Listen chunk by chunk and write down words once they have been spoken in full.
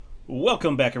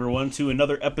Welcome back, everyone, to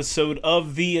another episode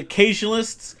of The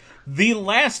Occasionalists, the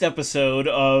last episode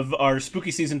of our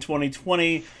Spooky Season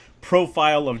 2020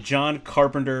 profile of John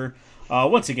Carpenter.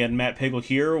 Once again, Matt Pagel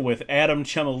here with Adam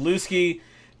Chemaluski.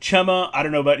 Chema, I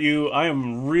don't know about you, I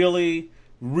am really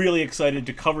excited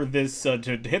to cover this,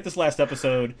 to hit this last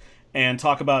episode and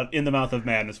talk about In the Mouth of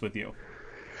Madness with you.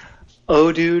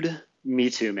 Oh, dude, me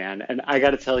too, man. And I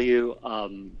got to tell you,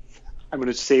 I'm going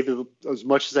to save it as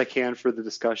much as I can for the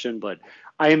discussion, but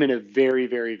I am in a very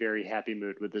happy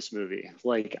mood with this movie.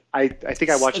 Like, I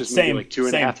think I watched this movie like two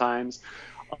and a half times.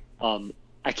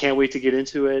 I can't wait to get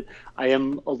into it. I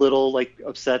am a little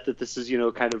upset that this is,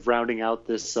 kind of rounding out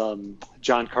this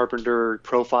John Carpenter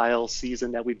profile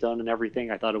season that we've done and everything.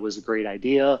 I thought it was a great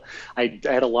idea. I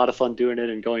had a lot of fun doing it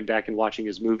and going back and watching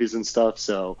his movies and stuff.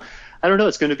 So I don't know.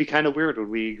 It's going to be kind of weird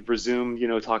when we resume,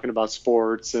 talking about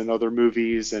sports and other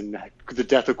movies and the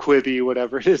death of Quibi,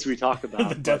 whatever it is we talk about.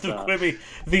 The death of Quibi,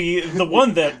 the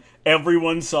one that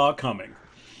everyone saw coming.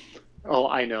 Oh,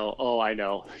 I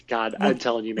know. God, I'm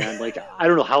telling you, man. I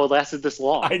don't know how it lasted this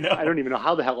long. I know. I don't even know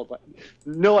how the hell.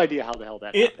 No idea how the hell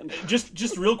that happened.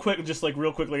 Just real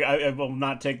quickly. I will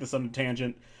not take this on a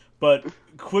tangent, but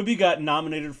Quibi got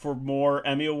nominated for more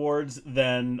Emmy awards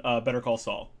than Better Call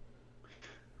Saul.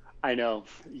 I know.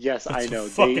 Yes, That's I know.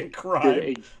 They did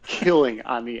a killing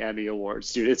on the Emmy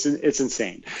Awards, dude. It's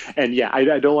insane. And yeah,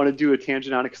 I don't want to do a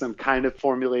tangent on it because I'm kind of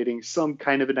formulating some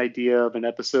kind of an idea of an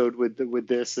episode with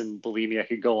this, and believe me, I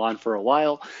could go on for a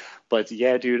while. But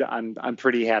yeah, dude, I'm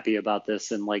pretty happy about this,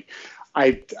 and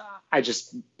I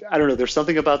don't know. There's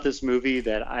something about this movie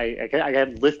that I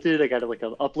got lifted. I got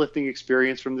an uplifting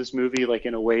experience from this movie,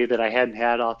 in a way that I hadn't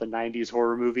had off a '90s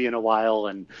horror movie in a while.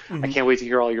 And I can't wait to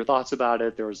hear all your thoughts about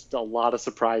it. There was a lot of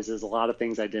surprises, a lot of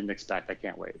things I didn't expect. I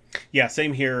can't wait. Yeah,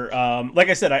 same here. Like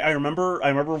I said, I remember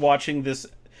watching this.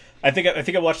 I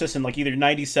think I watched this in either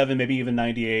 '97, maybe even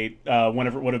 '98,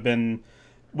 whenever it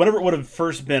would have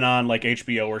first been on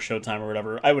HBO or Showtime or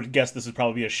whatever. I would guess this would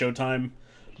probably be a Showtime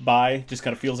buy. Just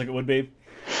kind of feels like it would be.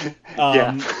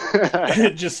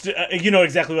 Just you know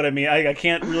exactly what I mean. I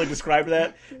can't really describe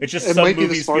that. It's just some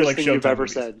movies feel like Showtime you've ever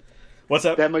movies. Said. What's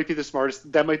up? That might be the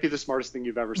smartest thing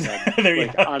you've ever said. There you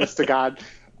go. Honest to God,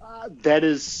 that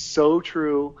is so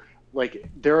true.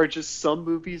 There are just some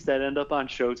movies that end up on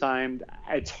Showtime.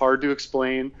 It's hard to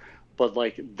explain, but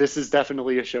this is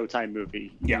definitely a Showtime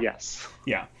movie. Yeah. Yes.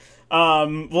 Yeah.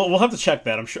 We'll have to check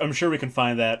that. I'm sure we can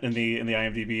find that in the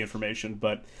IMDb information.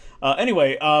 But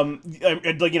anyway,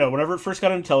 whenever it first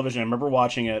got on television, I remember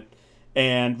watching it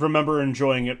and remember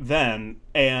enjoying it then,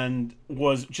 and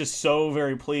was just so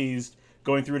very pleased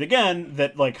going through it again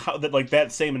that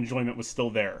that same enjoyment was still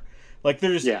there.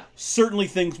 There's certainly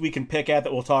things we can pick at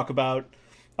that we'll talk about.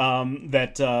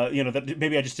 That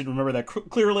maybe I just didn't remember that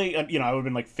clearly. I would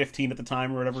have been 15 at the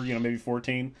time or whatever. Maybe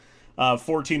 14.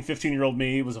 14, 15-year-old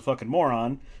me was a fucking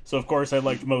moron. So, of course, I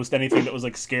liked most anything that was,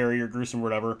 scary or gruesome or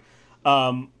whatever.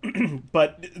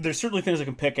 But there's certainly things I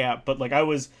can pick at. But, I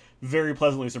was very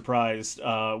pleasantly surprised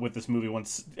with this movie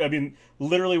once. I mean,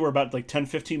 literally we're about, 10,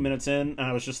 15 minutes in, and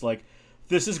I was just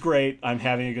this is great. I'm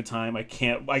having a good time. I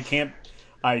can't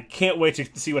wait to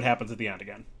see what happens at the end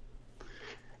again.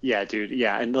 Yeah, dude.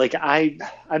 Yeah, and, I'm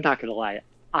not going to lie.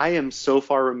 I am so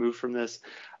far removed from this.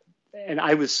 And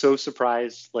I was so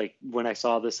surprised, when I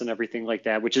saw this and everything like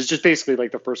that, which is just basically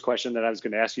the first question that I was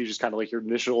going to ask you, just kind of your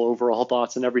initial overall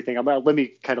thoughts and everything. Let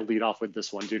me kind of lead off with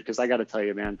this one, dude, because I got to tell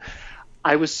you, man,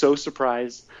 I was so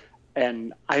surprised,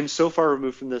 and I'm so far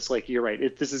removed from this. You're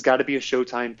right. This has got to be a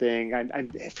Showtime thing. I'm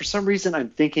for some reason, I'm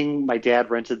thinking my dad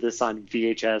rented this on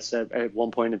VHS at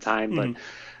one point in time, but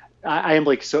I am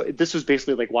so this was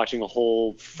basically watching a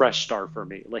whole fresh start for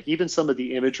me. Even some of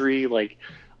the imagery,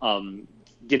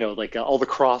 all the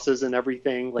crosses and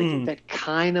everything, that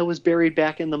kind of was buried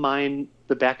back in the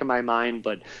back of my mind.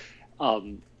 But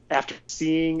after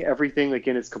seeing everything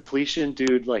in its completion,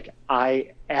 dude,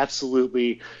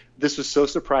 this was so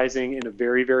surprising in a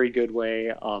very, very good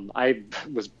way. I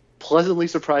was pleasantly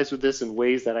surprised with this in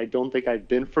ways that I don't think I've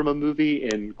been from a movie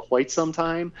in quite some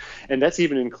time. And that's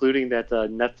even including that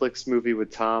Netflix movie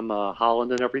with Tom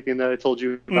Holland and everything that I told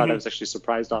you about. I was actually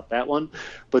surprised off that one.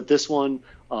 But this one,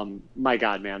 my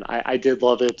God, man, I did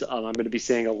love it. I'm going to be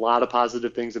saying a lot of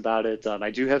positive things about it.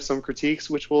 I do have some critiques,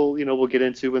 which we'll get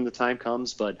into when the time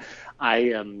comes. But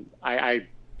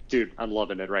dude, I'm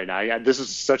loving it right now. This is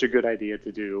such a good idea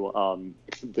to do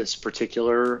this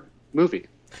particular movie.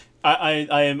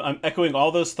 I'm echoing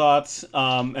all those thoughts,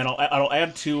 and I'll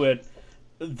add to it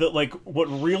that what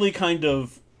I really kind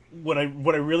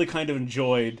of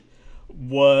enjoyed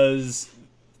was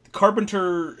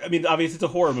Carpenter. I mean, obviously it's a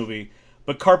horror movie,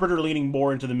 but Carpenter leaning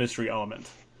more into the mystery element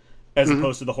as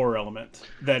opposed to the horror element.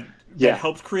 That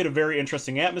helped create a very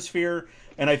interesting atmosphere.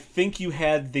 And I think you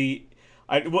had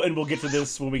and we'll get to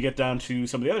this when we get down to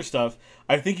some of the other stuff.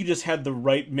 I think you just had the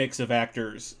right mix of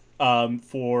actors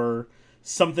for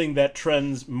something that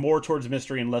trends more towards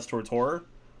mystery and less towards horror.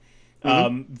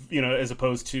 As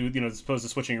opposed to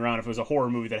switching around if it was a horror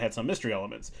movie that had some mystery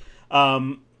elements.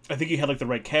 I think you had like the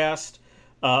right cast.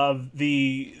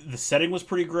 The setting was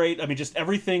pretty great. I mean, just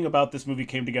everything about this movie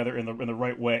came together in the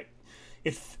right way.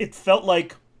 It felt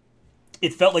like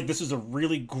this was a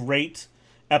really great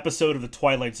episode of The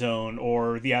Twilight Zone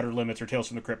or The Outer Limits or Tales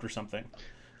from the Crypt or something.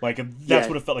 Like that's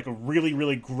what it felt like, a really,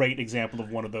 really great example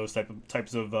of one of those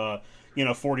types of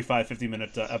 45,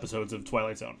 50-minute episodes of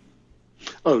Twilight Zone.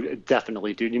 Oh,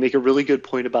 definitely, dude. You make a really good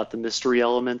point about the mystery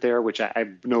element there, which I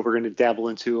know we're going to dabble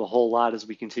into a whole lot as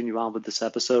we continue on with this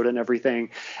episode and everything.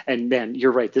 And man,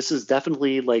 you're right. This is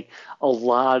definitely like a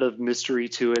lot of mystery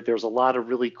to it. There's a lot of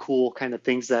really cool kind of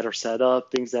things that are set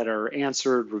up, things that are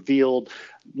answered, revealed,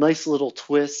 nice little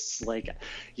twists. Like,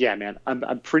 yeah, man,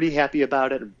 I'm pretty happy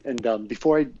about it. And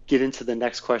before I get into the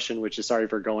next question, which is, sorry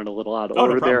for going a little out of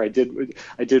order there, I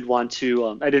did want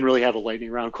to. I didn't really have a lightning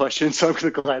round question, so I'm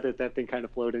glad that thing kind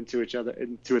of flowed into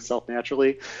itself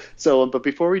naturally. So, but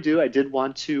before we do, I did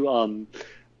want to.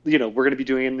 We're going to be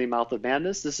doing In the Mouth of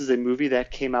Madness. This is a movie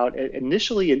that came out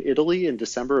initially in Italy in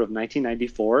December of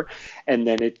 1994, and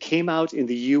then it came out in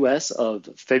the U.S. of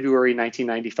February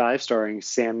 1995, starring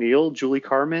Sam Neill, Julie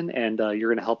Carmen, and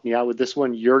you're going to help me out with this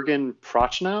one, Jürgen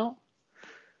Prochnow.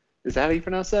 Is that how you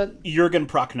pronounce that? Jürgen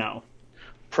Prochnow.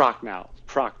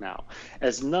 Prochnow,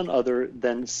 as none other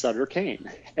than Sutter Kane.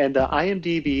 And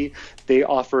IMDb, they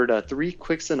offered 3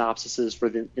 quick synopsises for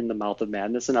In the Mouth of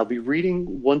Madness, and I'll be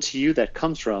reading one to you that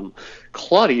comes from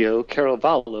Claudio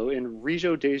Caravallo in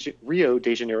Rio de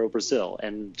Janeiro, Brazil.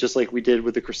 And just like we did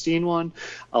with the Christine one,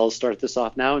 I'll start this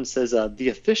off now, and says, the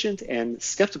efficient and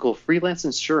skeptical freelance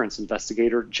insurance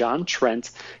investigator John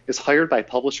Trent is hired by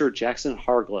publisher Jackson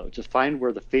Harglow to find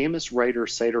where the famous writer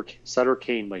Sutter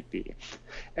Kane might be.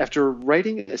 After writing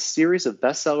a series of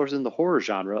bestsellers in the horror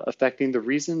genre affecting the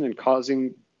reason and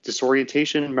causing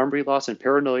disorientation, memory loss, and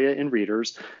paranoia in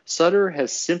readers, Sutter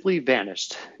has simply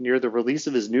vanished near the release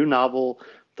of his new novel,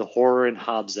 The Horror in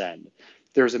Hobbs End.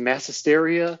 There's a mass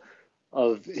hysteria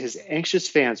of his anxious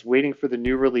fans waiting for the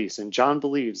new release, and John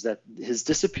believes that his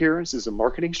disappearance is a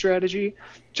marketing strategy.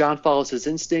 John follows his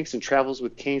instincts and travels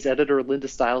with Kane's editor Linda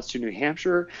Stiles to New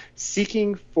Hampshire,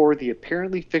 seeking for the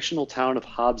apparently fictional town of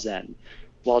Hobbs End.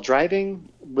 While driving,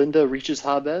 Linda reaches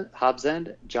Hobbs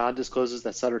End. John discloses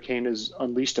that Sutter Kane has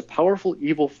unleashed a powerful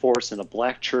evil force in a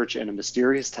black church in a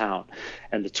mysterious town,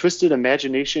 and the twisted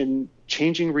imagination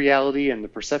changing reality and the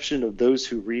perception of those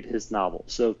who read his novel.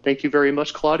 So thank you very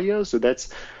much, Claudio. So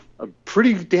that's a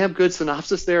pretty damn good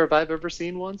synopsis there if I've ever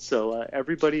seen one. So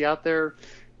everybody out there,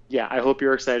 yeah, I hope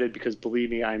you're excited, because believe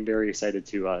me, I'm very excited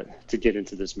to get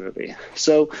into this movie.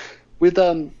 So with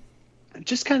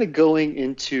just kind of going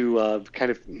into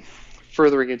kind of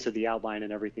furthering into the outline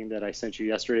and everything that I sent you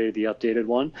yesterday, the updated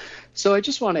one. So I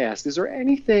just want to ask, is there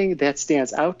anything that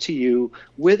stands out to you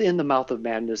within the Mouth of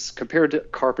Madness compared to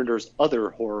Carpenter's other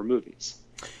horror movies?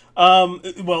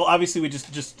 Well, obviously we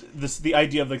just the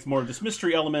idea of like more of this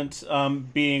mystery element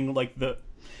being like the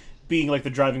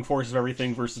driving force of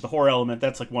everything versus the horror element.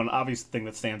 That's like one obvious thing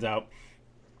that stands out.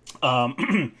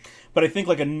 But I think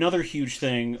like another huge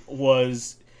thing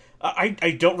was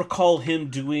I don't recall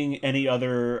him doing any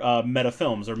other meta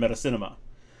films or meta cinema.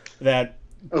 That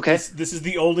okay, this is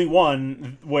the only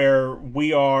one where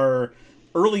we are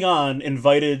early on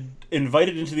invited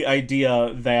into the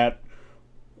idea that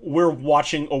we're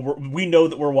watching we know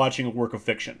that we're watching a work of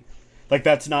fiction. Like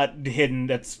that's not hidden.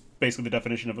 That's basically the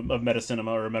definition of meta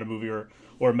cinema or a meta movie or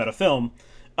a meta film.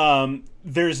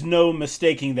 There's no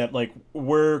mistaking that like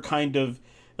we're kind of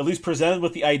at least presented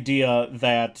with the idea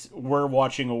that we're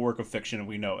watching a work of fiction and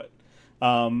we know it.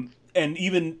 And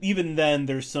even then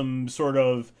there's some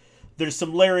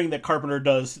layering that Carpenter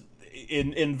does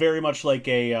in very much like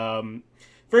in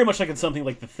something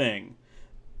like The Thing.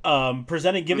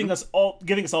 Giving us all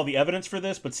the evidence for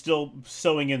this, but still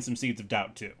sowing in some seeds of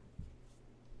doubt too.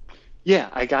 Yeah,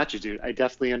 I got you, dude. I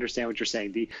definitely understand what you're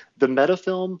saying. The meta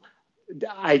film,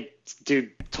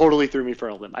 totally threw me for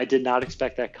a limb. I did not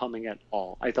expect that coming at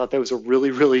all. I thought that was a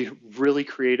really, really, really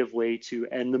creative way to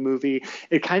end the movie.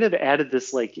 It kind of added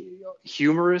this like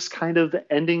humorous kind of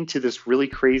ending to this really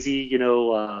crazy,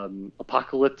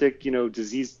 apocalyptic,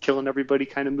 disease killing everybody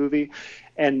kind of movie.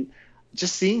 And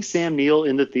just seeing Sam Neill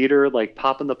in the theater, like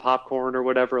popping the popcorn or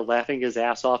whatever, laughing his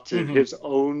ass off to his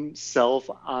own self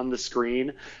on the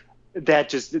screen. that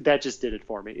just did it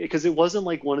for me, because it wasn't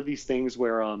like one of these things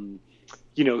where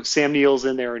Sam Neill's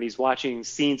in there and he's watching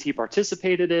scenes he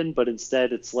participated in, but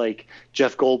instead it's like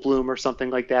Jeff Goldblum or something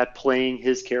like that playing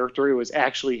his character. It was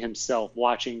actually himself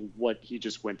watching what he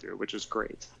just went through, which was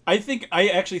great. I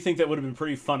actually think that would have been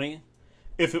pretty funny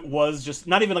if it was just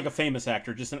not even like a famous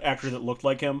actor, just an actor that looked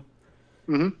like him.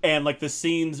 Mm-hmm. And like the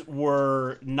scenes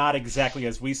were not exactly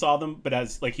as we saw them, but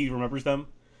as like he remembers them,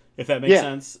 if that makes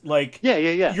sense. Like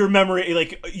your memory,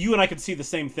 like you and I could see the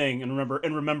same thing and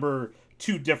remember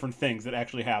two different things that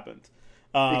actually happened.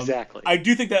 Exactly. I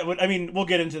do think that would. I mean, we'll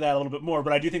get into that a little bit more,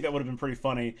 but I do think that would have been pretty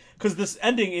funny because this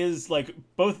ending is like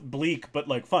both bleak but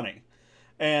like funny,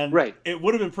 and it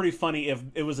would have been pretty funny if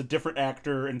it was a different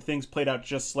actor and things played out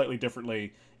just slightly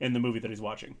differently in the movie that he's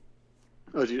watching.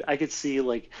 Oh, dude, I could see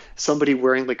like somebody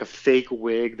wearing like a fake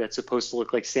wig that's supposed to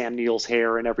look like Sam Neill's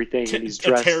hair and everything, and he's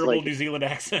dressed a terrible like New Zealand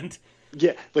accent.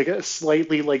 Yeah, like a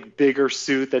slightly like bigger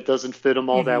suit that doesn't fit him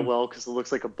all that well because it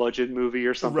looks like a budget movie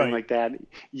or something like that.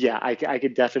 Yeah, I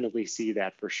could definitely see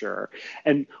that for sure.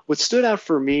 And what stood out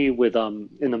for me with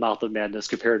In the Mouth of Madness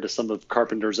compared to some of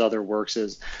Carpenter's other works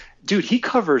is, dude, he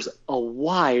covers a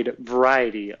wide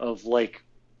variety of like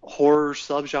horror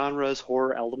subgenres,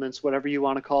 horror elements, whatever you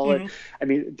want to call it. I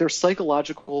mean, there's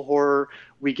psychological horror.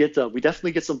 We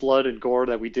definitely get some blood and gore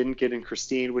that we didn't get in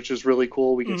Christine, which was really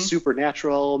cool. We get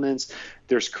supernatural elements.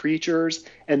 There's creatures.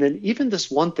 And then even this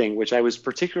one thing, which I was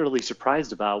particularly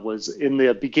surprised about, was in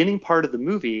the beginning part of the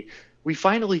movie, we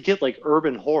finally get like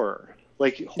urban horror.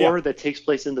 Like horror that takes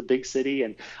place in the big city.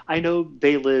 And I know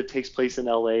They Live takes place in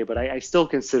LA, but I still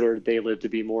consider They Live to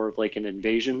be more of like an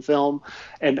invasion film.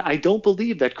 And I don't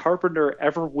believe that Carpenter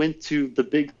ever went to the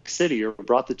big city or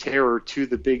brought the terror to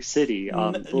the big city.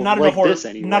 Not like in a horror, this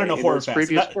anyway, not in a horror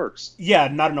previous works. Yeah,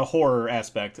 not in a horror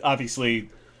aspect. Obviously,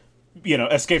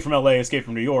 Escape from LA, Escape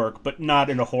from New York, but not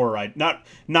in a horror.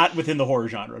 Not within the horror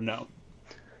genre. No.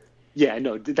 Yeah,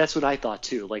 no, that's what I thought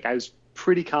too. Like I was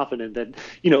pretty confident that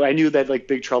I knew that like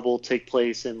Big Trouble take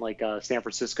place in like San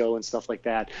Francisco and stuff like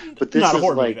that, but this not a is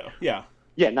horror like movie, though.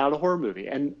 Not a horror movie.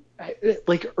 And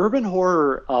like urban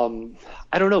horror,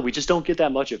 I don't know, we just don't get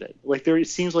that much of it. Like it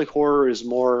seems like horror is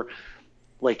more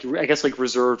like, I guess, like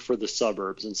reserved for the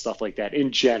suburbs and stuff like that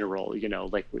in general,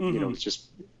 it's just.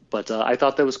 But I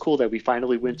thought that was cool that we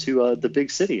finally went to the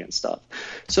big city and stuff.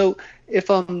 So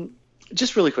if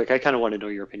just really quick, I kind of want to know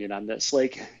your opinion on this.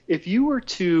 Like, if you were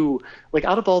to, like,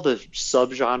 out of all the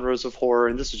subgenres of horror,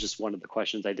 and this is just one of the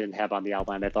questions I didn't have on the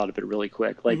outline, I thought of it really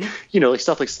quick. Like, like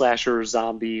stuff like slasher,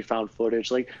 zombie, found footage.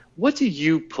 Like, what do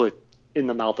you put in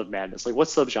the Mouth of Madness? Like, what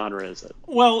subgenre is it?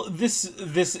 Well, this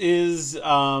is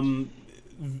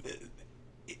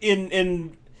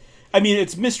in. I mean,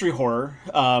 it's mystery horror,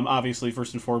 obviously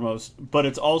first and foremost, but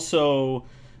it's also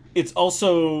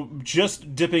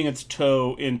just dipping its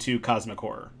toe into cosmic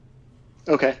horror.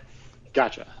 Okay.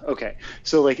 Gotcha. Okay.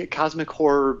 So like cosmic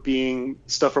horror being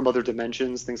stuff from other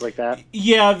dimensions, things like that?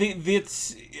 Yeah,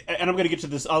 it's, and I'm going to get to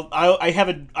this. I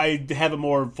have a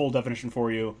more full definition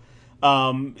for you.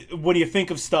 When you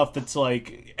think of stuff that's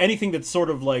like anything that's sort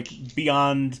of like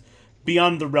beyond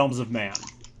the realms of man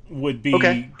would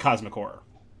be cosmic horror.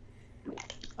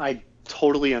 I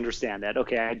totally understand that.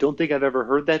 Okay, I don't think I've ever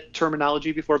heard that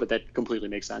terminology before, but that completely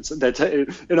makes sense. That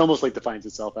it almost like defines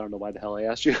itself. I don't know why the hell I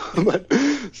asked you, but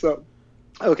so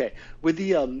okay. With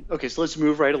the so let's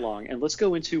move right along and let's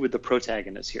go into with the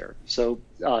protagonists here. So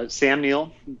Sam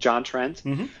Neill, John Trent.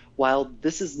 While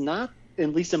this is not,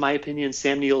 at least in my opinion,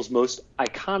 Sam Neill's most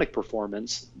iconic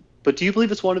performance, but do you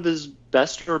believe it's one of his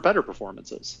best or better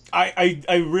performances? I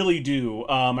really do.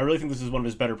 I really think this is one of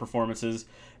his better performances.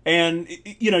 And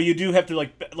you do have to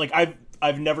like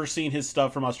I've never seen his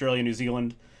stuff from Australia and New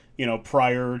Zealand,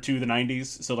 prior to the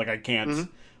 90s, so like I can't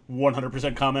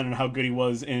 100% comment on how good he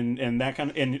was in that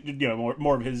kind of, and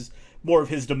more of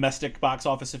his domestic box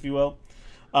office, if you will.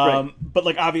 But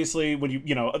like obviously when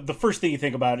you the first thing you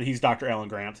think about it, he's Dr. Alan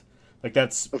Grant. Like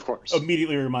that's of course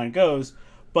immediately where your mind goes.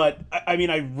 But I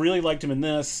mean, I really liked him in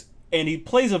this. And he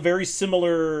plays a very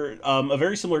similar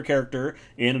character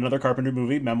in another Carpenter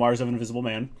movie, Memoirs of an Invisible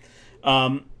Man.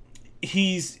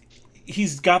 He's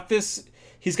got this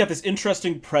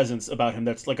interesting presence about him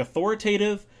that's like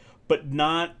authoritative, but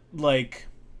but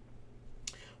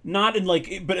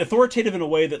authoritative in a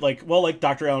way that like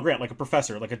Dr. Alan Grant, like a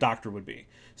professor, like a doctor would be,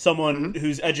 someone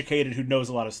who's educated, who knows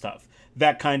a lot of stuff.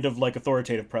 That kind of like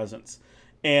authoritative presence,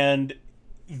 and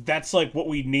that's like what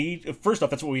we need. First off,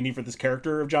 that's what we need for this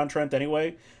character of John Trent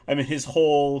anyway. I mean, his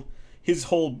whole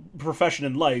profession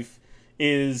in life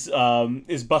is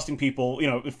busting people,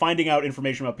 finding out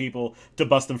information about people to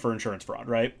bust them for insurance fraud,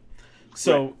 right?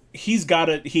 So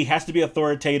Right. he has to be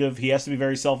authoritative. He has to be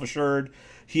very self-assured.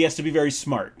 He has to be very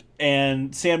smart.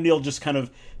 And Sam Neill just kind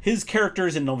of, his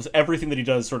characters and almost everything that he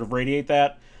does sort of radiate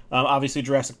that. Obviously,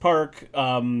 Jurassic Park,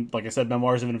 like I said,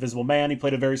 Memoirs of an Invisible Man, he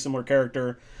played a very similar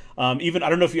character. Even, I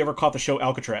don't know if you ever caught the show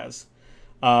Alcatraz,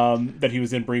 that he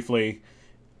was in briefly.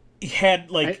 He had,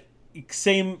 like,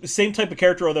 same type of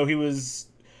character, although he was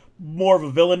more of a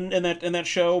villain in that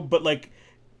show, but, like,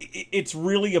 it's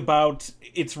really about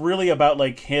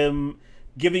like him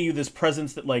giving you this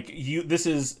presence that, like, this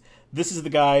is the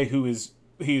guy who is,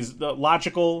 he's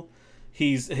logical,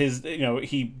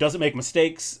 he doesn't make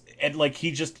mistakes, and, like,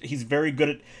 he's very good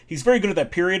at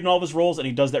that period in all of his roles, and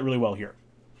he does that really well here.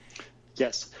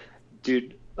 Yes,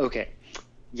 dude. Okay.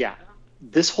 Yeah.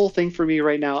 This whole thing for me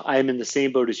right now, I am in the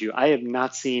same boat as you. I have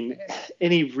not seen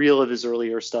any reel of his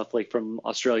earlier stuff, like from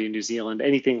Australia, New Zealand,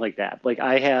 anything like that. Like,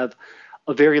 I have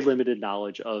a very limited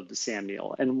knowledge of Sam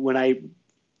Neill. And when I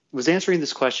was answering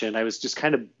this question, I was just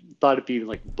kind of thought it'd be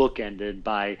like bookended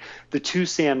by the two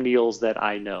Sam Neills that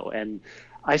I know. And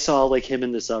I saw, like, him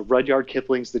in this Rudyard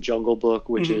Kipling's The Jungle Book,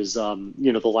 which is,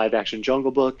 the live action Jungle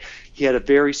Book. He had a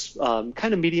very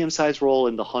kind of medium sized role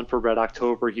in The Hunt for Red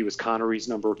October. He was Connery's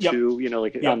number two,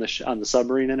 on the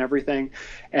submarine and everything.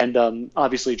 And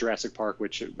obviously Jurassic Park,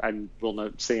 which I will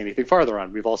not say anything farther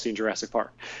on. We've all seen Jurassic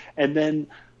Park. And then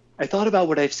I thought about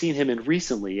what I've seen him in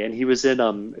recently, and he was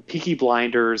in Peaky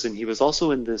Blinders, and he was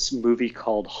also in this movie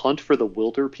called Hunt for the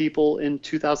Wilder People in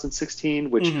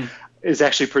 2016, which is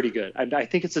actually pretty good. I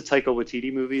think it's a Taika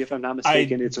Waititi movie, if I'm not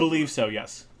mistaken. I believe so,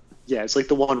 yes. Yeah, it's like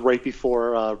the one right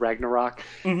before Ragnarok,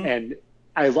 and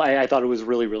I thought it was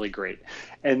really, really great.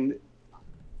 And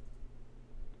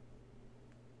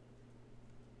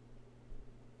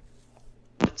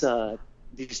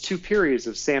these two periods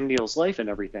of Sam Neill's life and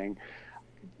everything,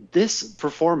 this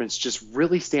performance just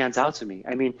really stands out to me.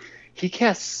 I mean, he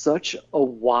casts such a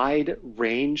wide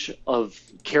range of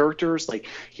characters. Like,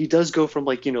 he does go from,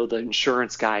 like, the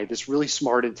insurance guy, this really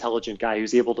smart, intelligent guy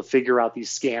who's able to figure out these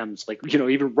scams, like,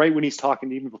 even right when he's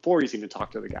talking, even before he's even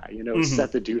talked to the guy,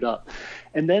 set the dude up.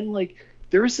 And then, like,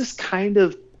 there is this kind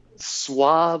of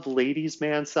suave ladies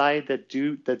man side that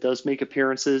does make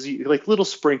appearances, like little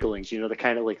sprinklings, that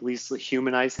kind of, like, at least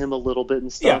humanize him a little bit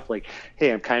and stuff. Like,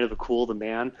 hey, I'm kind of the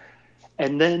man.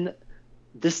 And then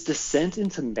this descent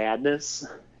into madness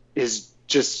is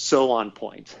just so on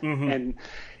point. And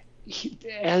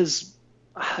as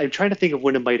I'm trying to think of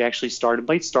when it might actually start, it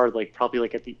might start, like, probably,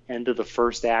 like, at the end of the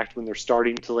first act when they're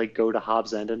starting to, like, go to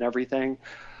Hobbs End and everything.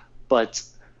 But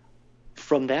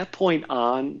from that point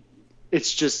on,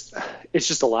 it's just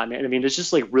a lot, man. I mean, it's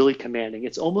just, like, really commanding.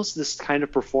 It's almost this kind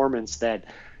of performance that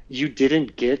you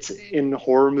didn't get in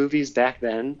horror movies back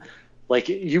then. Like,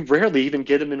 you rarely even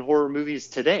get him in horror movies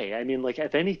today. I mean, like,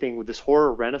 if anything, with this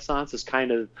horror renaissance has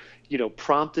kind of,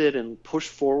 prompted and pushed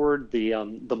forward the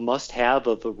must-have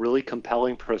of a really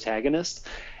compelling protagonist.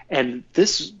 And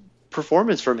this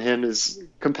performance from him is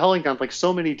compelling on, like,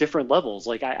 so many different levels.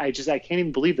 Like, I can't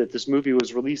even believe that this movie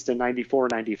was released in 94,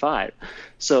 95.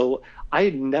 So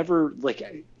I've never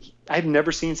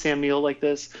seen Sam Neill like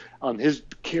this. His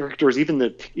characters, even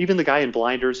the guy in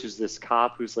Blinders, who's this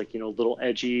cop who's, like, a little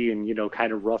edgy and,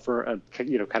 kind of rougher,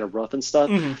 kind of rough and stuff.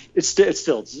 It's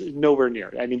nowhere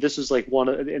near. I mean, this is, like,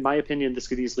 in my opinion, this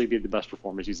could easily be the best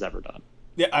performance he's ever done.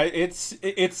 Yeah, it's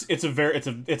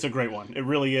a great one. It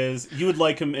really is. You would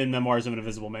like him in Memoirs of an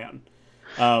Invisible Man,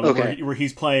 where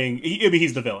he's playing.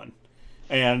 He's the villain,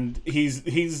 and he's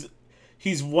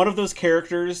one of those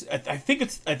characters. I think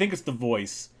it's the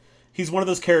voice. He's one of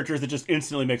those characters that just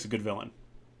instantly makes a good villain.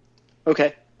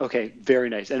 Okay, very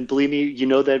nice. And believe me,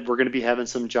 that we're going to be having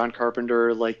some John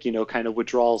Carpenter, like, kind of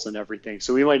withdrawals and everything.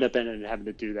 So we might have been having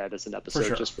to do that as an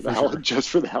episode just for the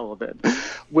hell of it.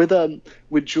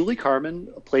 With Julie Carmen,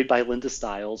 played by Linda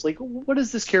Stiles, like, what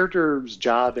is this character's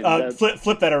job?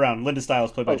 Flip that around. Linda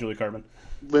Stiles, played by Julie Carmen.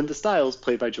 Linda Stiles,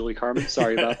 played by Julie Carmen.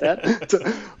 Sorry about that.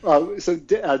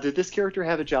 Did this character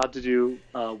have a job to do?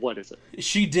 What is it?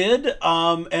 She did,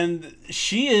 and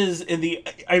she is in the.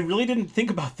 I really didn't think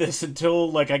about this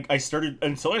until I started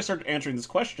answering this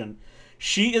question.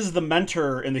 She is the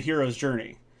mentor in the hero's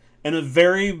journey, and a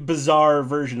very bizarre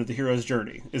version of the hero's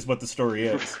journey is what the story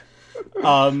is.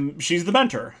 She's the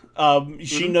mentor.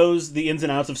 She knows the ins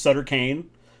and outs of Sutter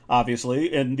Kane,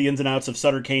 obviously, and the ins and outs of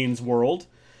Sutter Kane's world.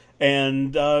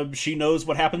 And she knows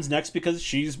what happens next because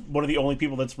she's one of the only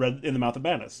people that's read In the Mouth of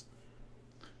Madness.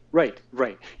 Right.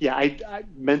 Yeah, I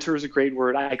mentor is a great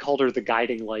word. I called her the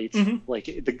guiding light. Like,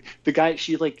 the guy,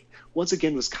 she, like, once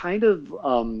again was kind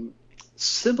of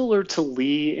similar to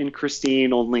Lee and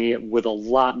Christine, only with a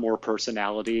lot more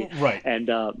personality. Right. And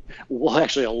well,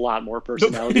 actually, a lot more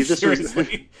personality. This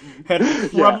Seriously, had yeah,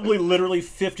 probably literally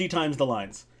 50 times the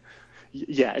lines.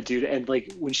 yeah, dude. And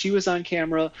like when she was on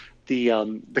camera,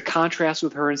 the contrast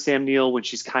with her and Sam Neill when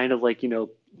she's kind of like,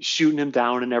 shooting him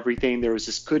down and everything, there was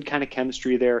this good kind of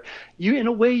chemistry there. You, in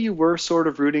a way, you were sort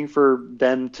of rooting for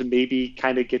them to maybe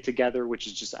kind of get together, which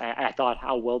is just, I thought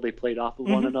how well they played off of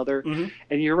one another.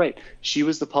 And you're right. She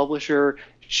was the publisher.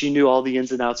 She knew all the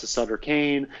ins and outs of Sutter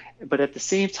Kane. But at the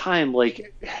same time,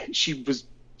 like, she was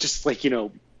just like,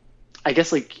 I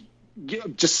guess like,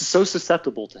 just so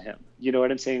susceptible to him, you know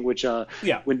what I'm saying? Which,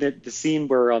 Yeah. when the scene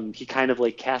where he kind of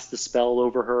like cast the spell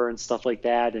over her and stuff like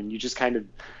that, and you just kind of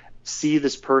see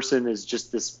this person as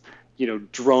just this,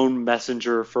 drone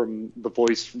messenger from the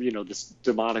voice, this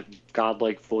demonic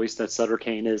godlike voice that Sutter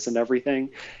Kane is and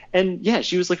everything. And yeah,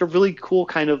 she was like a really cool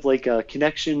kind of like a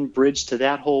connection bridge to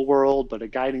that whole world, but a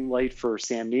guiding light for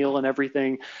Sam Neill and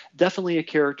everything. Definitely a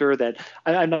character that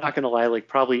I'm not going to lie, like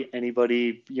probably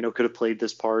anybody, could have played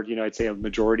this part. I'd say a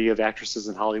majority of actresses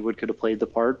in Hollywood could have played the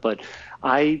part, but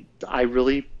I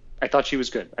thought she was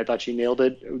good. I thought she nailed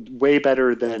it way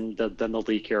better than the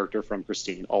lead character from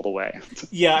Christine all the way.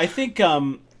 Yeah, I think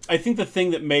the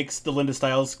thing that makes the Linda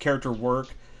Stiles character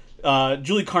work,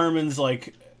 Julie Carmen's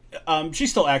like, she's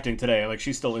still acting today. Like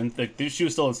she's still in, she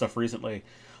was still in stuff recently,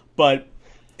 but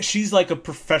she's like a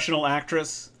professional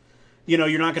actress.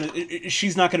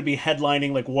 She's not gonna be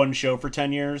headlining like one show for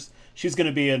 10 years. She's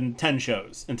gonna be in 10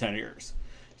 shows in 10 years.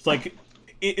 It's like,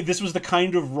 this was the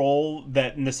kind of role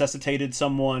that necessitated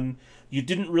someone you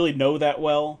didn't really know that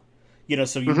well,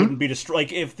 so you wouldn't be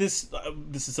like if this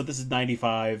is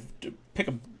 95. Pick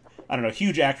a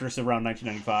huge actress around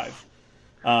 1995.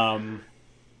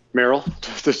 Meryl,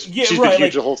 yeah, she's right, been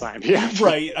huge the whole time. Yeah,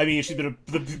 right. I mean, she's been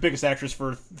the biggest actress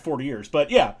for 40 years,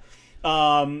 but yeah,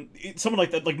 someone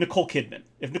like that, like Nicole Kidman.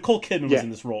 If Nicole Kidman was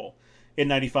in this role in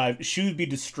 95, she would be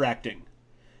distracting.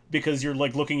 Because you're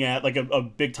like looking at like a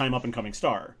big time up and coming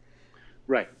star,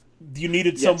 right? You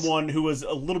needed someone who was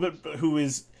a little bit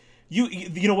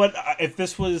you know what? If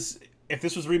this was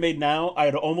remade now,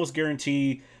 I'd almost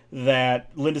guarantee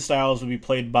that Linda Stiles would be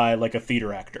played by like a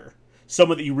theater actor,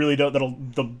 someone that you really don't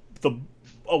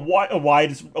a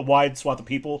wide swath of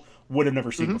people would have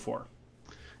never seen before.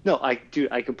 No, I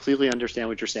completely understand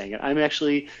what you're saying, and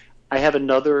I have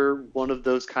another one of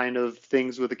those kind of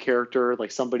things with a character, like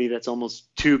somebody that's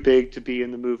almost too big to be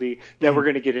in the movie that we're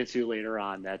going to get into later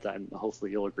on that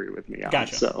hopefully you'll agree with me on.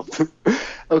 Gotcha. So,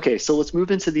 okay, so let's move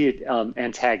into the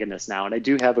antagonist now. And I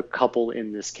do have a couple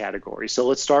in this category. So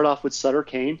let's start off with Sutter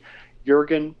Kane,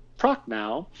 Jürgen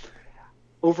Prochnow.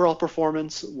 Overall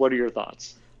performance, what are your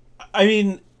thoughts? I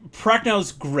mean,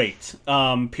 Prochnow's great,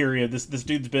 period. This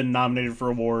dude's been nominated for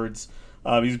awards.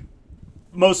 He's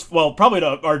probably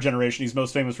to our generation, he's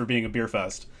most famous for being a beer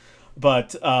fest.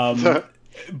 But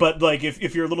but like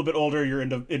if you're a little bit older, you're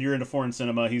into foreign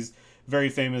cinema. He's very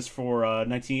famous for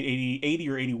 1980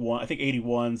 or 81, I think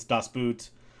 81's Das Boot,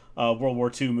 World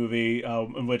War II movie,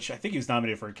 in which I think he was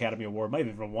nominated for an Academy Award. Might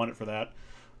have even won it for that.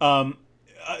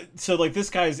 So like this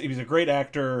he's a great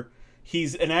actor.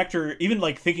 He's an actor, even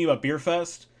like thinking about Beer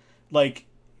Fest, like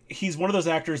he's one of those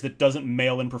actors that doesn't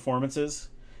mail in performances,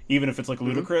 even if it's like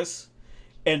ludicrous.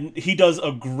 And he does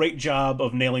a great job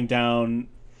of nailing down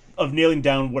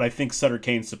what I think Sutter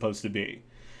Kane's supposed to be.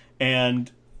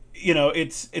 And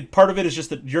part of it is just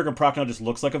that Jürgen Prochnow just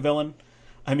looks like a villain.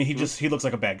 I mean, he looks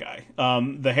like a bad guy.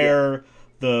 The hair,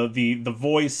 the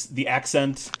voice, the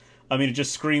accent. I mean, it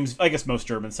just screams. I guess most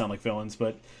Germans sound like villains,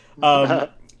 but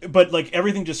like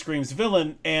everything just screams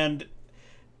villain. And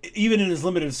even in his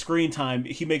limited screen time,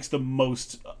 he makes the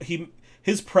most.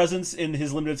 His presence in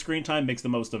his limited screen time makes the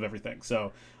most of everything.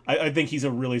 So I think he's a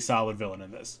really solid villain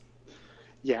in this.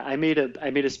 Yeah, I made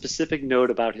a specific note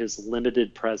about his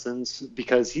limited presence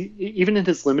because even in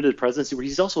his limited presence,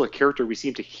 he's also a character we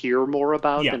seem to hear more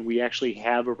about than we actually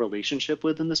have a relationship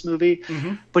with in this movie.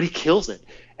 But he kills it.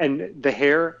 And the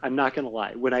hair, I'm not going to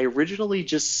lie. When I originally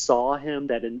just saw him,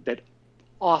 that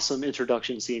awesome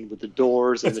introduction scene with the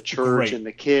doors and the church and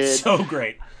the kid. So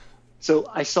great. So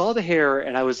I saw the hair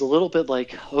and I was a little bit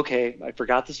like, okay, I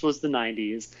forgot this was the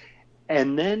 90s.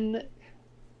 And then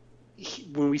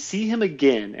when we see him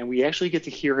again and we actually get to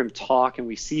hear him talk and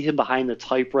we see him behind the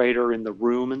typewriter in the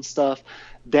room and stuff,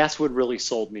 that's what really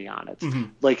sold me on it.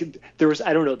 Like it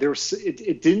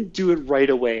didn't do it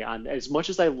right away. On as much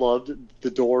as I loved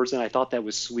the doors and I thought that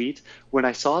was sweet, when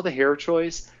I saw the hair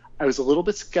choice, I was a little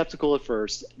bit skeptical at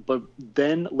first, but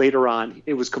then later on,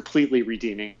 it was completely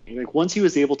redeeming. Like once he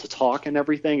was able to talk and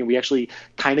everything, and we actually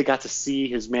kind of got to see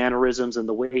his mannerisms and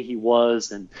the way he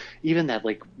was, and even that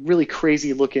like really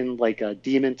crazy looking like a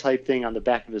demon type thing on the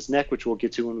back of his neck, which we'll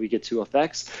get to when we get to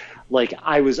effects. Like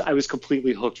I was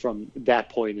completely hooked from that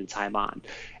point in time on.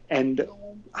 And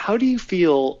how do you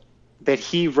feel that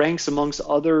he ranks amongst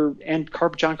other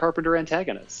John Carpenter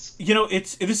antagonists?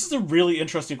 This is a really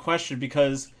interesting question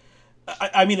because,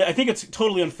 I mean, I think it's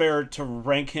totally unfair to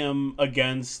rank him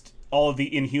against all of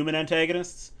the Inhuman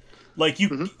antagonists. Like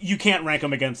you can't rank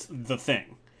him against the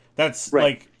Thing. That's right.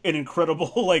 Like an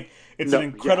incredible it's an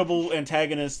incredible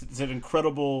antagonist. It's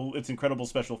incredible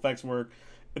special effects work.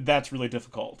 That's really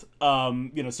difficult.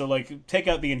 So like take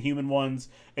out the Inhuman ones,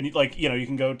 and you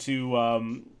can go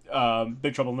to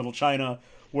Big Trouble in Little China,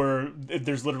 where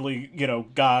there's literally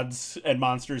gods and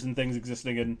monsters and things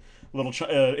existing in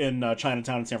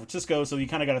Chinatown in San Francisco. So you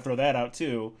kind of got to throw that out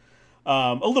too,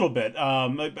 a little bit.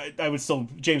 I would still,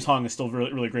 James Hong is still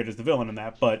really really great as the villain in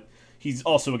that, but he's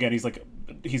also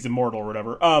he's immortal or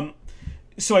whatever.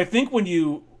 So I think when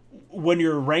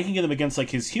you're ranking them against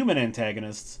like his human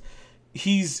antagonists,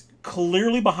 he's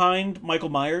clearly behind Michael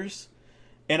Myers,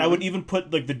 and I would even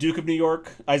put like the Duke of New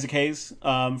York, Isaac Hayes,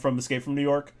 from Escape from New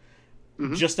York,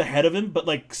 just ahead of him. But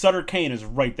like Sutter Kane is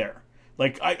right there.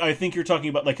 Like I think you're talking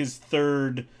about like his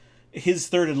third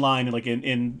in line, like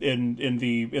in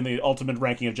the ultimate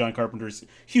ranking of John Carpenter's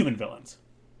human villains.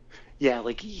 Yeah,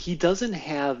 like he doesn't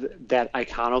have that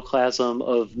iconoclasm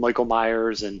of Michael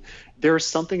Myers, and there's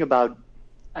something about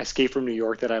Escape from New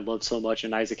York that I love so much,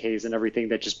 and Isaac Hayes and everything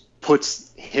that just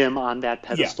puts him on that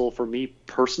pedestal for me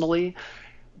personally.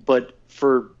 But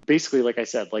for basically, like I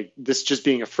said, like this just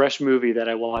being a fresh movie that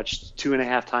I watched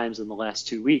 2.5 times in the last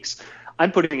 2 weeks,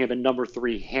 I'm putting him in number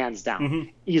 3 hands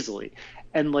down, easily.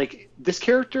 And like this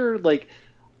character, like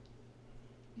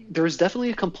there's definitely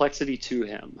a complexity to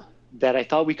him that I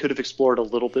thought we could have explored a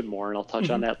little bit more, and I'll touch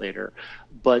on that later.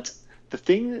 But the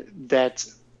thing that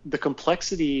the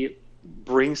complexity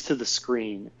brings to the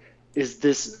screen is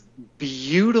this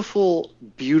beautiful,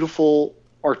 beautiful,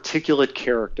 articulate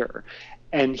character.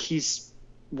 And he's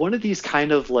one of these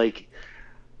kind of like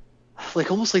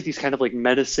almost like these kind of like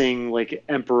menacing, like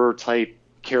emperor type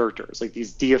characters, like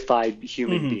these deified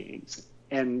human beings.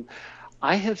 And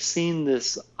I have seen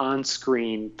this on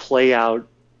screen play out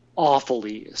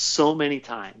awfully so many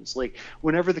times. Like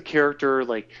whenever the character,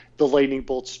 like the lightning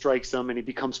bolt strikes him and he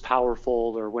becomes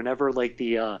powerful, or whenever like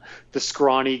the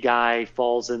scrawny guy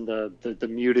falls in the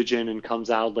mutagen and comes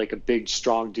out like a big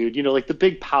strong dude, like the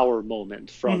big power moment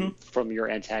from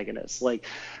your antagonist. Like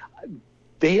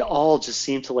they all just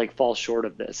seem to like fall short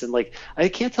of this. And like I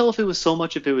can't tell if it was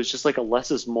just like a less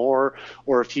is more,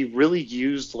 or if he really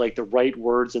used like the right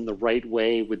words in the right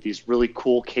way with these really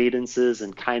cool cadences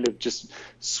and kind of just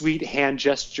sweet hand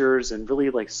gestures and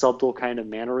really like subtle kind of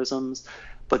mannerisms.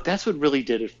 But that's what really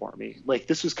did it for me. Like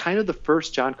this was kind of the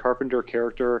first John Carpenter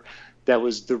character that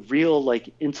was the real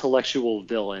like intellectual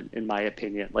villain, in my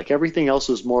opinion. Like everything else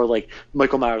was more like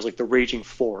Michael Myers, like the raging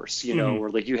force, or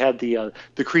like you had the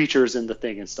creatures in the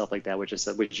Thing and stuff like that, which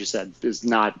you said is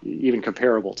not even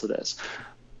comparable to this.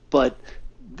 But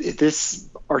this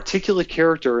articulate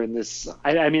character in this,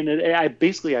 I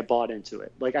basically bought into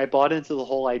it. Like I bought into the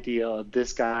whole idea of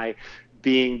this guy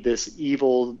being this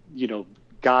evil,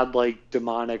 godlike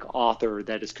demonic author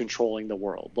that is controlling the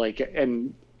world. Like,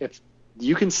 and if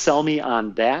you can sell me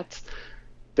on that,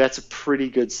 that's a pretty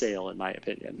good sale, in my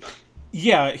opinion.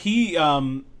 Yeah, he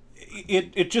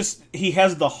he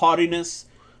has the haughtiness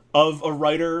of a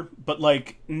writer, but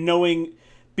like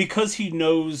because he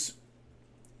knows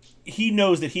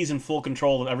that he's in full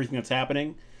control of everything that's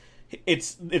happening.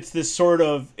 It's this sort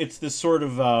of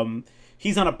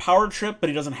he's on a power trip, but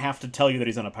he doesn't have to tell you that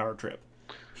he's on a power trip.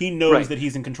 He knows that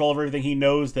he's in control of everything. He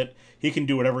knows that he can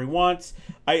do whatever he wants.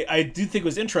 I do think it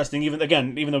was interesting, even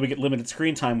though we get limited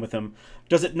screen time with him,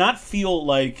 does it not feel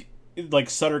like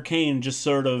Sutter Kane just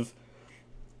sort of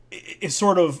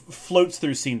floats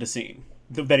through scene to scene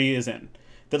that he is in?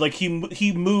 That like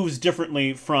he moves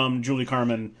differently from Julie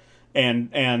Carmen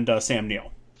and Sam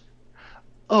Neill.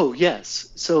 Oh, yes.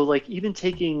 So, like, even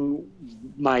taking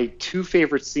my 2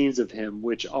 favorite scenes of him,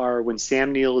 which are when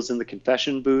Sam Neill is in the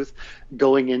confession booth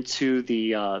going into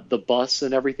the bus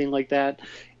and everything like that,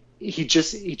 he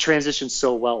transitions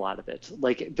so well out of it.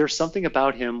 Like, there's something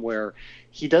about him where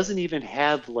he doesn't even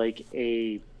have, like,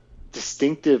 a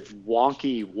distinctive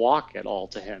wonky walk at all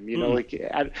to him. You know,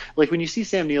 like when you see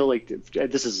Sam Neill, like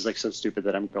this is like so stupid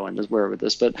that I'm going where with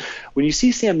this, but when you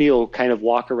see Sam Neill kind of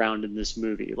walk around in this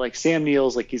movie, like Sam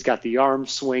Neill's like he's got the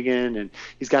arms swinging and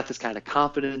he's got this kind of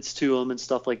confidence to him and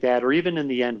stuff like that. Or even in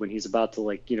the end when he's about to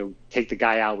like, you know, take the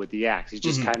guy out with the axe, he's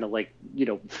just kind of like, you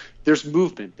know, there's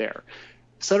movement there.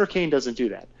 Sutter Kane doesn't do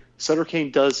that. Sutter Kane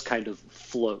does kind of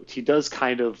float. He does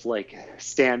kind of like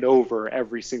stand over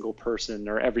every single person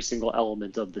or every single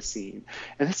element of the scene.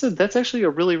 And that's actually a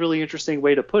really, really interesting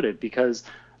way to put it, because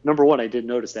number one, I didn't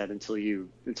notice that until you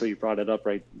brought it up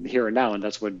right here and now, and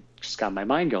that's what just got my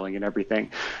mind going and everything.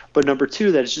 But number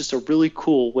two, that is just a really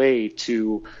cool way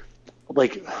to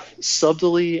like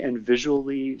subtly and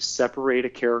visually separate a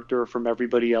character from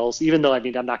everybody else, even though, I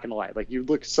mean, I'm not going to lie, like you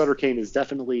look, Sutter Kane is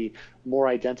definitely more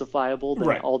identifiable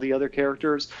than all the other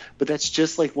characters, but that's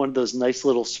just like one of those nice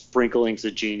little sprinklings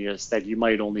of genius that you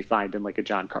might only find in like a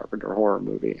John Carpenter horror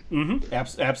movie.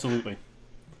 Absolutely.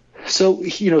 So,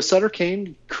 you know, Sutter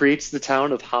Kane creates the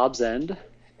town of Hobbs End.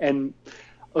 And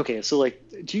okay, so like,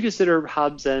 do you consider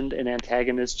Hobbs End an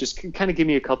antagonist? Just kind of give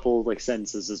me a couple like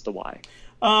sentences as to why.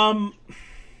 Not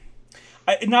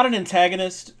an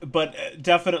antagonist, but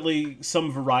definitely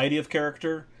some variety of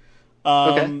character.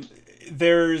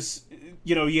 There's,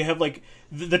 you know, you have like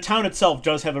the town itself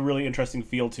does have a really interesting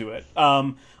feel to it.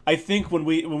 I think when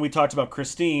we talked about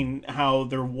Christine, how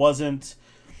there wasn't,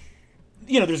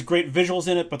 you know, there's great visuals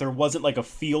in it, but there wasn't like a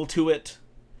feel to it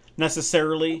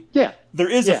necessarily. Yeah, there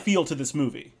is a feel to this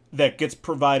movie that gets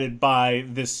provided by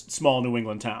this small New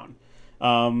England town.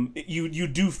 You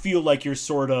do feel like you're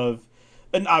sort of,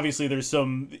 and obviously there's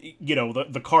some, you know,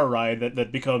 the car ride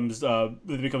that becomes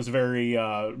very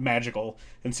magical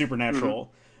and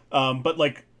supernatural. But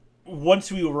like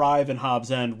once we arrive in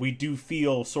Hobbs End, we do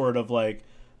feel sort of like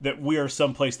that we are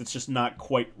someplace that's just not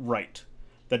quite right.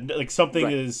 That like something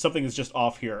is just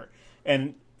off here,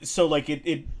 and so like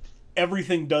it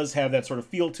everything does have that sort of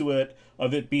feel to it,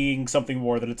 of it being something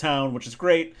more than a town, which is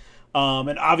great.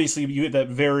 And obviously you get that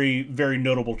very, very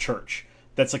notable church.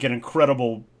 That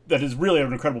is really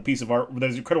an incredible piece of art. That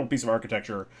is an incredible piece of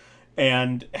architecture,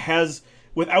 and has,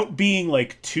 without being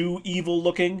like too evil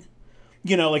looking,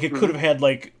 you know, like it could have had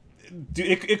like,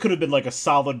 it could have been like a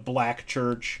solid black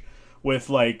church with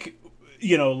like,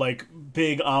 you know, like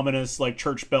big ominous like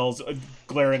church bells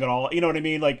glaring at all. You know what I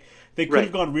mean? Like they could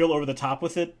have gone real over the top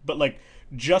with it, but like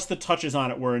just the touches on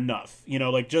it were enough. You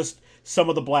know, like just some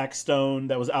of the black stone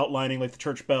that was outlining like the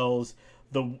church bells,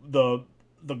 the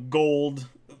gold,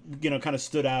 you know, kind of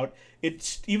stood out.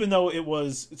 It's, even though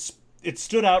it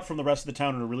stood out from the rest of the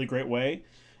town in a really great way,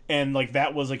 and like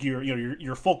that was like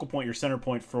your focal point, your center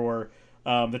point for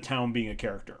the town being a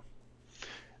character.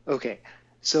 Okay,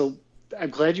 so I'm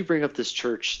glad you bring up this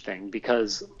church thing,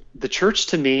 because the church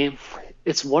to me,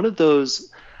 it's one of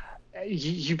those.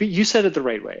 You said it the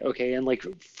right way, okay? And like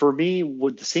for me,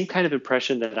 what the same kind of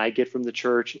impression that I get from the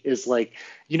church is like,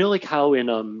 you know, like how in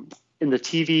the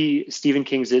TV Stephen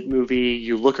King's It movie,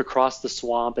 you look across the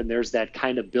swamp and there's that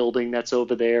kind of building that's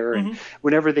over there, and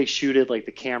whenever they shoot it, like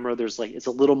the camera, there's like it's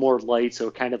a little more light, so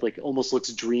it kind of like almost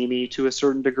looks dreamy to a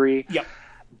certain degree. Yeah.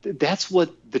 That's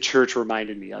what the church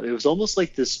reminded me of. It was almost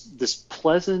like this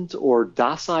pleasant or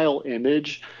docile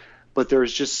image, but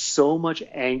there's just so much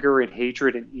anger and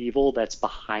hatred and evil that's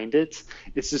behind it.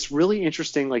 It's this really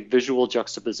interesting like visual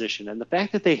juxtaposition. And the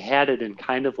fact that they had it in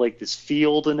kind of like this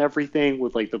field and everything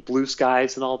with like the blue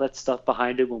skies and all that stuff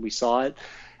behind it when we saw it,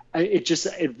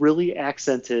 it really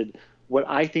accented what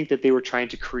I think that they were trying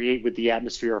to create with the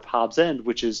atmosphere of Hobbs End,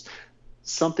 which is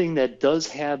something that does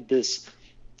have this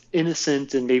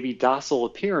innocent and maybe docile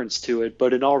appearance to it,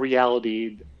 but in all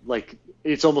reality, like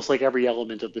it's almost like every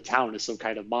element of the town is some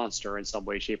kind of monster in some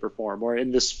way, shape, or form, or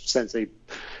in this sense,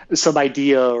 some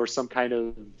idea or some kind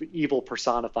of evil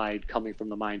personified coming from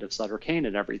the mind of Sutter Kane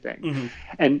and everything.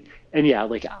 And yeah,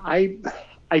 like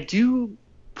I do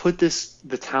put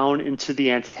the town into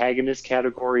the antagonist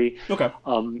category. Okay.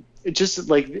 Just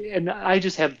like, and I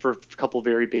just have for a couple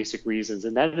very basic reasons,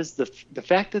 and that is the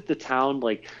fact that the town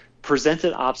like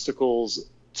presented obstacles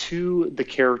to the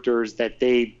characters that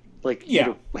they you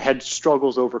know, had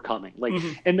struggles overcoming, like,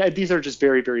 and these are just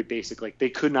very, very basic. Like they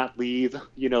could not leave,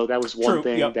 you know, that was one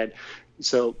thing that,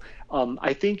 so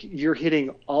I think you're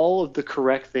hitting all of the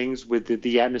correct things with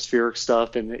the atmospheric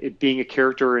stuff and it being a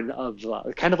character of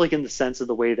kind of like in the sense of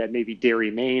the way that maybe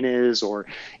Derry Maine is, or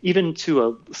even to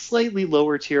a slightly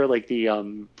lower tier, like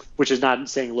which is not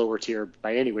saying lower tier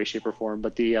by any way, shape, or form,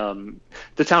 but the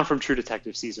town from True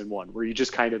Detective season 1, where you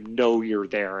just kind of know you're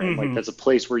there and like that's a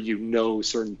place where you know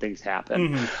certain things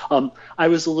happen. I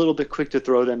was a little bit quick to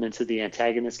throw them into the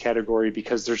antagonist category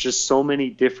because there's just so many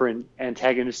different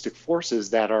antagonistic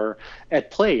forces that are at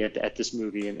play at this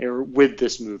movie or with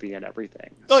this movie and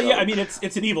everything. Oh, yeah, I mean,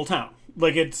 it's an evil town.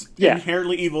 Like, it's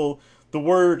inherently evil. The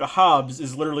word Hobbs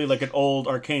is literally like an old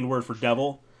arcane word for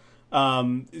devil.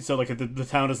 So, like, the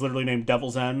town is literally named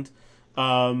Devil's End.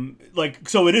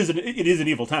 So it is an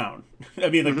evil town. I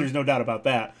mean, like, there's no doubt about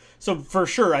that. So, for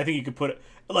sure, I think you could put it...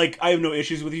 Like, I have no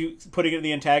issues with you putting it in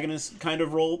the antagonist kind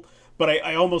of role, but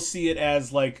I almost see it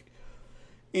as, like...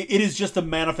 It is just a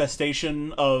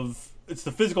manifestation of... It's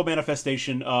the physical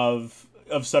manifestation of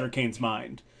Sutter Kane's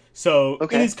mind. So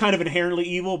it is kind of inherently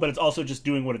evil, but it's also just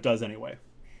doing what it does anyway.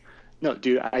 No,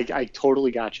 dude, I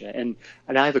totally gotcha. And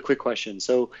I have a quick question.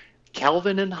 So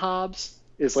Calvin and Hobbes,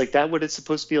 is like that what it's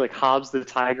supposed to be? Like Hobbes the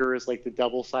tiger is like the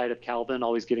devil side of Calvin,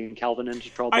 always getting Calvin into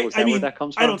trouble? Is that where that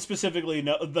comes from? I don't specifically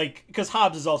know, like, because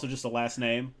Hobbes is also just a last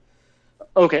name.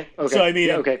 Okay. So I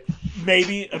mean,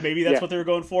 maybe that's what they were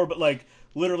going for, but like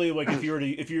literally, like if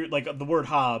you're like the word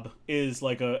hob is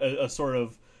like a sort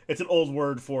of, it's an old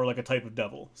word for like a type of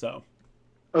devil. So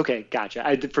okay,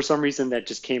 gotcha. For some reason that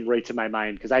just came right to my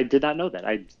mind because I did not know that.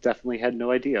 I definitely had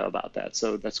no idea about that.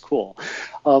 So that's cool.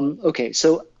 Okay,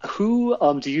 so who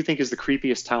do you think is the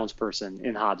creepiest townsperson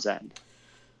in Hobbs End?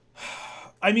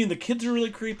 I mean, the kids are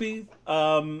really creepy.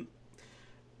 I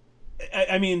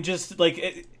mean, just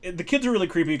like the kids are really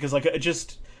creepy because like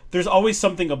there's always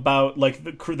something about like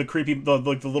the creepy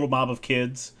like the little mob of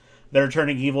kids that are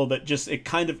turning evil that just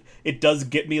it does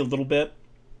get me a little bit.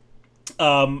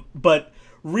 But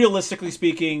realistically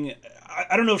speaking,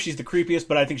 I don't know if she's the creepiest,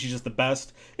 but I think she's just the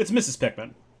best. It's Mrs.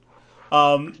 Pickman.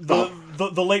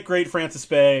 The late great Frances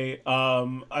Bay.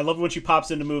 I love it when she pops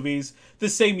into movies.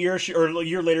 This same year or a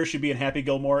year later, she'd be in Happy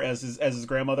Gilmore as his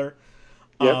grandmother.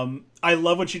 Yep. I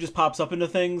love when she just pops up into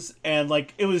things, and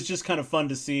like it was just kind of fun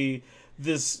to see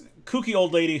this kooky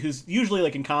old lady who's usually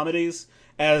like in comedies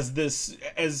as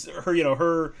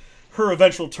her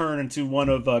eventual turn into one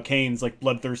of Kane's like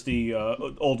bloodthirsty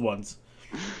old ones.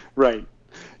 Right.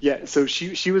 Yeah. So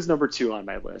she was number 2 on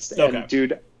my list. And okay.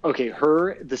 Dude, okay,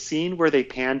 the scene where they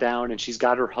pan down and she's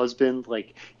got her husband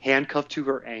like handcuffed to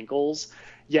her ankles.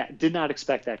 Yeah, did not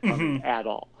expect that coming at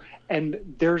all.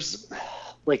 And there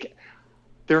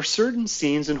are certain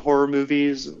scenes in horror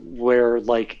movies where,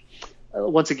 like,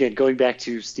 once again, going back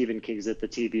to Stephen King's It, the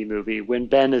TV movie, when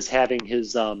Ben is having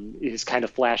his kind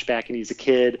of flashback and he's a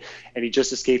kid and he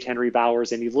just escaped Henry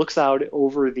Bowers and he looks out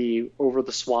over the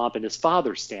swamp and his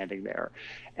father's standing there.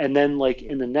 And then, like,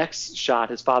 in the next shot,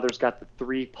 his father's got the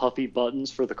 3 puffy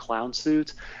buttons for the clown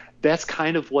suit. That's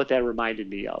kind of what that reminded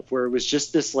me of, where it was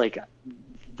just this, like,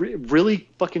 really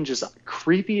fucking just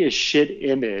creepy as shit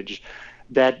image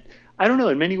that... I don't know.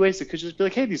 In many ways, it could just be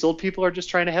like, hey, these old people are just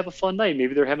trying to have a fun night.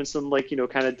 Maybe they're having some like,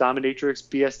 kind of dominatrix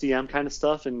BSDM kind of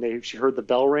stuff. And she heard the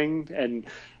bell ring.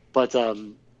 But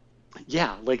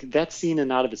yeah, like that scene in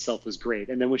and out of itself was great.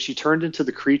 And then when she turned into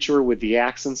the creature with the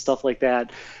axe and stuff like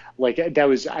that, like that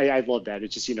was, I love that.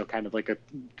 It's just, kind of like a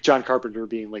John Carpenter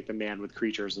being like the man with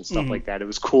creatures and stuff like that. It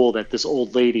was cool that this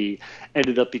old lady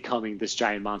ended up becoming this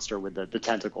giant monster with the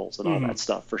tentacles and all that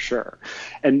stuff for sure.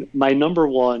 And my number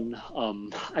 1,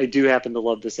 I do happen to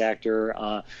love this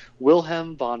actor,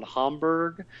 Wilhelm von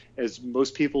Homburg, as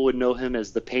most people would know him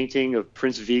as the painting of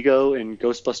Prince Vigo in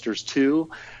Ghostbusters 2.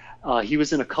 He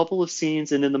was in a couple of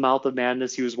scenes, and in The Mouth of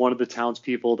Madness, he was one of the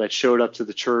townspeople that showed up to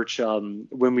the church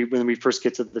when we first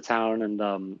get to the town,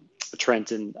 and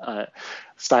Trent and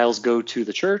Styles go to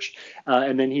the church.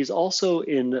 And then he's also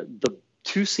in the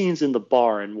 2 scenes in the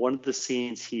bar, and one of the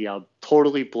scenes he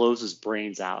totally blows his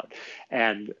brains out.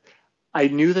 And I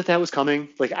knew that was coming.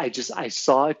 Like I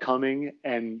saw it coming,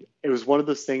 and it was one of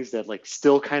those things that like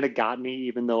still kind of got me,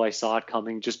 even though I saw it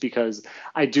coming, just because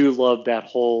I do love that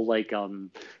whole like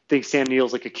thing. Sam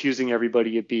Neill's like accusing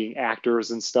everybody of being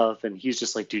actors and stuff, and he's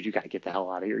just like, dude, you got to get the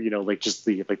hell out of here, like just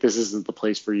leave, like this isn't the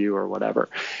place for you or whatever.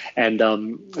 And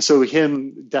so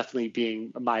him definitely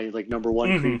being my like number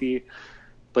 1 creepy.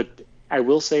 But I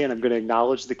will say, and I'm going to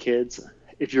acknowledge the kids,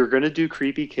 if you're going to do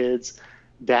creepy kids,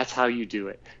 that's how you do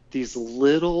it. These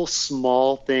little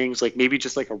small things, like maybe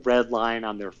just like a red line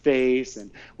on their face, and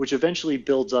which eventually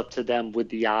builds up to them with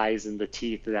the eyes and the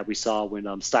teeth that we saw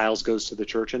when Styles goes to the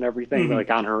church and everything, like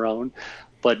on her own.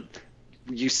 But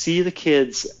you see the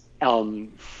kids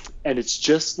Um, and it's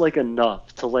just like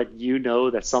enough to let you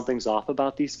know that something's off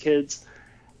about these kids,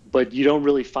 but you don't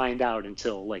really find out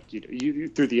until like you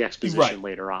through the exposition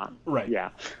later on. Right. Yeah,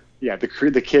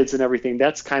 the kids and everything.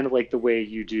 That's kind of like the way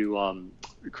you do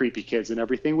creepy kids and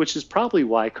everything, which is probably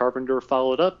why Carpenter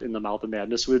followed up in The Mouth of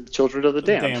Madness with Children of the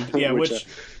Damned. Yeah, which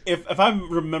if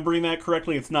I'm remembering that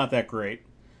correctly, it's not that great.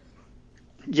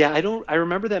 Yeah, I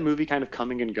remember that movie kind of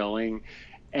coming and going,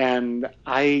 and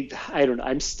I don't know.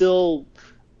 I'm still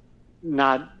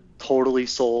not totally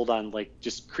sold on like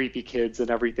just creepy kids and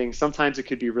everything. Sometimes it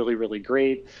could be really, really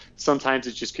great. Sometimes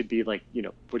it just could be like,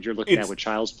 what you're looking at with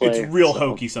Child's Play. It's real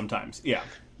hokey sometimes. Yeah.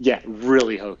 Yeah,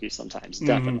 really hokey sometimes,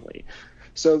 definitely.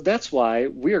 So that's why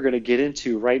we are going to get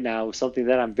into right now something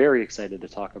that I'm very excited to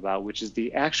talk about, which is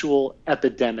the actual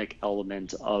epidemic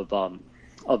element of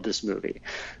this movie.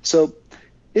 So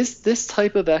is this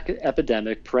type of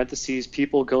epidemic, parentheses,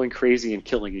 people going crazy and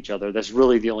killing each other, that's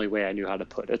really the only way I knew how to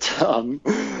put it.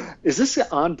 Is this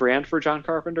on brand for John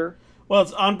Carpenter? Well,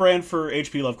 it's on brand for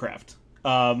HP Lovecraft.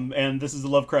 And this is a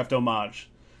Lovecraft homage.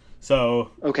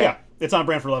 So, yeah, it's on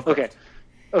brand for Lovecraft.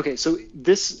 Okay, so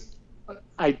this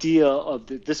idea of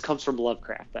this comes from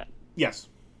Lovecraft then? Yes.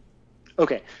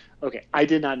 Okay, I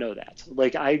did not know that.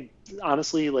 Like, I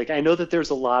honestly, I know that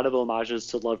there's a lot of homages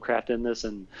to Lovecraft in this,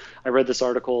 and I read this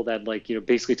article that,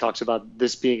 basically talks about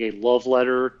this being a love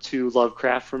letter to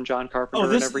Lovecraft from John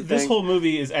Carpenter and everything. This whole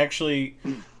movie is actually,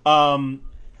 a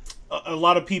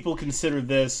lot of people consider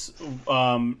this,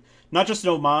 not just an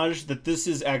homage, that this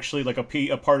is actually,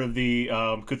 a part of the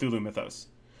Cthulhu mythos.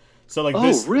 So,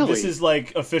 really? This is,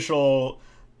 official...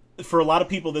 For a lot of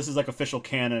people, this is official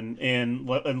canon in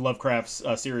Lovecraft's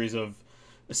series of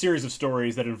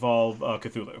stories that involve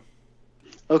Cthulhu.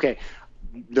 Okay,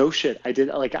 no shit.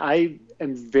 I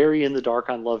am very in the dark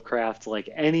on Lovecraft.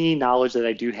 Any knowledge that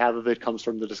I do have of it comes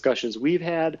from the discussions we've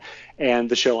had and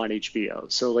the show on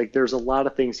HBO. So there's a lot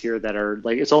of things here that are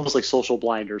it's almost like social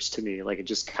blinders to me. It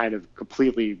just kind of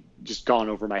completely just gone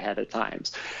over my head at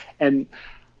times. And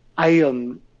I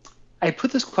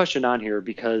put this question on here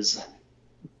because,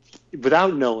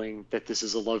 without knowing that this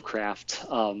is a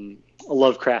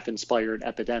Lovecraft-inspired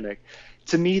epidemic,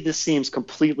 to me this seems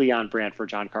completely on brand for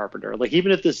John Carpenter.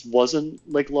 Even if this wasn't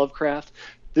Lovecraft,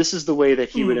 this is the way that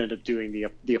he would end up doing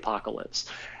the apocalypse.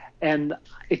 And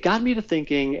it got me to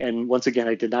thinking, and once again,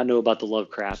 I did not know about the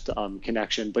Lovecraft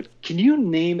connection, but can you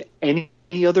name any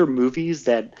other movies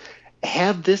that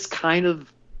have this kind of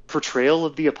portrayal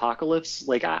of the apocalypse?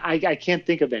 I can't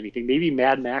think of anything. Maybe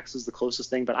Mad Max is the closest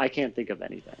thing, but I can't think of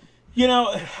anything.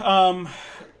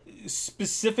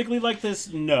 Specifically like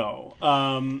this, no.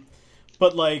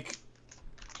 But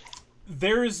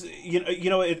there's,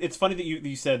 it's funny that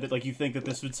you said that you think that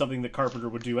this was something that Carpenter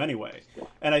would do anyway,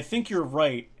 and I think you're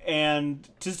right. And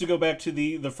just to go back to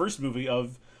the first movie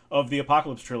of the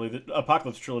Apocalypse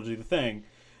trilogy, The Thing.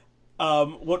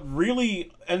 What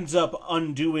really ends up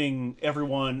undoing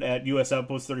everyone at U.S.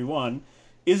 Outpost 31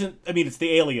 it's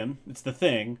the alien, it's the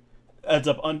Thing, ends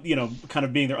up kind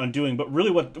of being their undoing. But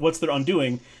really, what's their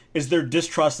undoing is their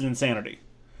distrust and insanity,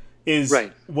 is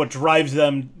what drives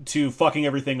them to fucking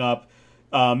everything up,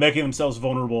 making themselves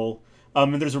vulnerable.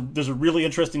 And there's a really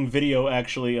interesting video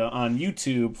actually on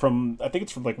YouTube from, I think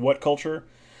it's from What Culture,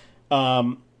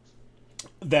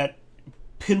 that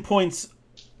pinpoints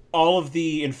all of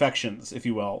the infections, if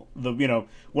you will,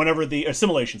 whenever the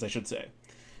assimilations, I should say,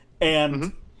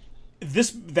 and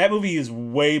that movie is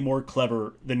way more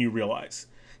clever than you realize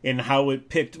in how it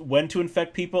picked when to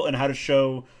infect people and how to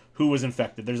show who was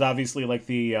infected. There's obviously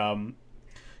the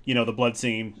blood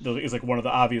scene is one of the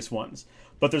obvious ones,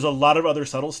 but there's a lot of other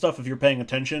subtle stuff. If you're paying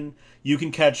attention, you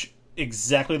can catch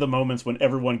exactly the moments when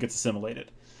everyone gets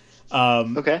assimilated.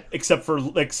 Except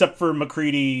for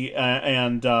MacReady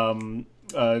and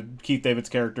Keith David's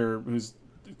character, who's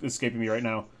escaping me right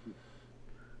now.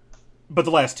 But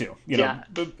the last two,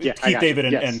 Keith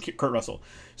David and Kurt Russell.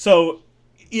 So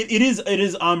it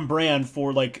is on brand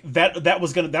for that. That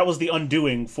was the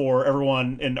undoing for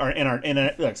everyone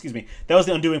that was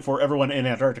the undoing for everyone in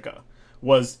Antarctica,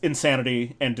 was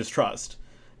insanity and distrust.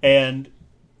 And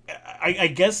I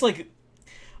guess I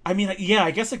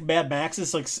guess Mad Max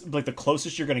is the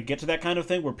closest you're gonna get to that kind of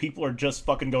thing, where people are just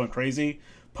fucking going crazy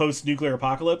post nuclear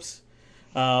apocalypse,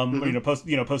 or post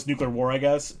nuclear war, I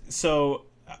guess. So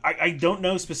I don't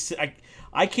know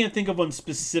I can't think of one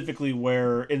specifically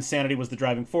where insanity was the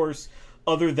driving force,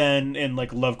 other than in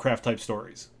Lovecraft type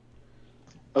stories.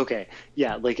 Okay,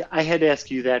 yeah, I had to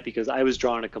ask you that because I was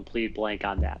drawing a complete blank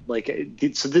on that.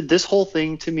 This whole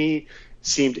thing to me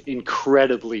seemed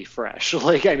incredibly fresh.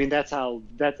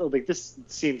 This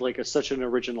seemed such an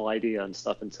original idea and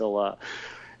stuff until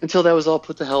until that was all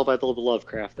put to hell by the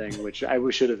Lovecraft thing, which I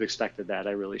should have expected that.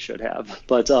 I really should have.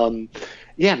 But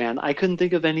yeah, man, I couldn't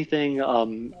think of anything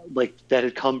like that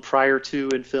had come prior to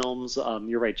in films.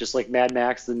 You're right, just like Mad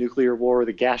Max, the nuclear war,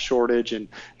 the gas shortage, and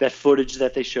that footage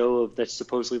that they show of that's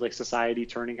supposedly like society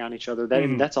turning on each other.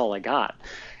 That, that's all I got.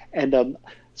 And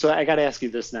so I got to ask you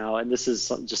this now, and this is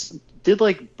just, did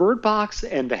like Bird Box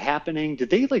and The Happening, did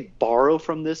they like borrow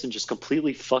from this and just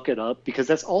completely fuck it up? Because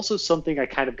that's also something I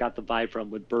kind of got the vibe from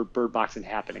with Bird Box and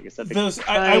Happening, is that they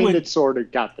kind of sort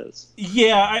of got this.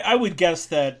 Yeah, I would guess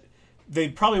that they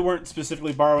probably weren't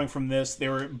specifically borrowing from this. They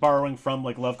were borrowing from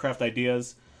like Lovecraft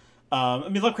ideas. I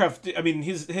mean, Lovecraft, I mean,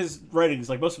 his writings,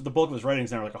 like most of the bulk of his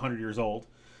writings now are like 100 years old.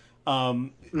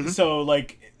 So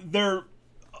like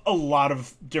a lot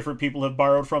of different people have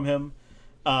borrowed from him,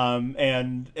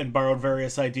 and borrowed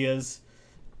various ideas.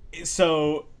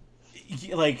 So,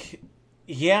 like,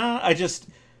 yeah, I just,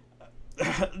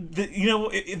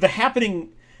 The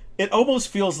Happening. It almost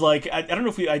feels like I don't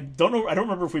know if I don't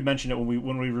remember if we mentioned it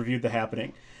when we reviewed The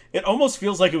Happening. It almost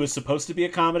feels like it was supposed to be a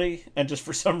comedy, and just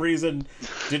for some reason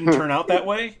didn't turn out that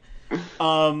way.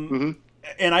 And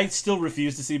I still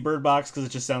refuse to see Bird Box because it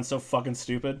just sounds so fucking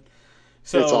stupid.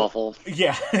 So, it's awful.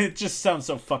 Yeah, it just sounds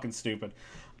so fucking stupid.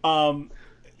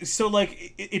 So,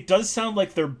 like, it does sound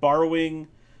like they're borrowing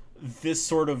this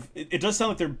sort of... It does sound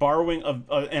like they're borrowing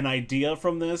an idea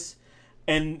from this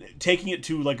and taking it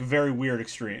to, like, very weird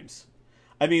extremes.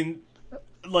 I mean,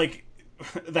 like,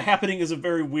 The Happening is a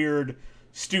very weird,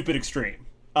 stupid extreme.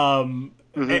 And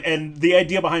the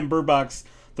idea behind Bird Box,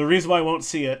 the reason why I won't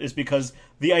see it is because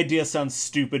the idea sounds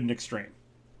stupid and extreme.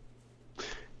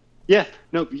 Yeah,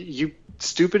 no,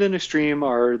 stupid and extreme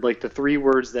are like the three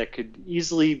words that could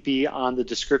easily be on the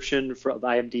description for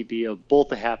IMDb of both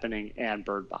The Happening and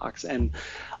Bird Box. And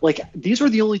like, these were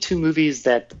the only two movies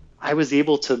that I was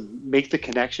able to make the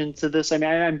connection to this. I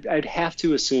mean, I'd have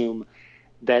to assume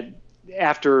that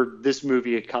after this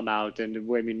movie had come out, and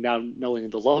I mean, now knowing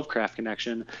the Lovecraft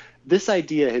connection, this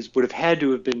idea would have had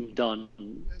to have been done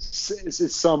in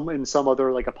some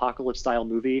other like apocalypse style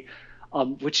movie.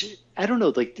 Which I don't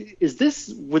know, like,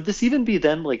 would this even be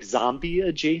then like zombie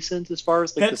adjacent as far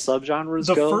as like the subgenres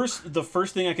go? The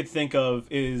first thing I could think of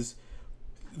is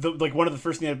one of the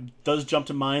first things that does jump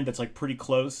to mind that's like pretty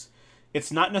close.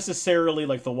 It's not necessarily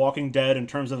like The Walking Dead in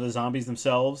terms of the zombies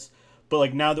themselves, but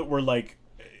like now that we're like,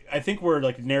 I think we're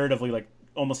like narratively like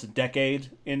almost a decade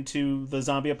into the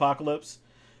zombie apocalypse,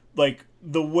 like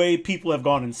the way people have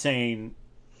gone insane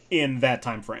in that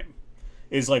time frame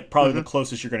is like probably the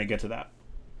closest you're going to get to that.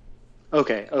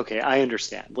 Okay, I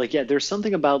understand. Like, yeah, there's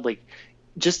something about like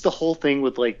just the whole thing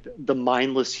with like the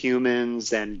mindless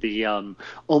humans and the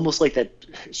almost like that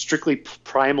strictly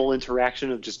primal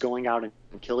interaction of just going out and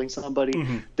killing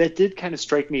somebody. That did kind of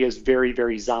strike me as very,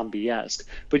 very zombie-esque.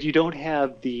 But you don't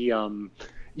have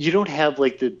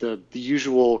like the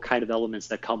usual kind of elements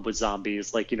that come with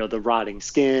zombies, like, the rotting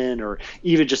skin or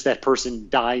even just that person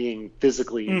dying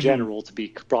physically in general to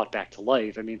be brought back to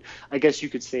life. I mean, I guess you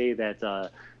could say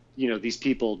that, these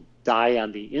people die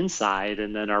on the inside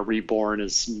and then are reborn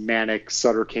as manic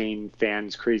Sutter Kane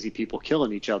fans, crazy people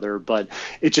killing each other. But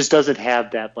it just doesn't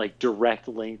have that like direct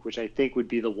link, which I think would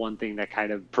be the one thing that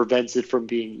kind of prevents it from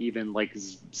being even like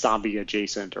zombie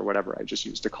adjacent or whatever I just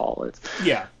used to call it.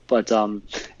 Yeah. But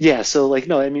yeah, so like,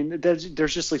 no, I mean, there's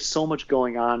just like so much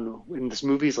going on, and this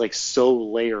movie's like so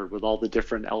layered with all the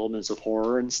different elements of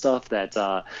horror and stuff that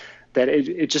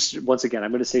it just, once again,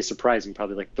 I'm going to say surprising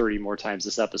probably like 30 more times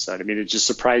this episode. I mean, it just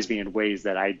surprised me in ways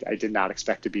that I did not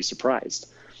expect to be surprised.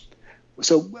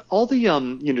 So all the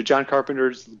John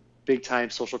Carpenter's big time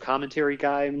social commentary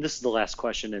guy. I mean, this is the last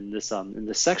question in this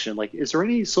section. Like, is there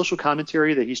any social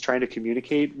commentary that he's trying to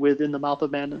communicate with in The Mouth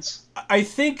of Madness? I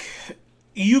think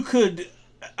you could,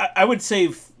 I would say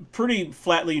pretty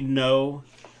flatly no.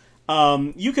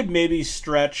 You could maybe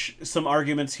stretch some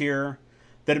arguments here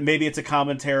that maybe it's a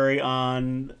commentary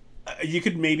on, you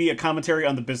could maybe a commentary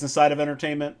on the business side of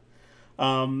entertainment.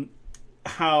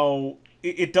 How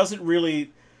it doesn't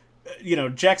really,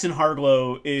 Jackson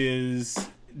Harlow is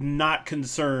not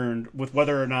concerned with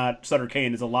whether or not Sutter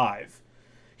Kane is alive.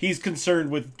 He's concerned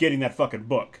with getting that fucking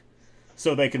book.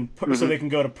 So they can so they can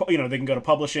go to they can go to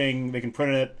publishing, they can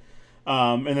print it,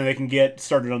 and then they can get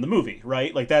started on the movie,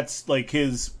 right? Like that's like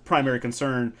his primary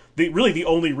concern. The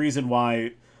only reason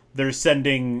why they're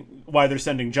sending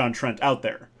John Trent out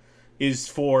there is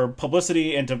for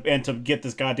publicity and to get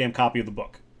this goddamn copy of the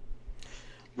book.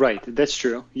 Right, that's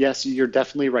true. Yes, you're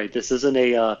definitely right. This isn't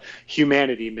a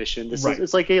humanity mission.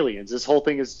 It's like Aliens. This whole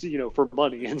thing is for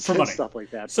money and stuff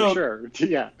like that. So, for sure,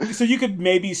 yeah. So you could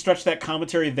maybe stretch that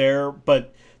commentary there,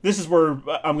 but this is where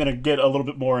I'm going to get a little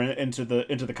bit more into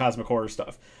the cosmic horror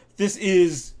stuff. This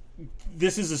is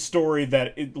a story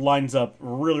that it lines up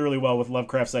really, really well with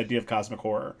Lovecraft's idea of cosmic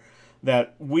horror.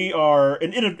 That we are,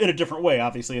 in a different way,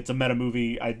 obviously, it's a meta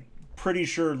movie. I'm pretty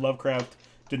sure Lovecraft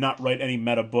did not write any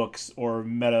meta books or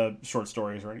meta short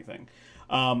stories or anything.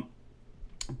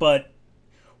 But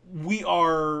we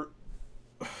are,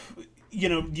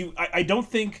 I don't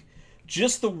think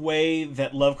just the way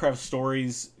that Lovecraft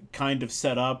stories kind of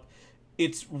set up,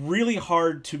 it's really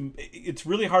hard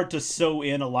to sew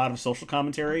in a lot of social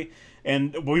commentary.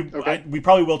 And we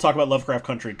probably will talk about Lovecraft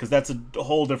Country, because that's a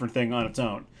whole different thing on its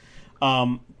own.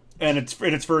 And it's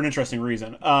for an interesting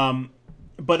reason.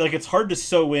 But like, it's hard to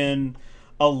sew in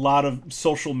a lot of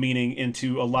social meaning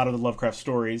into a lot of the Lovecraft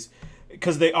stories,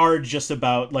 because they are just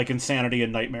about like insanity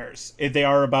and nightmares. They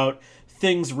are about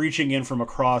things reaching in from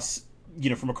across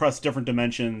different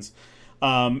dimensions.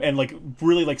 And like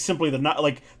really like simply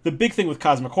the big thing with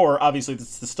cosmic horror, obviously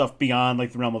it's the stuff beyond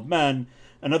like the realm of men.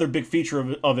 Another big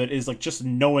feature of it is like just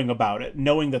knowing about it,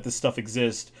 knowing that this stuff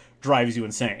exists drives you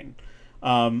insane.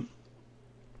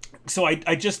 So I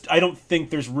don't think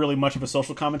there's really much of a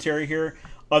social commentary here,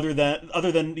 other than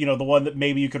the one that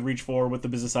maybe you could reach for with the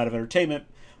business side of entertainment.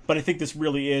 But I think this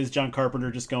really is John Carpenter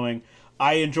just going,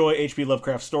 I enjoy HP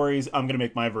Lovecraft stories, I'm going to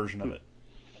make my version of it.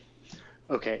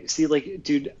 Okay, see, like,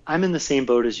 dude, I'm in the same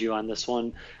boat as you on this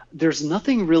one. There's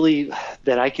nothing really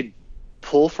that I could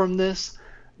pull from this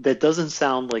that doesn't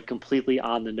sound like completely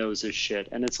on the nose as shit.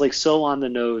 And it's like so on the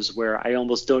nose where I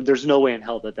almost don't, there's no way in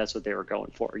hell that that's what they were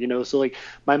going for, So like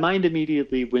my mind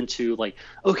immediately went to like,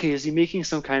 okay, is he making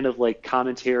some kind of like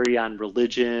commentary on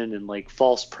religion and like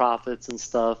false prophets and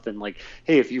stuff? And like,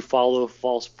 hey, if you follow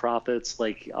false prophets,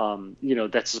 like,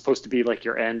 that's supposed to be like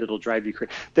your end, it'll drive you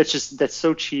crazy. That's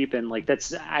so cheap. And like,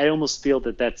 I almost feel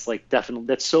that that's like definitely,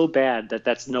 that's so bad that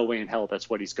that's no way in hell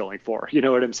that's what he's going for. You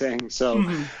know what I'm saying? So,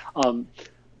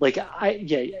 like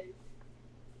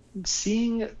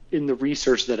seeing in the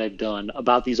research that I've done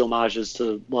about these homages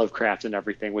to Lovecraft and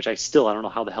everything, which I don't know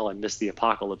how the hell I missed the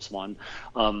Apocalypse one.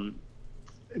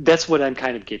 That's what I'm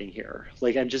kind of getting here.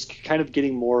 Like, I'm just kind of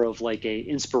getting more of like a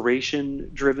inspiration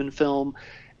driven film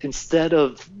instead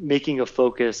of making a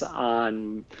focus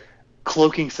on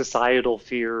cloaking societal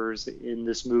fears in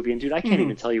this movie. And dude, I can't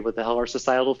even tell you what the hell our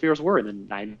societal fears were in the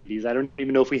 90s. I don't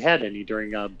even know if we had any during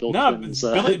Bill Clinton's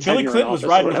Billy Clinton was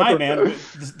riding high, man.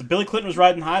 Billy Clinton was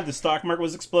riding high. The stock market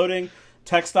was exploding.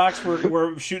 Tech stocks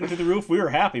were shooting through the roof. We were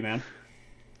happy, man.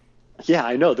 Yeah,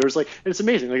 I know. There's like, it's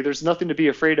amazing. Like, there's nothing to be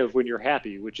afraid of when you're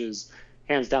happy, which is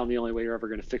hands down the only way you're ever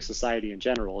going to fix society in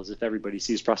general is if everybody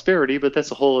sees prosperity, but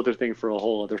that's a whole other thing for a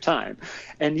whole other time.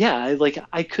 And yeah,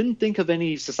 I couldn't think of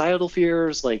any societal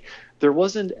fears. Like, there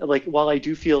wasn't, like, while I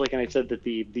do feel like, and I said that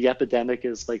the epidemic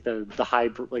is like the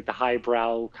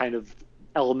highbrow kind of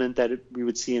element that we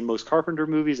would see in most Carpenter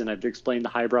movies, and I've explained the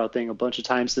highbrow thing a bunch of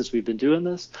times since we've been doing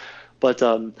this, but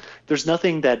there's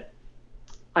nothing that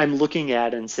I'm looking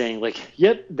at and saying like,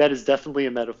 yep, that is definitely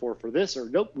a metaphor for this, or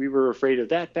nope, we were afraid of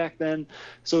that back then.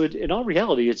 So in all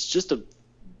reality,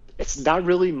 it's not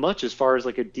really much as far as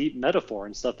like a deep metaphor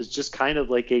and stuff. It's just kind of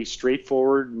like a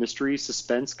straightforward mystery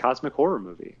suspense cosmic horror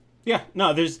movie. Yeah,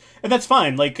 no, and that's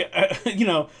fine. Like,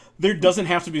 there doesn't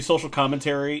have to be social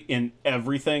commentary in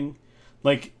everything.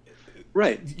 Like,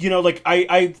 right. Like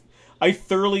I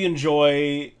thoroughly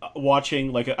enjoy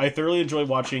watching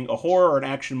a horror or an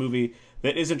action movie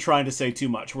that isn't trying to say too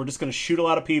much. We're just going to shoot a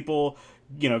lot of people,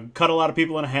 cut a lot of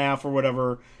people in half or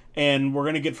whatever, and we're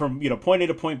going to get from point A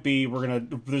to point B.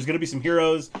 There's going to be some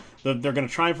heroes. They're going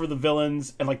to triumph for the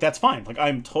villains, and like that's fine. Like,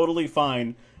 I'm totally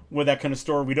fine with that kind of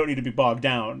story. We don't need to be bogged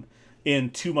down in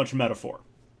too much metaphor.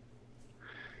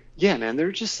 Yeah, man, there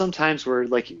are just some times where,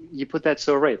 like, you put that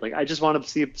so right. Like, I just want to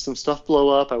see some stuff blow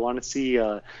up. I want to see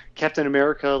Captain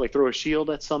America, like, throw a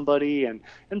shield at somebody. And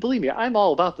believe me, I'm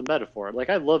all about the metaphor. Like,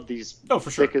 I love these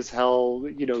for sure. thick as hell,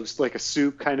 like a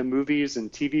soup kind of movies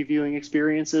and TV viewing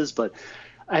experiences. But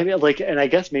I mean, like, and I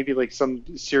guess maybe, like, some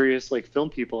serious, like,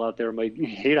 film people out there might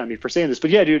hate on me for saying this.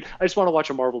 But yeah, dude, I just want to watch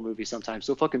a Marvel movie sometimes.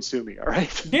 So fucking sue me, all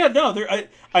right? Yeah, no,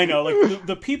 I know. Like,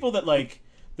 the people that, like...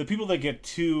 The people that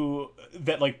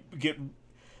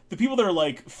the people that are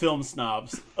like film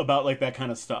snobs about like that kind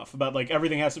of stuff, about like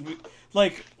everything has to be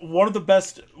like one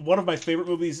of my favorite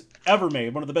movies ever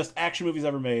made, one of the best action movies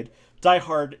ever made, Die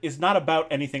Hard, is not about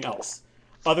anything else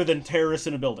other than terrorists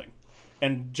in a building,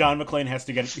 and John McClane has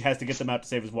to get them out to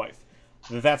save his wife.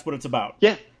 That's what it's about.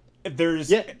 Yeah. And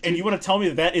you want to tell me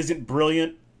that isn't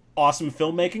brilliant, awesome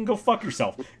filmmaking? Go fuck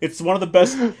yourself. It's one of the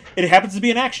best. It happens to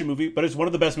be an action movie, but it's one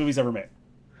of the best movies ever made.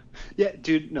 Yeah,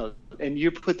 dude, no. And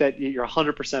you put that, you're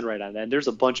 100% right on that. And there's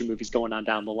a bunch of movies going on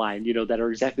down the line, that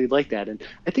are exactly like that. And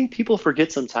I think people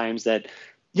forget sometimes that,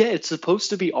 yeah, it's supposed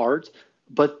to be art,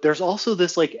 but there's also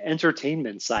this like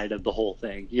entertainment side of the whole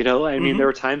thing. I mean, Hmm. there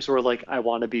are times where like I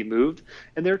want to be moved,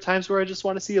 and there are times where I just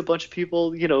want to see a bunch of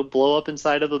people, blow up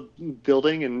inside of a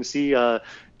building and see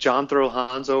John throw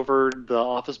Hans over the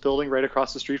office building right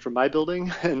across the street from my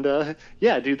building. And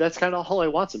yeah, dude, that's kind of all I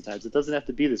want sometimes. It doesn't have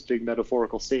to be this big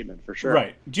metaphorical statement for sure.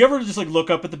 Right. Do you ever just like look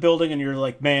up at the building and you're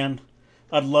like, man,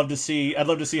 I'd love to see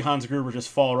Hans Gruber just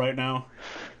fall right now.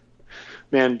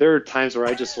 Man, there are times where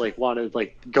I just like want to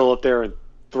like go up there and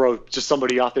throw just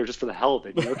somebody off there just for the hell of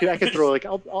it. I could throw like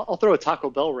I'll throw a Taco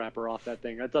Bell wrapper off that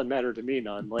thing. That doesn't matter to me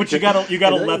none. Like, But you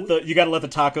gotta and, let the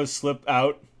tacos slip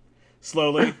out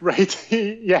slowly. right?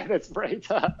 Yeah, that's right.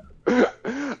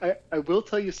 I will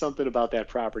tell you something about that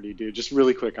property, dude. Just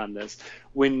really quick on this.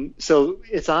 So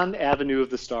it's on Avenue of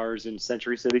the Stars in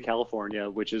Century City, California,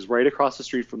 which is right across the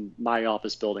street from my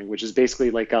office building, which is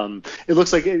basically like it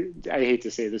looks like I hate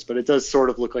to say this, but it does sort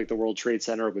of look like the World Trade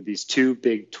Center with these two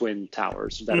big twin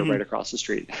towers that are right Hmm. across the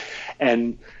street,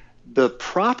 and the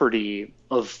property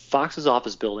of Fox's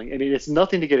office building, I mean, it's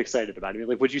nothing to get excited about. I mean,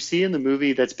 like what you see in the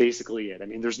movie, that's basically it. I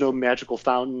mean, there's no magical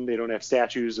fountain. They don't have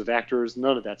statues of actors,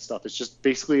 none of that stuff. It's just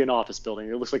basically an office building.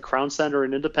 It looks like Crown Center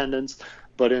in Independence,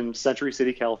 but in Century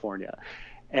City, California.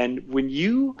 And when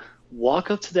you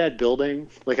walk up to that building,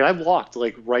 like I've walked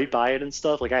like right by it and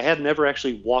stuff, like I have never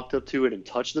actually walked up to it and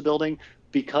touched the building,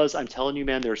 because I'm telling you,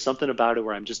 man, there's something about it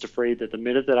where I'm just afraid that the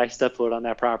minute that I step foot on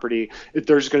that property,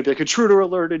 there's going to be like intruder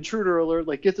alert,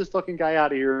 like get this fucking guy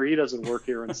out of here. He doesn't work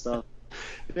here and stuff.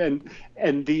 And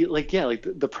the like, yeah, like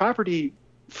the property,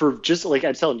 for just like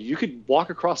I'm telling you, you could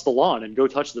walk across the lawn and go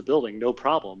touch the building, no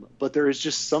problem. But there is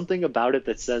just something about it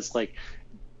that says like,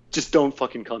 just don't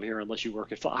fucking come here unless you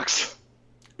work at Fox.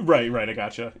 Right, right. I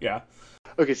gotcha. Yeah.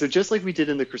 Okay, so just like we did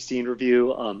in the Christine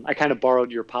review, I kind of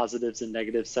borrowed your positives and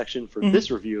negatives section for Hmm. this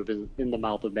review of In the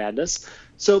Mouth of Madness.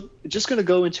 So just going to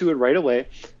go into it right away.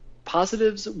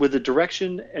 Positives with the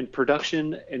direction and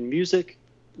production and music,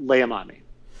 lay them on me.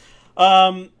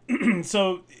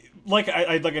 So like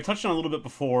I touched on a little bit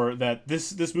before, that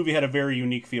this movie had a very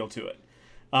unique feel to it,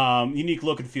 unique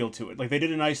look and feel to it. Like they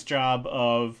did a nice job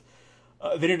of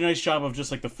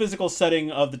just like the physical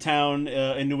setting of the town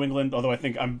in New England. Although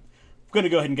I'm going to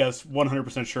go ahead and guess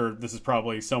 100% sure this is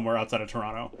probably somewhere outside of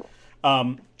Toronto.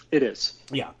 It is.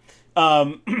 Yeah.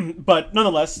 But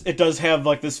nonetheless, it does have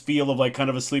like this feel of like kind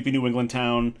of a sleepy New England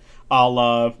town,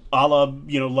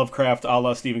 Lovecraft, a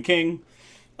la Stephen King.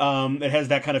 It has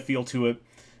that kind of feel to it.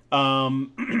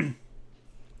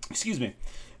 Excuse me.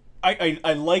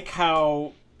 I like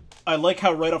how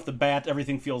right off the bat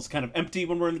everything feels kind of empty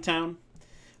when we're in the town.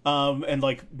 And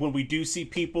like when we do see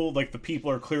people, like the people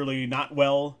are clearly not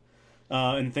well,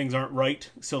 and things aren't right.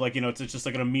 So like it's just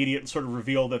like an immediate sort of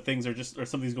reveal that things are just, or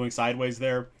something's going sideways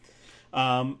there.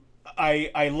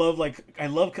 I love a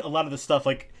lot of the stuff.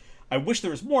 Like I wish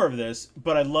there was more of this,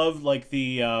 but I love like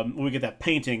the when we get that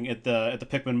painting at the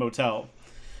Pickman Motel.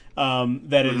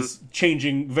 That is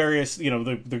changing various,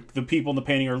 the people in the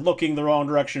painting are looking the wrong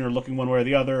direction or looking one way or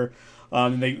the other,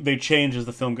 and they change as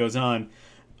the film goes on.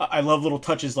 I love little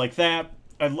touches like that.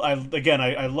 I love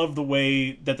the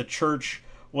way that the church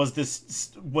was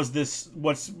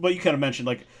what you kind of mentioned,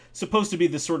 like supposed to be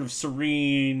this sort of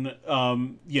serene,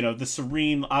 the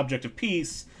serene object of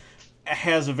peace,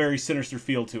 has a very sinister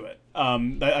feel to it.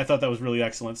 I thought that was really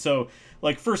excellent. So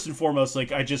like first and foremost,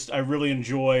 like I really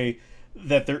enjoy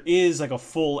that there is like a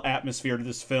full atmosphere to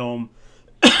this film.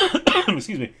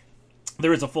 Excuse me.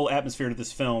 There is a full atmosphere to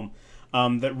this film,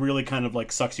 that really kind of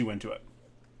like sucks you into it.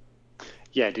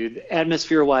 Yeah, dude.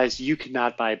 Atmosphere wise, you could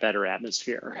not buy better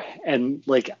atmosphere. And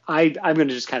like I'm gonna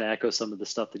just kind of echo some of the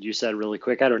stuff that you said really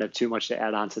quick. I don't have too much to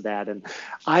add on to that. And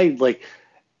I like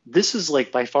this is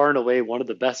like by far and away one of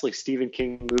the best like Stephen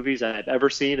King movies I've ever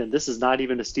seen, and this is not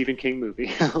even a Stephen King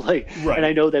movie. Like, and Right.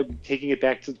 I know that taking it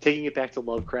back to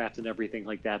Lovecraft and everything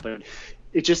like that, but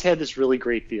it just had this really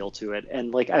great feel to it.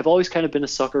 And like I've always kind of been a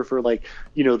sucker for like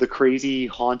the crazy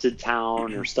haunted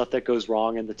town or stuff that goes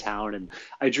wrong in the town, and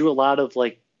I drew a lot of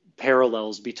like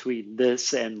parallels between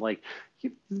this and like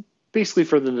basically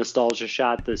for the nostalgia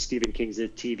shot, the Stephen King's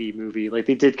It TV movie, like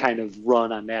they did kind of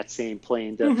run on that same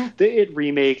plane. The It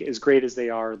remake, as great as they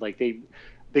are, like they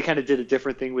kind of did a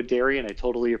different thing with Derry, and I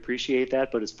totally appreciate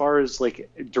that. But as far as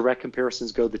like direct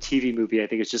comparisons go, the TV movie, I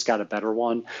think it's just got a better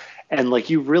one. And like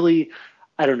you really,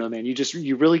 I don't know, man.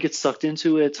 You really get sucked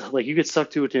into it. Like you get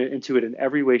sucked into it in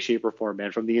every way, shape, or form,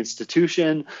 man. From the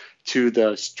institution to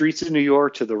the streets of New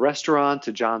York to the restaurant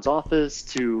to John's office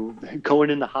to going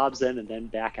into Hobbs End and then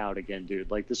back out again, dude.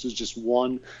 Like this was just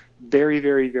one very,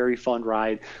 very, very fun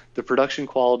ride. The production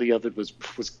quality of it was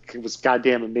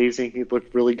goddamn amazing. It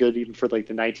looked really good even for like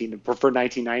the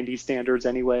 1990 standards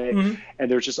anyway. Mm-hmm.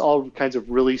 And there's just all kinds of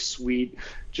really sweet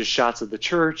just shots of the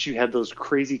church. You had those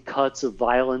crazy cuts of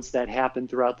violence that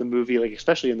happened throughout the movie, like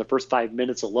especially in the first 5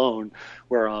 minutes alone,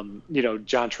 where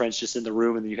John Trent's just in the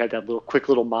room, and then you had that quick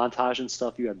little montage and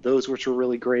stuff. You had those which were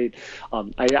really great.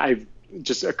 I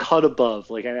just a cut above.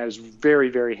 Like I was very,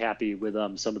 very happy with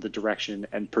some of the direction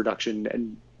and production,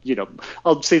 and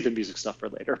I'll save the music stuff for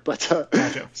later. But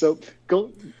Gotcha. So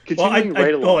continuing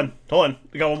right along. Hold on.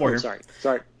 We got one more here. Sorry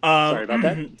about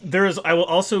that. I will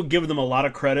also give them a lot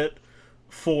of credit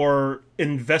for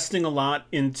investing a lot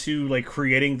into like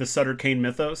creating the Sutter Kane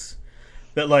mythos.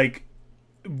 That like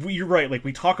you're right. Like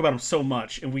we talk about him so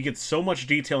much, and we get so much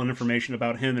detail and information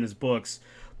about him and his books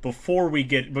before we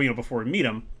meet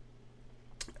him.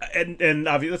 And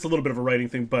obviously that's a little bit of a writing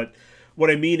thing, but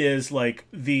what I mean is like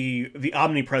the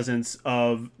omnipresence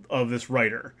of this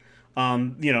writer,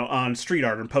 on street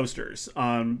art and posters,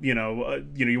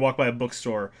 you walk by a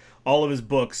bookstore, all of his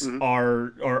books Mm-hmm.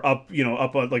 are up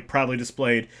like proudly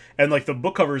displayed, and like the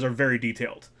book covers are very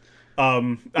detailed. I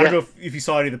don't know if you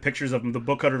saw any of the pictures of them. The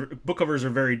book covers are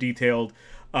very detailed.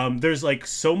 There's like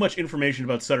so much information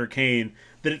about Sutter Kane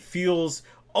that it feels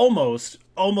almost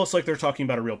like they're talking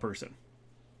about a real person.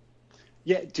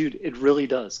 Yeah, dude, it really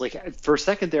does. Like for a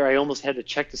second there, I almost had to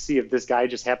check to see if this guy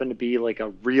just happened to be like a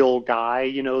real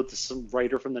guy, some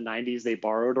writer from the 90s they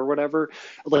borrowed or whatever.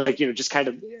 Like, just kind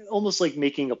of almost like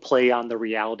making a play on the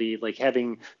reality, like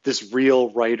having this real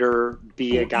writer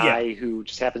be a guy who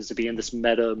just happens to be in this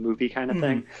meta movie kind of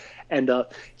thing. And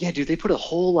dude, they put a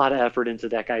whole lot of effort into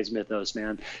that guy's mythos,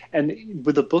 man. And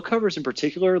with the book covers in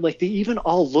particular, like they even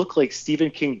all look like Stephen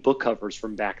King book covers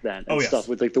from back then and stuff,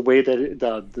 with like the way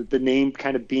that the name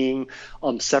kind of being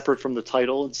separate from the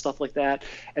title and stuff like that.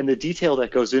 And the detail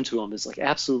that goes into them is like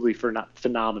absolutely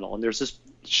phenomenal. And there's this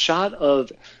shot of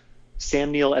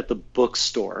Sam Neill at the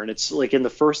bookstore, and it's like in the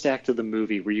first act of the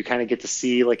movie where you kind of get to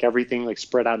see like everything like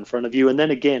spread out in front of you, and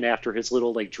then again after his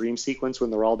little like dream sequence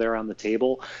when they're all there on the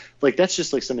table, like that's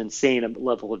just like some insane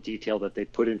level of detail that they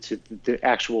put into the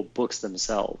actual books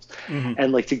themselves.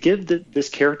 And like to give this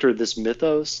character this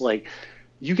mythos, like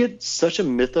you get such a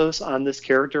mythos on this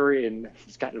character in,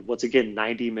 it's got once again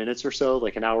 90 minutes or so,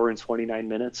 like an hour and 29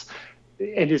 minutes.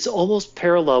 And it's almost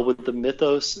parallel with the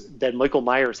mythos that Michael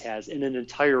Myers has in an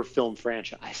entire film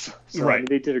franchise. So right. I mean,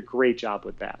 they did a great job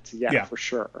with that. Yeah, for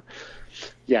sure.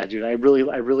 Yeah, dude, I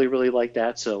really like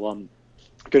that. So I'm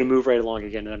going to move right along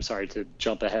again, and I'm sorry to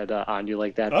jump ahead on you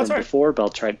like that from before, but I'll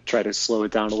try to slow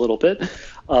it down a little bit.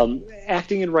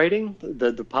 Acting and writing,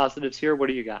 the positives here. What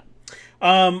do you got?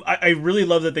 I really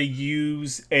love that they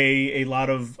use a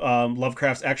lot of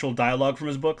Lovecraft's actual dialogue from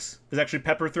his books is actually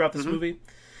peppered throughout this movie.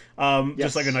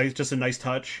 Just like a nice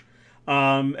touch.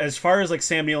 As far as like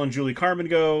Sam Neill and Julie Carmen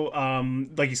go,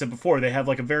 like you said before, they have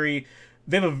like they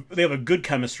have a good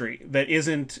chemistry that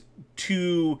isn't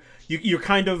too, you're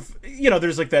kind of,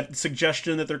 there's like that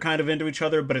suggestion that they're kind of into each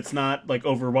other, but it's not like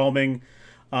overwhelming.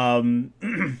 So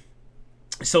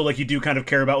like you do kind of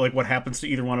care about like what happens to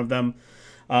either one of them,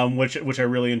 which I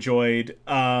really enjoyed.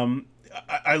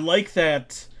 I like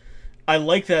that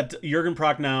Jürgen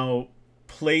Prochnow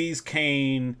plays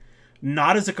Kane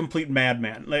not as a complete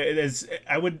madman. As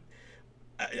I would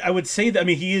say that, I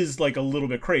mean, he is like a little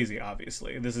bit crazy.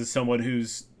 Obviously, this is someone who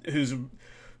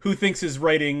thinks his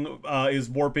writing is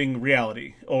warping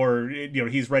reality, or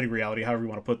he's writing reality, however you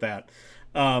want to put that.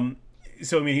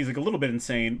 So I mean, he's like a little bit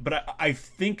insane, but I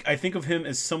think of him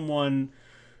as someone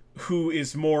who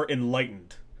is more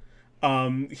enlightened.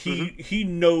 He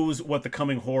knows what the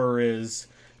coming horror is,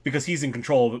 because he's in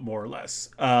control of it more or less.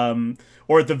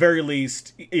 Or at the very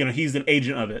least, he's an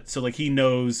agent of it. So like he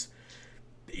knows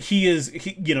if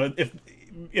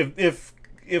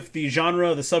the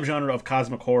subgenre of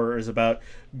cosmic horror is about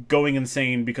going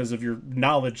insane because of your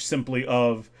knowledge simply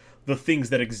of the things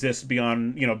that exist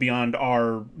beyond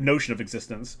our notion of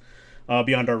existence,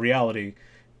 beyond our reality,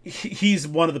 he's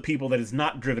one of the people that is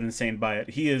not driven insane by it.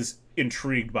 He is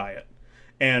intrigued by it.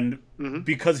 And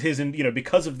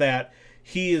because of that,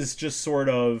 he is just sort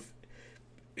of,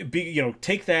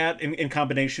 take that in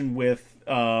combination with,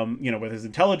 with his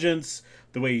intelligence,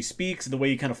 the way he speaks, the way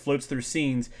he kind of floats through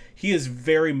scenes. He is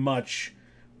very much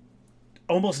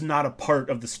almost not a part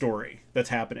of the story that's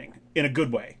happening in a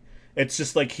good way. It's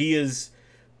just like he is,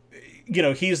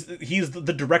 he's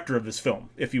the director of this film,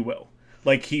 if you will.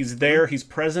 Like, he's there, he's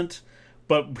present,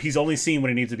 but he's only seen when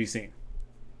he needs to be seen.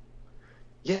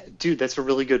 Yeah, dude, that's a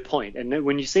really good point. And then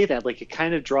when you say that, like, it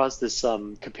kind of draws this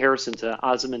comparison to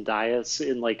Ozymandias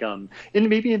in in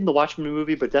maybe in the Watchmen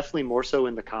movie, but definitely more so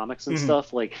in the comics and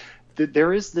stuff. Like,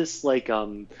 there is this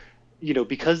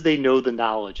because they know the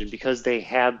knowledge and because they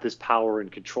have this power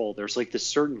and control, there's like this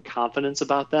certain confidence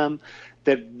about them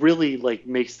that really like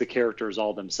makes the characters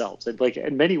all themselves. And like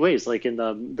in many ways, like in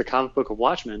the comic book of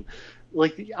Watchmen,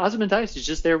 like Ozymandias is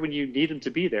just there when you need him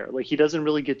to be there. Like, he doesn't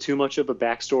really get too much of a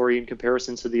backstory in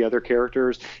comparison to the other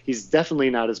characters. He's definitely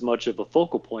not as much of a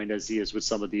focal point as he is with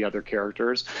some of the other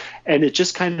characters, and it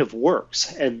just kind of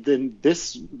works. And then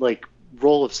this like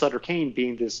role of Sutter Kane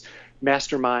being this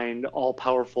mastermind,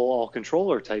 all-powerful,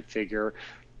 all-controller type figure,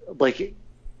 like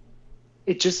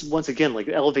it just once again like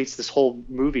elevates this whole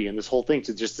movie and this whole thing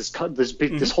to just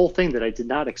this whole thing that I did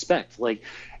not expect. Like,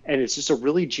 and it's just a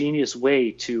really genius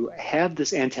way to have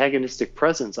this antagonistic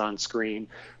presence on screen,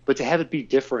 but to have it be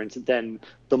different than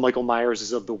the Michael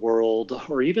Myerses of the world,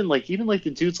 or even like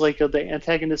the dudes like the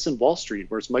antagonists in Wall Street,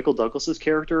 where it's Michael Douglas's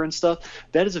character and stuff.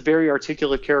 That is a very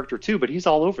articulate character too, but he's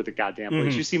all over the goddamn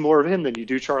place. You see more of him than you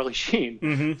do Charlie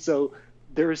Sheen. So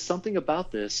there is something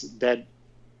about this that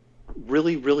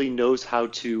really, really knows how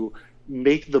to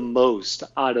make the most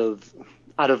out of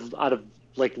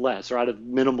like less, or out of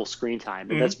minimal screen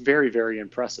time, and that's very, very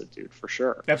impressive, dude, for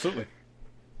sure. Absolutely.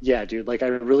 Yeah, dude, like I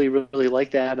really, really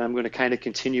like that, and I'm going to kind of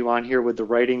continue on here with the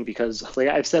writing because like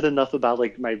I've said enough about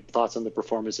like my thoughts on the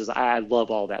performances. I love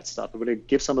all that stuff. I'm going to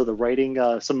give some of the writing,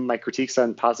 some of my critiques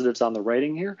and positives on the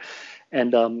writing here.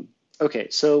 And okay,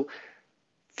 so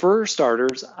for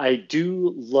starters, I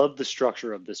do love the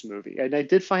structure of this movie. And I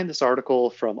did find this article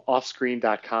from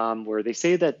offscreen.com where they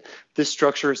say that this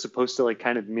structure is supposed to like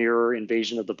kind of mirror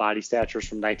Invasion of the Body Snatchers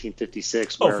from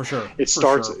 1956. Where for sure.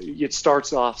 It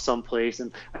starts off someplace.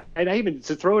 And I even,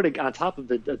 to throw it on top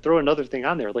of it, throw another thing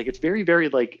on there, like it's very, very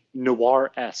like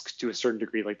noir-esque to a certain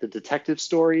degree, like the detective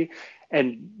story,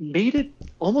 and made it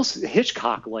almost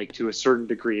Hitchcock-like to a certain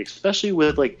degree, especially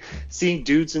with like seeing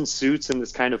dudes in suits in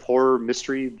this kind of horror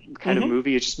mystery kind of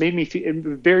movie. It just made me feel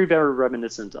very, very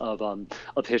reminiscent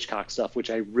of Hitchcock stuff, which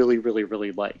I really, really,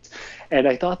 really liked. And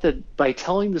I thought that by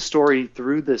telling the story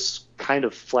through this kind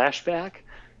of flashback,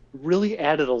 really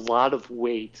added a lot of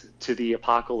weight to the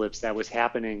apocalypse that was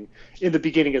happening in the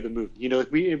beginning of the movie. You know,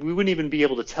 like we wouldn't even be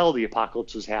able to tell the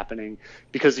apocalypse was happening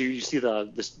because you see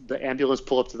the ambulance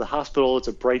pull up to the hospital. It's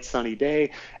a bright sunny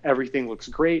day. Everything looks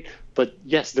great. But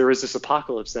yes, there is this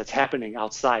apocalypse that's happening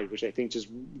outside, which I think just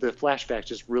the flashback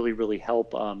just really, really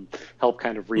help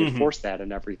kind of reinforce that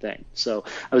and everything. So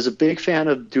I was a big fan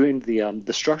of doing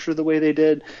the structure the way they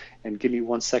did. And give me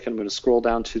 1 second. I'm going to scroll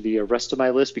down to the rest of my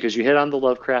list because you hit on the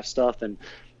Lovecraft stuff, and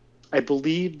I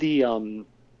believe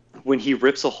when he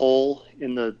rips a hole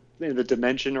in the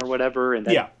dimension or whatever, and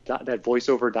that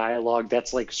voiceover dialogue,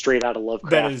 that's like straight out of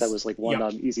Lovecraft. That was like one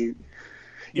easy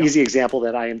example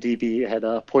that IMDb had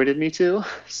pointed me to.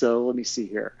 So let me see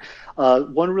here.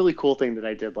 One really cool thing that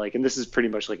I did like, and this is pretty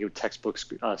much like a textbook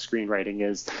screenwriting,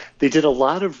 is they did a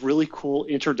lot of really cool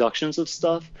introductions of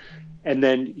stuff, and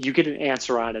then you get an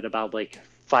answer on it about like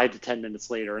 5 to 10 minutes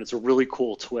later, and it's a really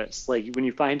cool twist. Like when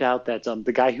you find out that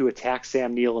the guy who attacked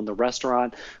Sam Neill in the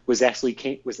restaurant was actually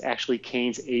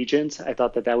Kane's agent. I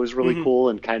thought that was really cool,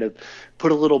 and kind of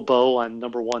put a little bow on,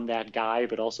 number one, that guy,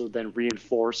 but also then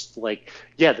reinforced like,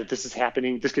 yeah, that this is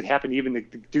happening. This could happen even the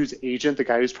dude's agent, the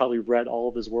guy who's probably read all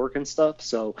of his work and stuff.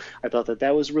 So I thought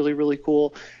that was really, really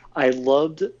cool. I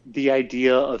loved the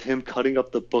idea of him cutting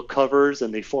up the book covers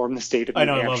and they form the state of New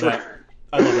Hampshire.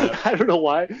 I love that. I don't know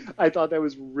why. I thought that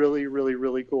was really, really,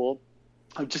 really cool.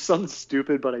 Just something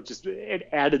stupid, but it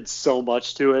added so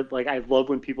much to it. Like, I love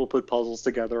when people put puzzles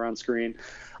together on screen.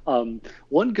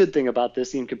 One good thing about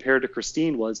this scene compared to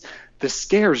Christine was the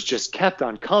scares just kept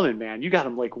on coming, man. You got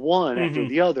them like one after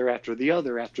the other, after the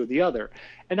other, after the other.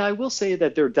 And I will say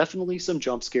that there are definitely some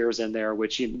jump scares in there,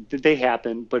 which they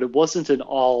happen, but it wasn't an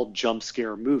all jump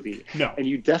scare movie. No. And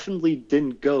you definitely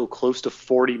didn't go close to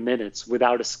 40 minutes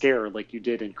without a scare like you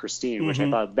did in Christine, which I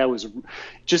thought that was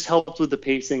just helped with the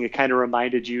pacing. It kind of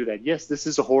reminded you that, yes, this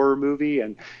is a horror movie,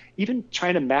 and even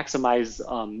trying to maximize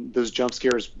those jump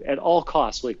scares at all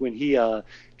costs. Like when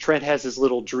Trent has his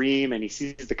little dream and he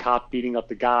sees the cop beating up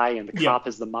the guy, and the cop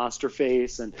has the monster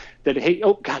face, and then, hey,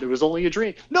 oh God, it was only a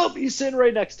dream. Nope, he's sitting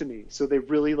right next to me. So they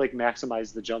really like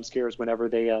maximize the jump scares whenever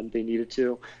they needed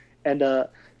to. And a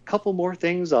couple more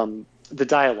things. The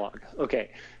dialogue.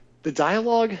 Okay. The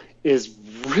dialogue is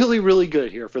really, really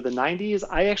good here. For the 90s,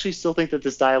 I actually still think that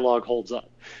this dialogue holds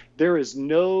up. There is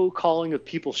no calling of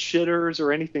people shitters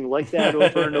or anything like that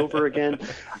over and over again.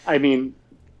 I mean,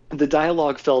 the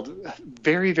dialogue felt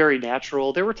very, very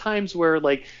natural. There were times where,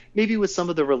 like, maybe with some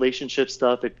of the relationship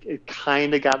stuff, it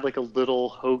kind of got like a little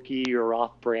hokey or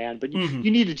off-brand. But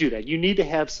you need to do that. You need to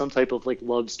have some type of like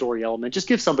love story element. Just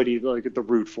give somebody like the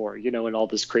root for, you know, and all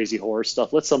this crazy horror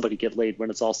stuff. Let somebody get laid when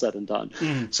it's all said and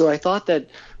done. So I thought that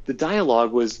the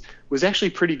dialogue was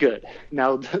actually pretty good.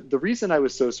 Now, the reason I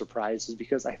was so surprised is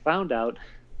because I found out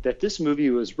that this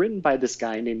movie was written by this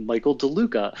guy named Michael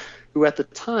DeLuca, who at the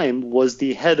time was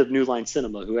the head of New Line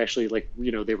Cinema, who actually, like,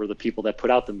 you know, they were the people that put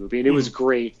out the movie. And it was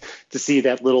great to see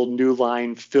that little New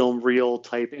Line film reel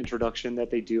type introduction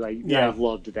that they do. I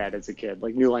loved that as a kid,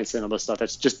 like New Line Cinema stuff.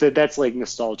 That's like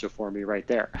nostalgia for me right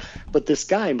there. But this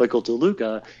guy, Michael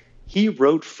DeLuca, he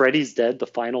wrote Freddy's Dead, The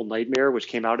Final Nightmare, which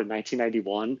came out in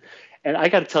 1991. And I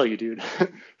got to tell you, dude,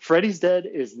 Freddy's Dead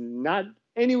is not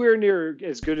anywhere near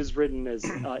as good as written as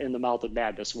In the Mouth of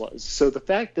Madness was. So the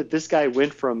fact that this guy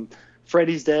went from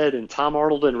Freddy's Dead and Tom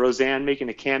Arnold and Roseanne making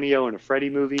a cameo in a Freddy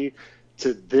movie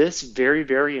to this very,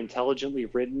 very intelligently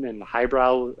written and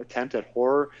highbrow attempt at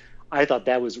horror, I thought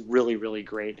that was really, really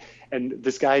great. And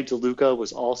this guy, DeLuca,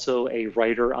 was also a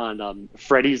writer on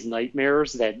Freddy's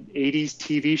Nightmares, that 80s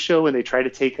TV show, and they tried to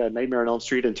take a Nightmare on Elm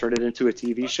Street and turn it into a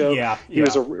TV show. He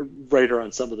was a writer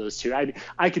on some of those too.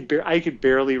 I could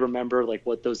barely remember like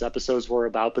what those episodes were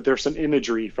about, but there's some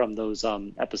imagery from those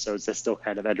episodes that still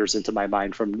kind of enters into my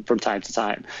mind from time to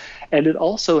time. And it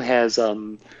also has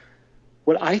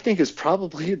what I think is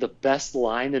probably the best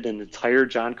line in an entire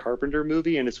John Carpenter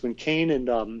movie, and it's when Kane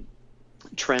and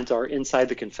Trent are inside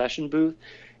the confession booth,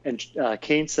 and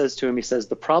Kane says to him, he says,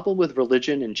 "The problem with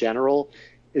religion in general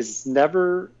is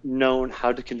never known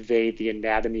how to convey the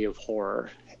anatomy of horror."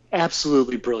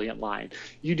 Absolutely brilliant line.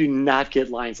 You do not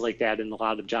get lines like that in a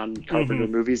lot of John Carpenter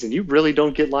movies, and you really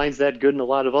don't get lines that good in a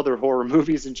lot of other horror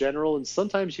movies in general, and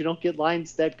sometimes you don't get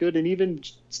lines that good in even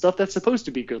stuff that's supposed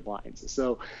to be good lines.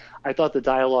 So I thought the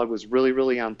dialogue was really,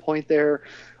 really on point there.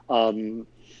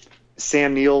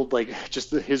 Sam Neill, like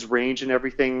just his range and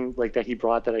everything like that he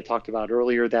brought that I talked about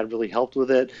earlier, that really helped with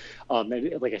it.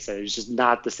 And like I said, it's just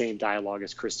not the same dialogue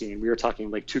as Christine. We were talking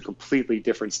like two completely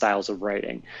different styles of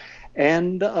writing.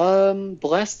 And the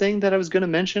last thing that I was going to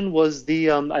mention was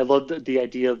I loved the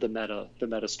idea of the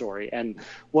meta story. And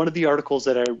one of the articles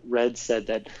that I read said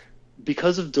that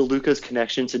because of DeLuca's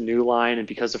connection to New Line and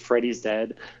because of Freddy's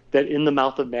Dead, that In the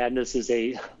Mouth of Madness is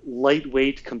a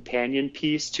lightweight companion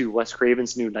piece to Wes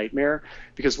Craven's New Nightmare.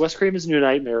 Because Wes Craven's New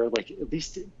Nightmare, like at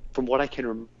least from what I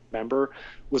can remember,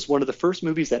 was one of the first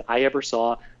movies that I ever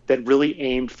saw that really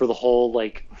aimed for the whole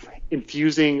like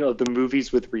infusing of the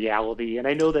movies with reality. And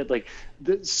I know that like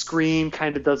the Scream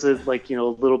kind of does it like, you know,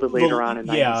 a little bit later on in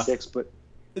 '96, but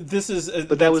this is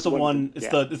that was the one. It's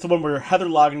the one where Heather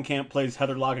Langenkamp plays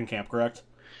Heather Langenkamp, correct?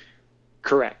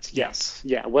 Correct. Yes.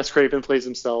 Yeah. Wes Craven plays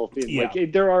himself.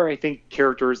 Like there are, I think,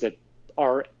 characters that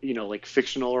are, you know, like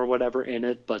fictional or whatever in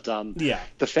it, but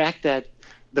the fact that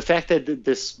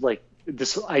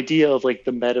this idea of like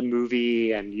the meta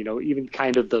movie and, you know, even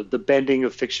kind of the bending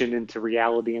of fiction into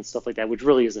reality and stuff like that, which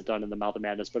really isn't done in The Mouth of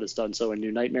Madness, but it's done so in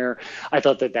New Nightmare. I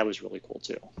thought that was really cool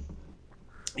too.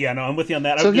 Yeah, no, I'm with you on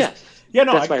that. So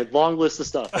that's my long list of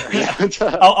stuff.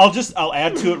 I'll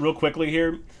add to it real quickly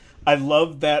here. I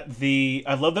love that we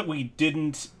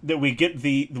get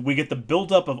the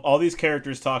build up of all these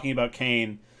characters talking about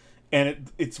Kane, and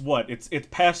it's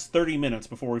past 30 minutes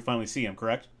before we finally see him,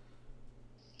 correct?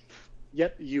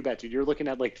 Yep, you bet, dude. You're looking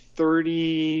at like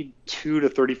 32 to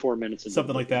 34 minutes.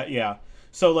 Something like that, yeah.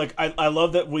 So like I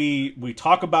love that we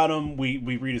talk about him,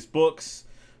 we read his books.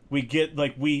 We get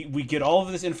we get all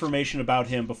of this information about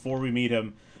him before we meet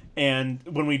him, and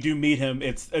when we do meet him,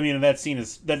 that scene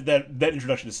is that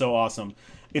introduction is so awesome.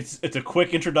 It's a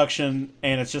quick introduction,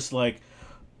 and it's just like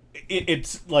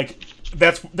it's like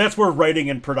that's where writing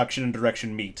and production and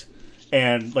direction meet,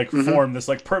 and like form this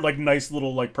like nice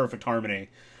little like perfect harmony,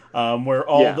 where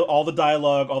all the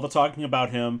dialogue, all the talking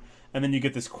about him, and then you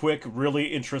get this quick, really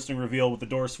interesting reveal with the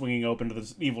door swinging open to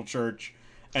this evil church,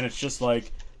 and it's just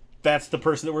like. That's the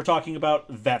person that we're talking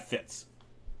about. That fits.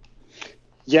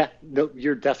 Yeah, no,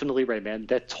 you're definitely right, man.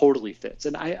 That totally fits.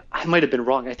 And I might have been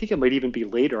wrong. I think it might even be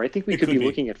later. I think we could be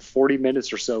looking at 40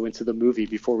 minutes or so into the movie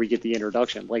before we get the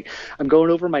introduction. Like, I'm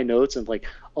going over my notes, and like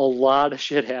a lot of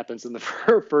shit happens in the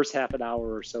first half an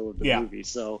hour or so of the movie.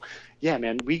 So, yeah,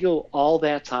 man, we go all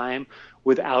that time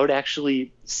without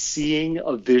actually seeing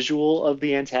a visual of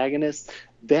the antagonist.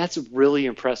 that's really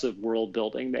impressive world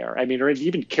building there. I mean, or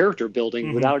even character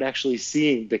building without actually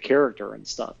seeing the character and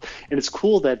stuff. And it's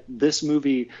cool that this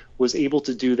movie was able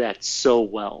to do that so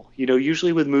well. You know,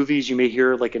 usually with movies, you may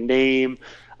hear like a name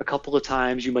a couple of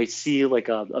times. You might see like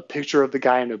a picture of the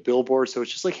guy on a billboard. So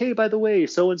it's just like, hey, by the way,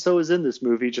 so and so is in this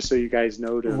movie, just so you guys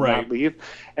know to not leave.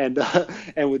 And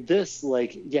with this,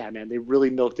 like, yeah, man, they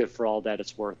really milked it for all that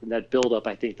it's worth. And that build up,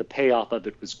 I think the payoff of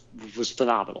it was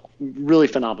phenomenal. Really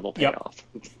phenomenal payoff.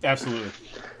 Yep. Absolutely.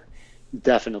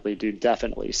 Definitely, dude,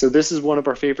 definitely. So this is one of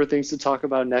our favorite things to talk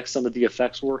about next, some of the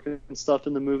effects work and stuff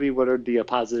in the movie. What are the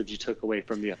positives you took away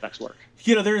from the effects work?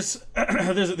 You know, there's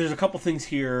a couple things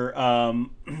here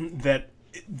that,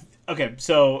 okay,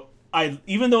 so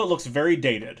even though it looks very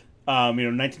dated,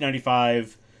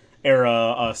 1995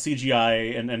 era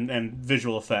CGI and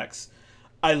visual effects,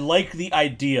 I like the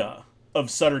idea of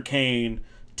Sutter Kane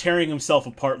tearing himself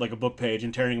apart like a book page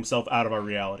and tearing himself out of our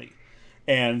reality.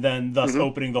 And then thus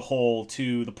opening the hole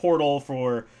to the portal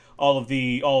for all of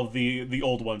the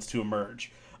old ones to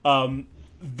emerge.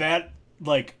 That,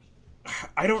 like,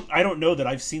 I don't know that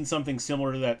I've seen something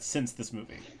similar to that since this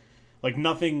movie. Like,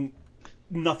 nothing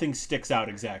sticks out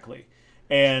exactly.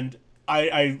 And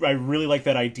I really like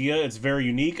that idea. It's very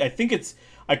unique.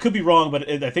 I could be wrong, but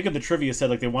I think in the trivia said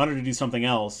like they wanted to do something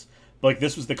else. But, like,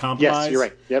 this was the compromise. Yes, you're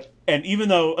right. Yep. And even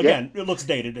though again it looks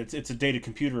dated, it's a dated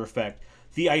computer effect.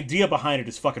 The idea behind it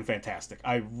is fucking fantastic.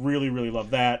 I really, really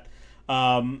love that.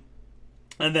 And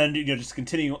then, you know, just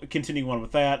continuing on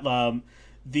with that,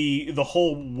 the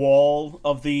whole wall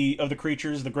of the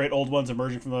creatures, the great old ones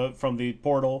emerging from the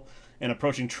portal and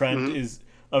approaching Trent is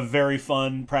a very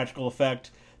fun practical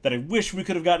effect that I wish we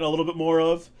could have gotten a little bit more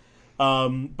of.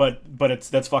 But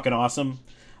that's fucking awesome.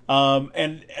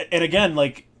 And again,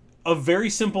 like, a very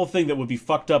simple thing that would be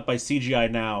fucked up by CGI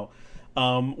now.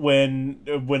 When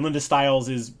Linda Stiles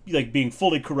is like being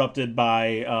fully corrupted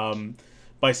by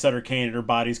Sutter Kane and her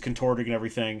body's contorting and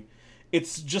everything,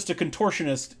 it's just a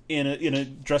contortionist in a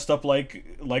dressed up like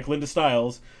Linda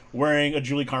Stiles wearing a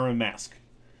Julie Carmen mask.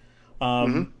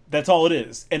 That's all it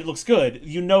is, and it looks good.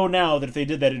 You know now that if they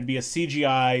did that, it'd be a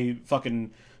CGI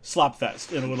fucking slop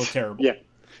fest and a little terrible. Yeah.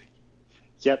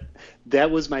 Yep, that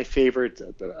was my favorite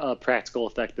practical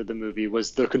effect of the movie,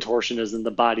 was the contortionism and the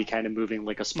body kind of moving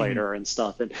like a spider and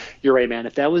stuff. And you're right, man.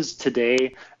 If that was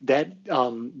today, that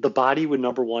the body would,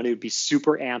 number one, it would be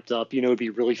super amped up. You know, it'd be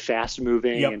really fast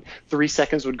moving, and 3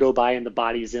 seconds would go by and the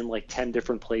body's in like 10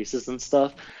 different places and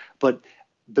stuff. But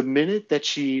the minute that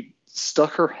she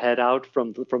stuck her head out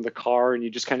from the car and you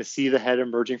just kind of see the head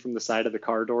emerging from the side of the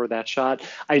car door, that shot,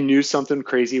 I knew something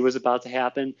crazy was about to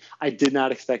happen. I did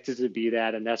not expect it to be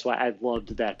that, and that's why I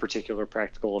loved that particular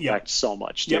practical effect so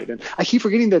much, dude. And I keep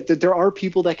forgetting that there are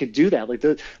people that could do that.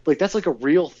 Like that's like a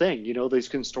real thing, you know, these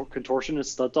contortionist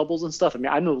stunt doubles and stuff. I mean,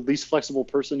 I'm the least flexible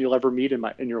person you'll ever meet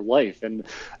in your life, and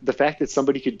the fact that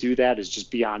somebody could do that is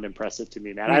just beyond impressive to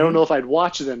me, man. I don't know if I'd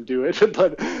watch them do it,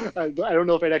 but I don't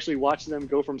know if I'd actually watch them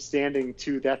go from standing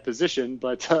to that position,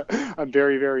 but I'm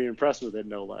very, very impressed with it,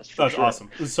 no less. That's awesome.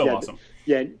 It was so awesome.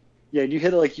 Yeah, and you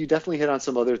definitely hit on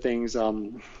some other things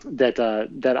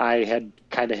that I had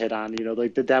kind of hit on. You know,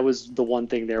 like that was the one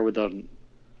thing there with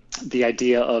the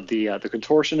idea of the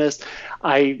contortionist.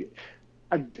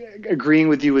 I'm agreeing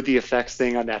with you with the effects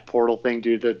thing on that portal thing,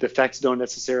 dude. The effects don't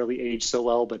necessarily age so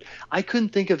well, but I couldn't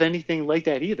think of anything like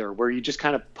that either, where you just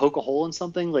kind of poke a hole in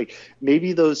something. Like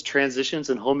maybe those transitions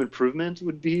in Home Improvement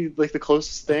would be like the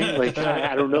closest thing. Like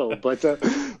I don't know, but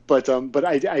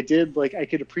I did, like, I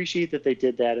could appreciate that they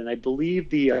did that, and I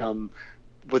believe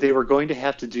what they were going to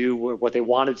have to do, what they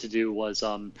wanted to do was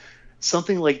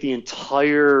something like the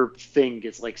entire thing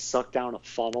gets like sucked down a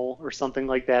funnel or something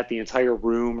like that. The entire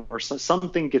room or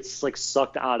something gets like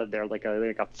sucked out of there, like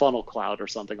a funnel cloud or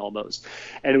something almost.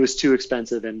 And it was too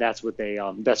expensive, and that's what they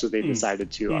decided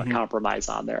to compromise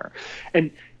on there. And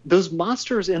those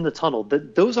monsters in the tunnel,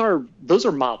 those are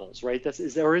models, right?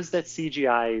 Is that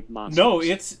CGI monsters? No,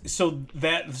 so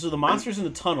the monsters in the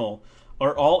tunnel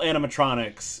are all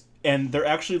animatronics, and they're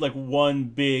actually like one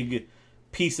big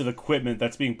piece of equipment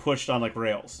that's being pushed on like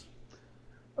rails.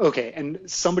 Okay, and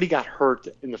somebody got hurt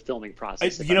in the filming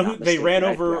process. You know who they ran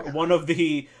over? One of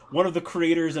the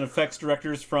creators and effects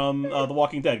directors from The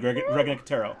Walking Dead, Greg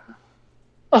Nicotero.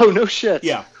 Oh, no shit.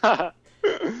 Yeah.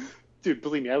 Dude,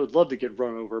 believe me, I would love to get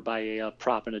run over by a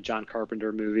prop in a John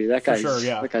Carpenter movie. That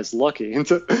guy's lucky.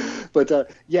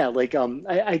 But yeah, like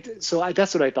that's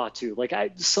what I thought too. Like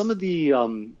some of the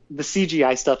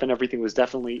CGI stuff and everything was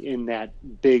definitely in that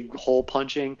big hole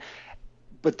punching.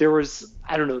 But there was,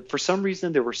 I don't know, for some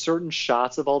reason there were certain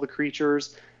shots of all the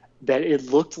creatures that it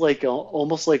looked like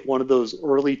almost like one of those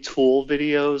early Tool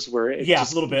videos where it Yeah, a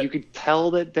just little you bit. could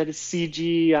tell that it's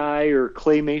CGI or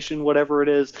claymation, whatever it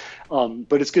is.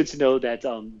 But it's good to know that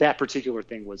that particular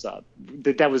thing was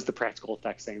that was the practical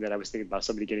effects thing that I was thinking about,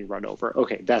 somebody getting run over.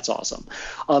 Okay, that's awesome.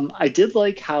 I did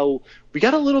like how we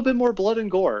got a little bit more blood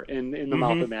and gore in the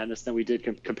Mouth Mm-hmm. of Madness than we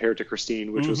did compared to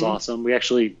Christine, which was Mm-hmm. awesome. We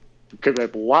actually could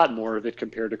have a lot more of it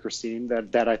compared to Christine.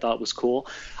 That I thought was cool.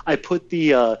 I put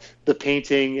the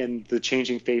painting and the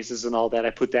changing faces and all that. I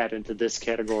put that into this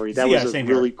category. That was Yeah, a same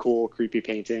here. really cool, creepy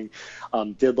painting.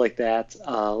 Did like that.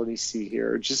 Let me see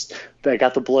here. Just I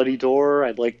got the bloody door.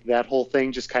 I liked that whole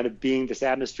thing, just kind of being this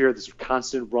atmosphere, this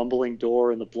constant rumbling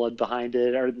door, and the blood behind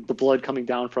it, or the blood coming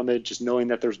down from it. Just knowing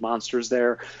that there's monsters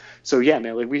there. So yeah,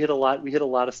 man, like we hit a lot. We hit a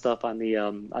lot of stuff on the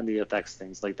effects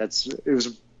things. Like it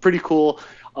was pretty cool.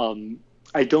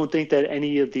 I don't think that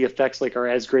any of the effects like are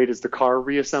as great as the car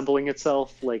reassembling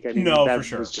itself. Like I mean No, for that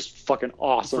sure. was just fucking For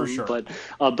awesome. sure.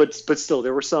 But still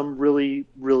there were some really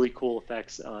cool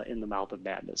effects in the Mouth of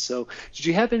Madness. So did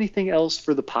you have anything else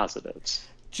for the positives?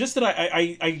 Just that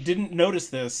I didn't notice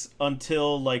this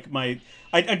until like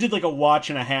I did like a watch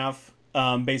and a half.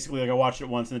 Basically, like I watched it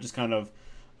once and then just kind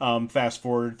of fast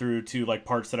forward through to like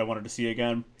parts that I wanted to see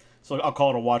again. So I'll call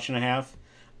it a watch and a half.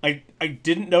 I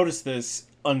didn't notice this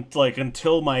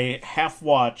until my half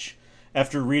watch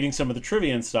after reading some of the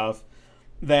trivia and stuff,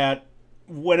 that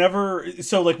whenever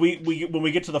like we when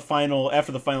we get to the final,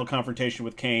 after the final confrontation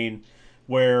with Kane,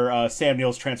 where Sam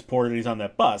Neill's transported and he's on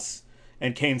that bus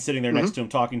and Kane's sitting there next Mm-hmm. to him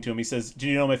talking to him, he says, "Did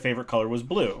you know my favorite color was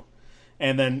blue?"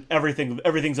 And then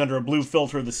everything's under a blue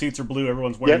filter, the seats are blue,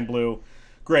 everyone's wearing Yep. blue.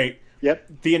 Great. Yep.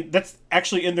 That's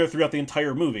actually in there throughout the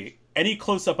entire movie. Any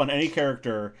close up on any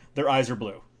character, their eyes are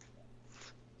blue.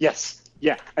 Yes.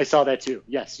 Yeah. I saw that too.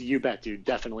 Yes. You bet, dude.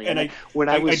 Definitely. And When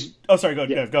I was oh, sorry, go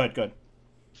yeah. ahead, go ahead, go ahead.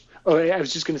 Oh, I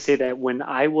was just going to say that when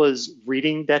I was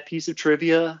reading that piece of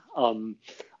trivia,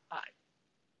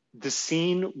 the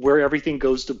scene where everything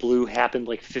goes to blue happened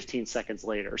like 15 seconds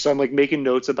later. So I'm like making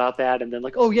notes about that, and then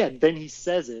like, oh yeah, then he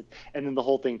says it, and then the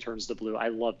whole thing turns to blue. I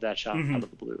love that shot Mm-hmm. of the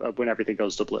blue when everything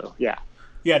goes to blue. Yeah.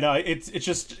 Yeah, no, it's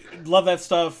just love that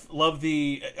stuff. Love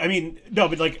the, I mean, no,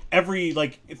 but like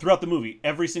throughout the movie,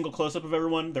 every single close up of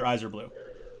everyone, their eyes are blue.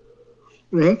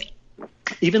 Mm-hmm.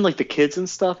 Even like the kids and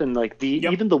stuff, and like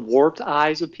Yep. even the warped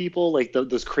eyes of people, like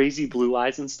those crazy blue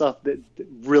eyes and stuff. That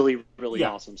really Yeah.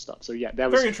 awesome stuff. So yeah,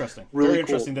 that was Very interesting. really Very cool.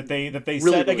 interesting that they Really, said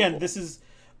really again. cool. This is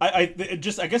I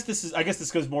guess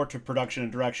this goes more to production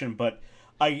and direction, but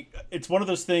it's one of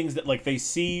those things that like they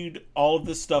seed all of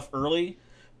this stuff early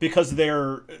because they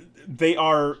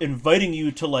are inviting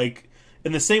you to, like,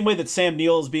 in the same way that Sam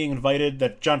Neill is being invited,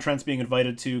 that John Trent's being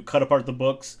invited to cut apart the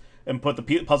books and put the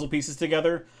puzzle pieces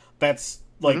together. That's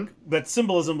like that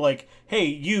symbolism, like, hey,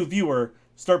 you viewer,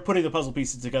 start putting the puzzle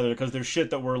pieces together because there's shit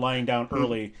that we're laying down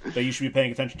early that you should be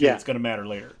paying attention to. Yeah. That's going to matter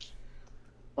later.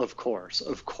 Of course,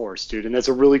 dude, and that's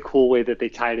a really cool way that they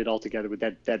tied it all together with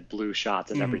that blue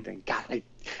shot and everything. God,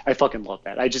 I fucking love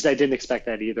that. I didn't expect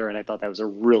that either, and I thought that was a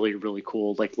really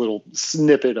cool like little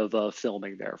snippet of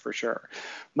filming there for sure.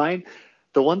 Mine,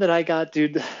 the one that I got,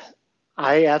 dude,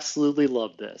 I absolutely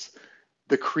love this.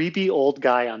 The creepy old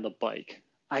guy on the bike.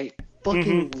 I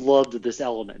fucking loved this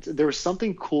element. There was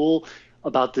something cool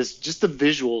about this, just the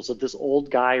visuals of this old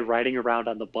guy riding around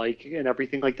on the bike and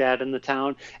everything like that in the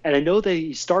town. And I know that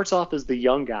he starts off as the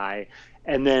young guy,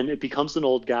 and then it becomes an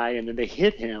old guy, and then they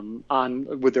hit him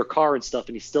on with their car and stuff,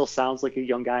 and he still sounds like a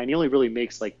young guy, and he only really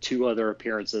makes like two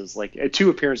appearances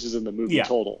in the movie Yeah.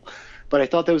 total. But I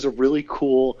thought that was a really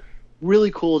cool,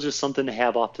 just something to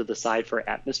have off to the side for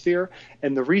atmosphere.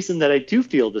 And the reason that I do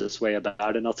feel this way about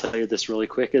it, and I'll tell you this really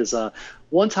quick, is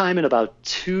one time in about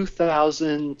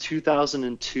 2000,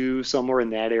 2002, somewhere in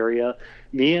that area,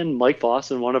 me and Mike Voss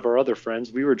and one of our other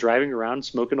friends, we were driving around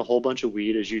smoking a whole bunch of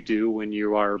weed, as you do when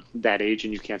you are that age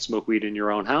and you can't smoke weed in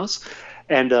your own house.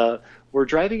 And we're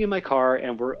driving in my car,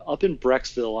 and we're up in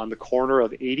Brecksville on the corner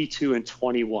of 82 and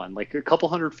 21, like a couple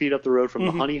hundred feet up the road from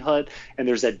the Honey Hut, and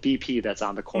there's that BP that's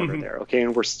on the corner there, okay?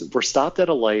 And we're stopped at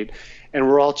a light, and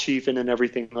we're all chiefing and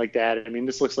everything like that. I mean,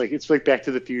 this looks like, it's like Back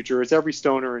to the Future. It's every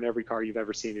stoner in every car you've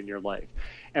ever seen in your life.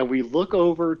 And we look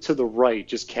over to the right,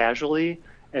 just casually,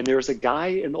 and there's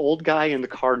an old guy in the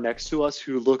car next to us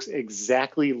who looks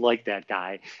exactly like that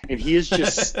guy, and he is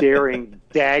just staring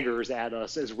daggers at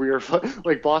us as we're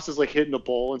like, Boss is like hitting the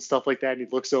bowl and stuff like that, and he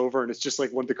looks over, and it's just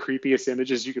like one of the creepiest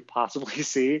images you could possibly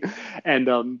see. And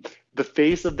the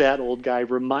face of that old guy,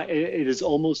 it is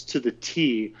almost to the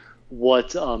T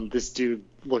what this dude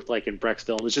looked like in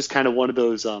Brexville. It was just kind of one of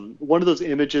those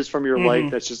images from your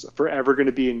life that's just forever going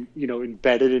to be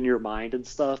embedded in your mind and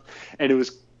stuff. And it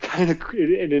was kind of,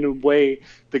 and in a way,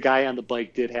 the guy on the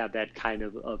bike did have that kind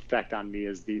of effect on me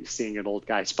as seeing an old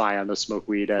guy spy on the smoke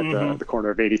weed at the corner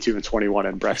of 82 and 21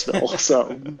 in Brexville.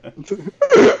 So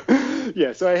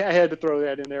yeah, so I had to throw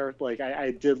that in there. Like I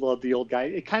did love the old guy.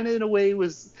 It kind of in a way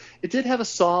it did have a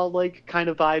Saw like kind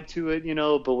of vibe to it,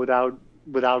 but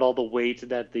without all the weight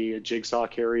that the Jigsaw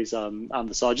carries on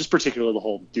the Saw, just particularly the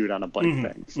whole dude on a bike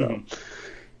thing. So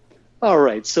all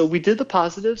right, so we did the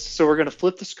positives, so we're going to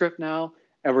flip the script now.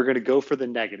 And we're going to go for the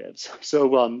negatives.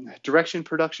 So, direction,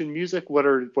 production, music. What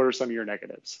are some of your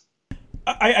negatives?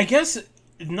 I guess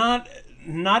not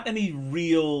any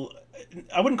real.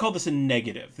 I wouldn't call this a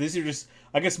negative. These are just,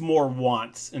 I guess, more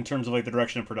wants in terms of like the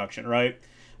direction and production, right?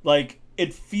 Like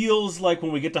it feels like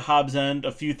when we get to Hobbs End,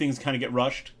 a few things kind of get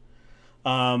rushed.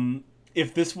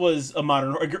 If this was a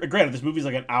modern, granted, this movie's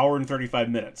like an hour and 35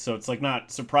 minutes, so it's like not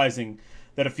surprising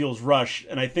that it feels rushed.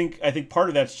 And I think part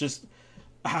of that's just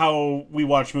how we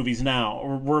watch movies now.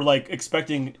 We're like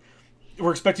expecting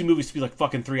movies to be like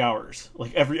fucking 3 hours,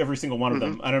 like every single one of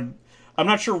them. I'm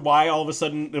not sure why all of a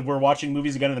sudden we're watching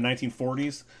movies again in the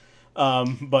 1940s,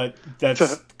 but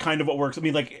that's kind of what works. I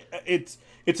mean, like it's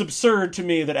absurd to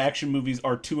me that action movies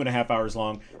are 2.5 hours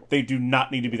long. They do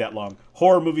not need to be that long.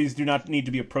 Horror movies do not need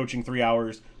to be approaching 3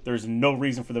 hours. There's no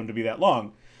reason for them to be that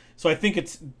long. So I think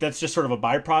that's just sort of a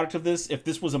byproduct of this. If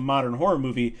this was a modern horror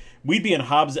movie, we'd be in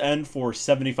Hobbs End for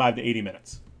 75 to 80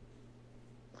 minutes.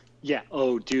 Yeah.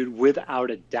 Oh, dude,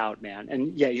 without a doubt, man.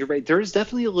 And yeah, you're right. There is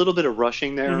definitely a little bit of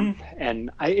rushing there.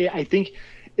 And I think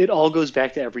it all goes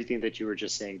back to everything that you were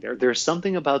just saying there. There's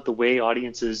something about the way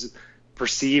audiences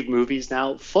perceive movies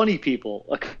now. Funny people,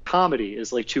 a comedy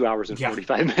is like 2 hours and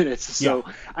 45 minutes. So,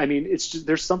 I mean, it's just,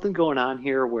 there's something going on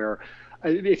here where,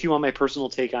 if you want my personal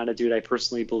take on it, dude, I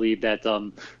personally believe that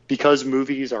because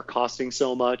movies are costing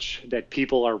so much, that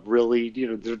people are really,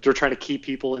 they're trying to keep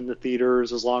people in the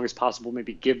theaters as long as possible,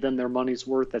 maybe give them their money's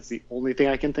worth. That's the only thing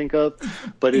I can think of.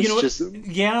 But it's just...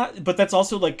 Yeah, but that's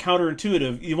also like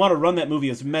counterintuitive. You want to run that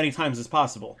movie as many times as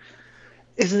possible.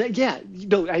 Isn't it? Yeah.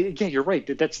 No, yeah, you're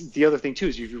right. That's the other thing, too,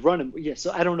 is you run them. Yeah,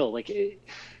 so I don't know. Like...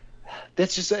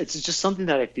 it's just something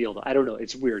that I feel. I don't know.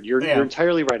 It's weird. You're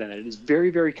entirely right on it. It is very,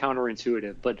 very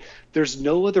counterintuitive, but there's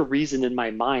no other reason in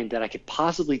my mind that I could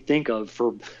possibly think of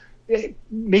for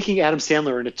making Adam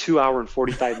Sandler in a 2 hour and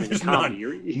 45 minute comedy.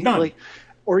 None.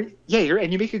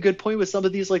 And you make a good point with some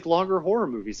of these like longer horror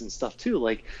movies and stuff too.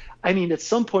 Like, I mean, at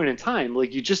some point in time,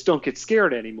 like you just don't get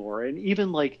scared anymore. And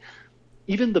even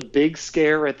the big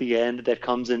scare at the end that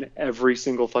comes in every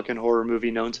single fucking horror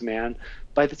movie known to man,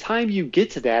 by the time you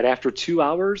get to that after 2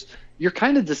 hours, you're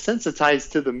kind of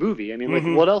desensitized to the movie. I mean, like,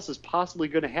 what else is possibly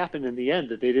going to happen in the end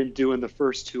that they didn't do in the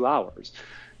first 2 hours?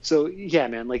 So, yeah,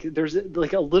 man, like, there's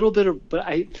like a little bit of, but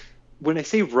when I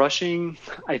say rushing,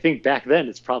 I think back then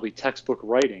it's probably textbook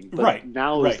writing. But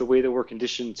now is the way that we're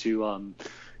conditioned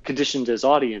as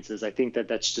audiences. I think that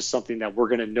that's just something that we're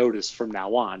going to notice from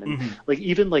now on. And like,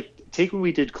 even like take when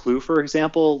we did Clue, for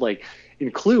example, like in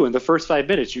Clue, in the first 5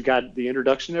 minutes, you got the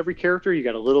introduction to every character, you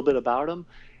got a little bit about them.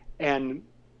 And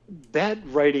that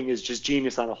writing is just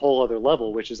genius on a whole other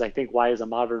level, which is, I think, why as a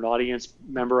modern audience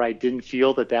member, I didn't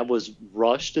feel that was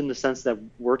rushed in the sense that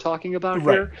we're talking about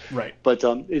here. Right. But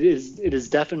it is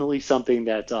definitely something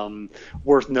that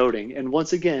worth noting. And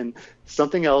once again,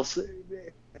 something else,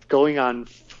 going on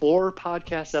 4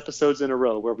 podcast episodes in a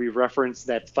row where we reference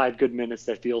that 5 good minutes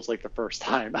that feels like the first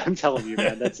time. I'm telling you,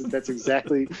 man, that's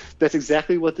exactly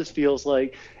what this feels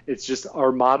like. It's just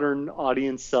our modern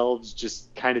audience selves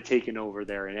just kind of taking over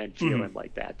there and feeling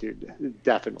like that, dude.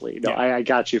 Definitely. No, I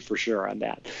got you for sure on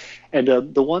that. And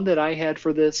the one that I had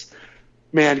for this,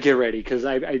 man, get ready, because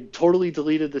I totally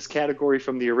deleted this category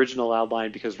from the original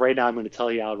outline, because right now I'm going to tell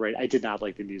you outright, I did not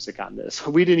like the music on this.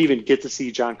 We didn't even get to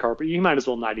see John Carpenter. You might as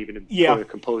well not even put a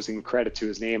composing credit to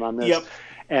his name on this. Yep.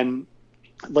 And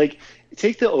like,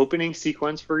 take the opening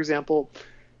sequence, for example.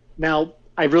 Now,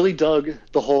 I really dug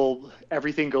the whole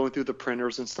everything going through the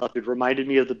printers and stuff. It reminded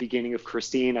me of the beginning of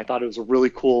Christine. I thought it was a really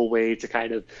cool way to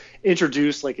kind of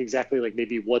introduce like exactly like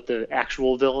maybe what the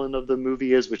actual villain of the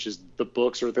movie is, which is the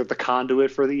books, or the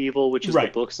conduit for the evil, which is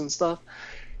the books and stuff.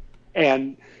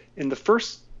 And in the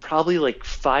first probably like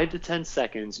 5 to 10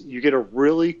 seconds, you get a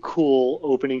really cool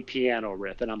opening piano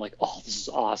riff. And I'm like, oh, this is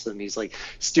awesome. He's like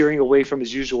steering away from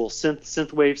his usual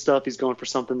synth wave stuff. He's going for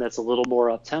something that's a little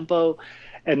more up tempo.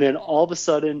 And then all of a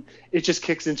sudden, it just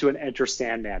kicks into an Enter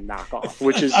Sandman knockoff,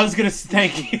 which is... I was going to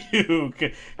thank you.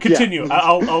 Continue. Yeah.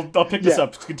 I'll pick this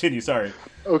up. Continue. Sorry.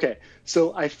 Okay.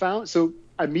 So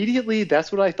immediately,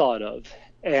 that's what I thought of.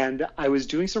 And I was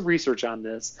doing some research on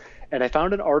this, and I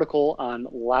found an article on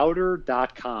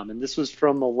louder.com. And this was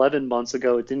from 11 months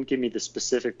ago. It didn't give me the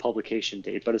specific publication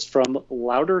date, but it's from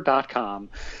louder.com.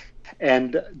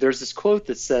 And there's this quote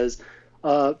that says,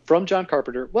 from John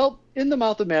Carpenter, well, In the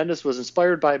Mouth of Madness was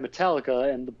inspired by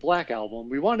Metallica and the Black Album.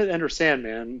 We wanted Enter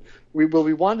Sandman. We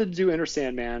wanted to do Enter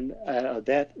Sandman.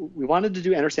 We wanted to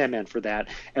do Enter Sandman for that,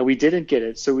 and we didn't get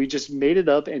it. So we just made it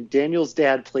up. And Daniel's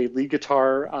dad played lead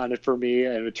guitar on it for me,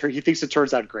 and he thinks it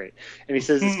turns out great. And he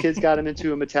says his kids got him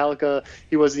into a Metallica.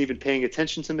 He wasn't even paying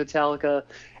attention to Metallica.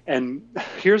 And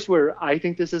here's where I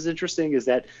think this is interesting: is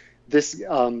that this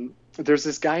there's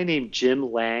this guy named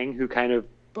Jim Lang who kind of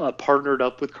partnered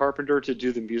up with Carpenter to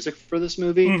do the music for this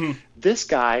movie. Mm-hmm. This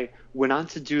guy went on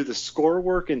to do the score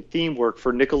work and theme work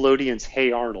for Nickelodeon's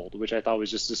Hey Arnold, which I thought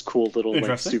was just this cool little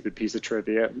like stupid piece of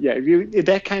trivia. Yeah,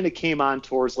 that kind of came on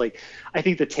towards like I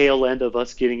think the tail end of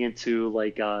us getting into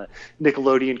like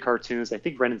Nickelodeon cartoons. I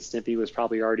think Ren and Stimpy was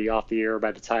probably already off the air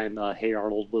by the time Hey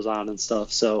Arnold was on and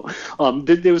stuff. So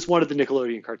there was one of the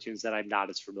Nickelodeon cartoons that I'm not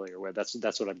as familiar with.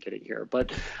 That's what I'm getting here.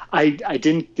 But I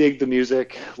didn't dig the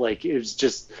music. Like it was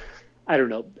just I don't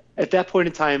know. At that point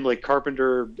in time, like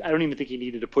Carpenter, I don't even think he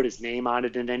needed to put his name on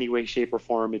it in any way, shape, or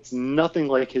form. It's nothing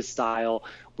like his style.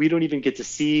 We don't even get to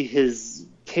see his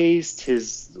taste,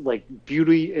 his like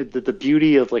beauty, the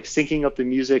beauty of like syncing up the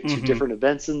music to different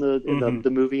events in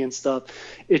the movie and stuff.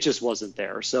 It just wasn't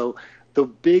there. So the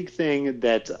big thing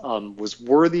that was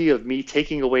worthy of me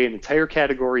taking away an entire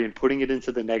category and putting it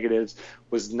into the negatives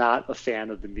was not a fan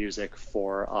of the music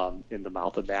for In the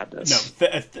Mouth of Madness. No,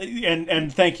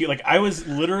 and thank you. Like I was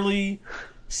literally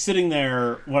sitting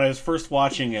there when I was first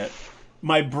watching it.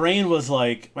 My brain was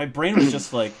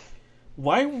just like,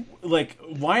 why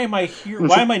am I here?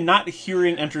 Why am I not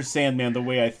hearing Enter Sandman the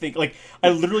way I think? Like I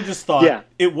literally just thought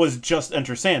it was just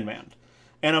Enter Sandman,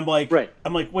 and I'm like,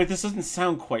 wait, this doesn't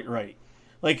sound quite right.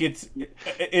 Like it's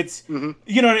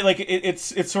you know like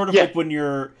it's sort of like when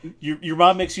your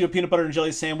mom makes you a peanut butter and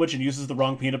jelly sandwich and uses the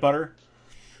wrong peanut butter.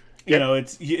 You know,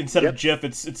 it's instead of Jif,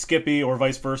 it's Skippy or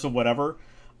vice versa, whatever.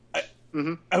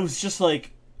 I was just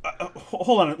like,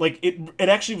 hold on, like it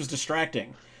actually was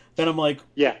distracting. Then I'm like,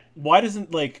 why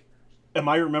doesn't like, am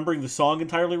I remembering the song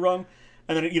entirely wrong?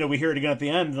 And then we hear it again at the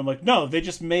end, and I'm like, no, they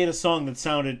just made a song that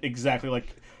sounded exactly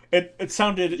like it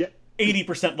sounded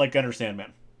 80% like Enter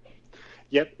Sandman.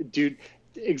 Yep, dude,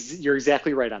 you're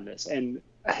exactly right on this. And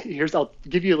I'll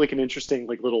give you like an interesting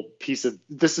like little piece of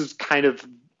this is kind of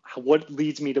what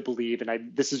leads me to believe,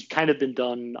 and this has kind of been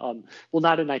done.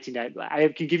 Not in 1990. I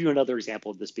can give you another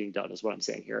example of this being done. Is what I'm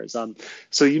saying here is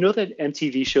so you know that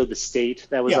MTV show The State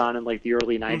that was on in like the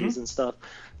early 90s and stuff.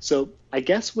 So I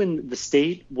guess when The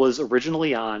State was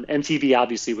originally on, MTV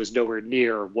obviously was nowhere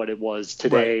near what it was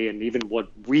today, and even what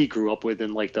we grew up with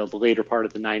in like the later part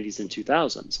of the 90s and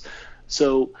 2000s.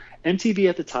 So MTV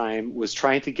at the time was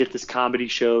trying to get this comedy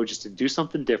show just to do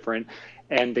something different.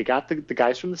 And they got the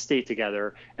guys from The State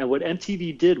together. And what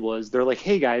MTV did was they're like,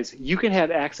 hey, guys, you can have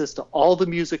access to all the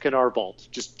music in our vault.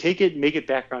 Just take it, make it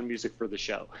background music for the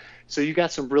show. So you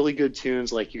got some really good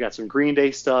tunes. Like you got some Green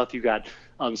Day stuff. You got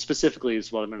specifically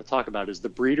is what I'm going to talk about is the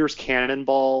Breeders'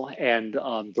 Cannonball and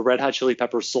the Red Hot Chili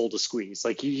Peppers' Soul to Squeeze.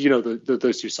 Like, you know,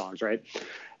 those two songs, right?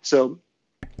 So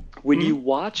when you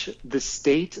watch the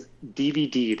State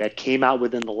DVD that came out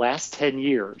within the last 10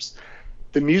 years,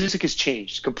 the music has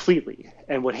changed completely.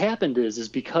 And what happened is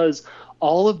because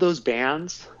all of those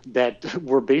bands that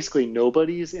were basically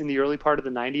nobodies in the early part of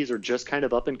the 90s are just kind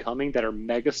of up and coming that are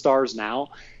mega stars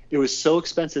now, it was so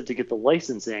expensive to get the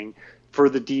licensing for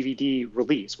the DVD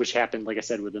release, which happened, like I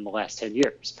said, within the last 10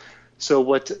 years. So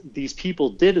what these people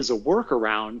did as a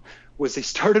workaround was they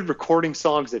started recording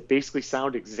songs that basically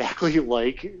sound exactly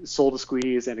like Soul to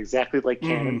Squeeze and exactly like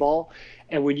Cannonball.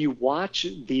 And when you watch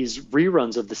these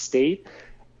reruns of The State,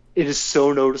 it is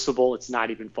so noticeable, it's not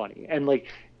even funny. And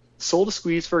like Soul to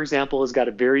Squeeze, for example, has got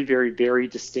a very, very, very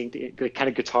distinct kind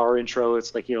of guitar intro.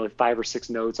 It's like, 5 or 6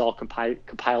 notes all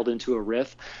compiled into a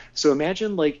riff. So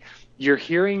imagine like you're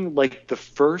hearing like the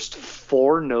first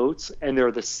 4 notes and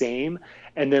they're the same.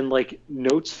 And then like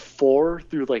notes 4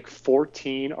 through like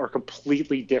 14 are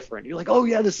completely different. You're like, oh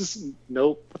yeah,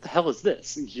 what the hell is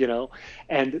this?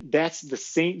 And that's the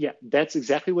same. Yeah, that's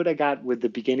exactly what I got with the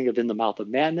beginning of In the Mouth of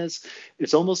Madness.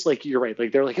 It's almost like you're right.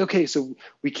 Like they're like, okay, so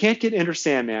we can't get Enter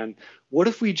Sandman. What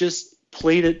if we just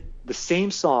played it the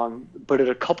same song, but at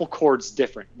a couple chords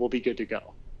different? We'll be good to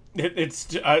go. It's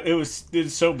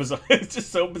so bizarre. It's just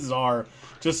so bizarre.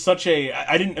 Just such a.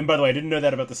 And by the way, I didn't know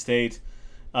that about The State.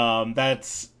 That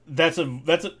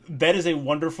is a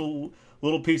wonderful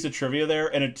little piece of trivia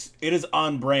there, and it is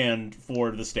on brand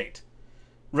for The State.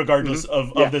 regardless Yeah.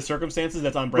 of the circumstances.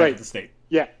 That's on brand Right. for the state.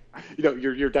 Yeah.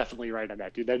 You're definitely right on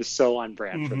that, dude. That is so on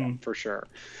brand for them, for sure.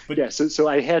 But Yeah, so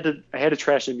I had to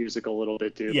trash the music a little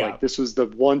bit, dude. yeah, Like this was the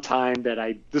one time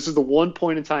this is the one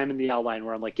point in time in the outline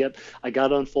where I'm like, yep, I got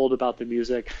to unfold about the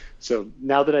music. So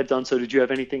now that I've done so, did you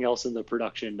have anything else in the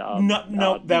production?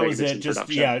 no, that was negatives it. in Just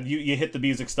production? yeah, you hit the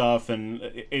music stuff, and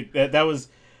that was.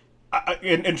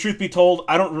 And truth be told,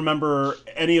 I don't remember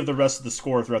any of the rest of the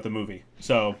score throughout the movie.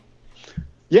 So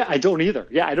Yeah, I don't either.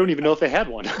 Yeah, I don't even know if they had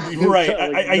one. right,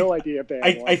 No idea if they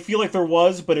had one. I feel like there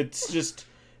was, but it's just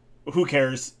who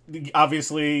cares?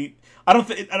 Obviously, I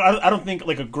don't think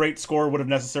like a great score would have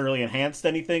necessarily enhanced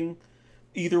anything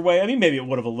either way. I mean, maybe it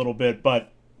would have a little bit,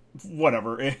 but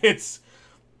whatever. It's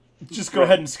just go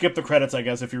ahead and skip the credits, I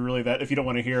guess, if you're really if you don't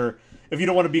want to hear, if you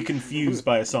don't want to be confused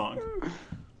by a song.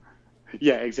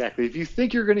 Yeah, exactly. If you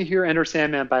think you're going to hear "Enter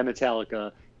Sandman" by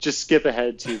Metallica, just skip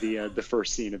ahead to the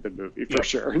first scene of the movie for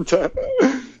sure.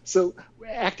 So,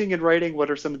 acting and writing.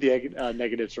 What are some of the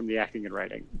negatives from the acting and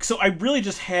writing? So I really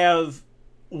just have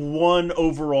one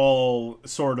overall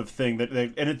sort of thing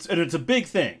and it's a big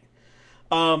thing.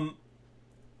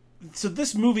 So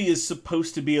this movie is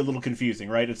supposed to be a little confusing,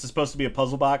 right? It's supposed to be a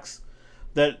puzzle box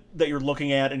that you're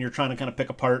looking at and you're trying to kind of pick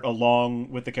apart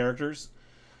along with the characters.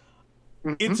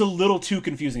 It's a little too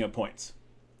confusing at points.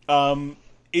 Okay.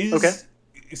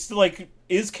 It's like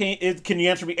Kane? Can you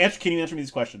answer me? Can you answer me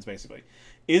these questions? Basically,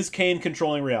 is Kane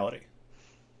controlling reality?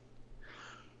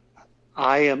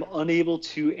 I am unable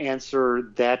to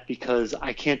answer that because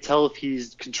I can't tell if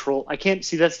he's control. I can't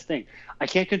see. That's the thing. I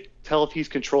can't tell if he's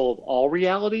control of all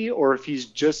reality or if he's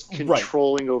just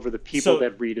controlling over the people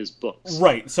that read his books.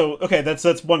 Right. So okay,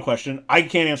 that's one question. I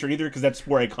can't answer it either because that's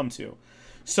where I come to.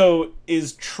 So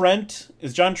is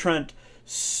John Trent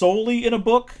solely in a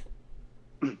book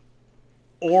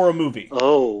or a movie?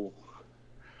 Oh,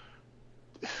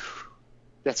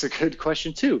 that's a good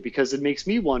question too, because it makes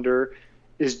me wonder: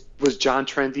 was John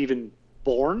Trent even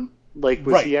born? Like,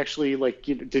 was he actually like?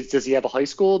 Does he have a high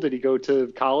school? Did he go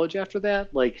to college after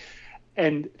that? Like,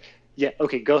 and yeah,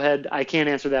 okay, go ahead. I can't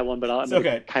answer that one, but I'm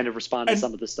gonna kind of respond to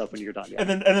some of this stuff when you're done. Yeah.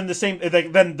 And then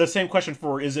the same question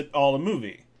for, is it all a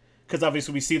movie? Because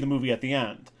obviously we see the movie at the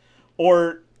end,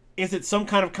 or is it some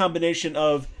kind of combination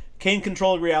of Kane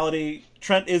controlling reality,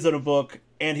 Trent is in a book,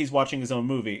 and he's watching his own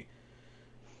movie?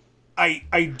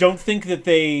 I don't think that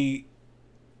they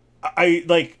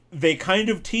kind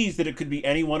of tease that it could be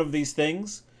any one of these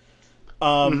things,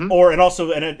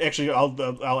 actually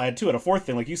I'll add to it a fourth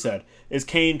thing, like you said, is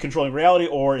Kane controlling reality,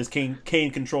 or is Kane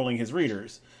controlling his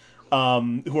readers,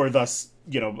 who are thus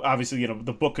obviously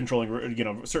the book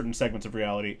controlling certain segments of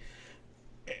reality.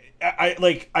 I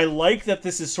like that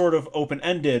this is sort of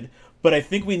open-ended, but I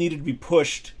think we needed to be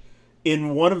pushed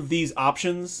in one of these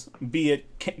options, be it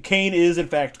Kane is in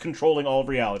fact controlling all of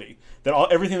reality, that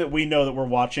everything that we know that we're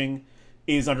watching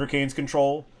is under Kane's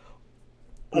control,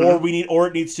 or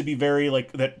it needs to be very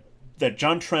like that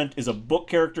John Trent is a book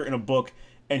character in a book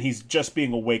and he's just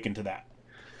being awakened to that.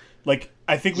 Like,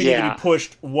 I think we need to be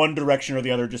pushed one direction or the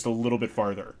other just a little bit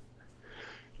farther.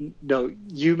 No,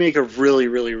 you make a really,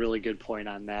 really, really good point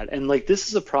on that. And like, this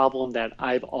is a problem that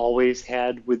I've always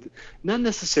had with not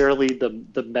necessarily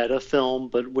the meta film,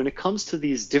 but when it comes to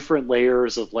these different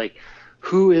layers of like,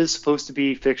 who is supposed to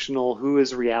be fictional, who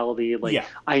is reality. Like,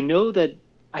 I know that,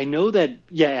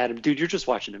 yeah, Adam, dude, you're just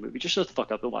watching the movie. Just shut the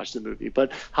fuck up and watch the movie.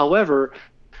 But however,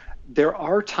 there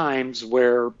are times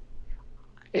where,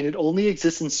 and it only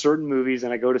exists in certain movies,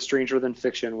 and I go to Stranger Than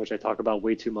Fiction, which I talk about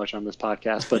way too much on this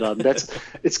podcast. But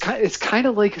it's kind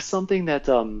of like something that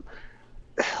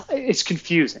it's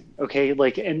confusing, okay?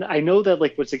 Like, and I know that,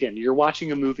 like, once again, you're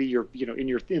watching a movie, you're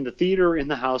in the theater, in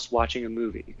the house, watching a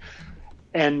movie,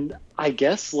 and I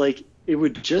guess like it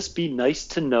would just be nice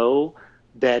to know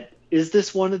that, is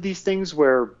this one of these things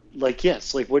where, like,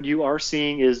 yes, like what you are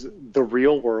seeing is the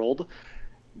real world.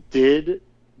 Did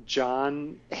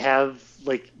John have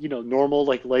like normal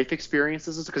like life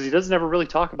experiences? Because he doesn't ever really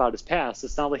talk about his past.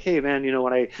 It's not like, hey man,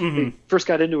 when I first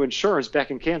got into insurance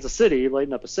back in Kansas City,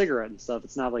 lighting up a cigarette and stuff.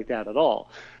 It's not like that at all.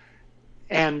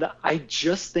 And I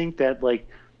just think that like,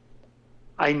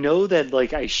 I know that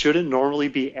like I shouldn't normally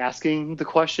be asking the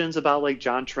questions about like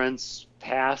John Trent's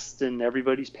past and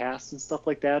everybody's past and stuff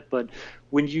like that, but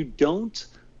when you don't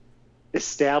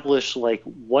establish like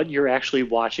what you're actually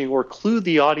watching or clue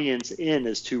the audience in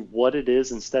as to what it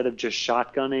is, instead of just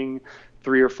shotgunning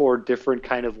 3 or 4 different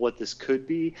kind of what this could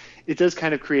be, it does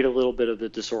kind of create a little bit of the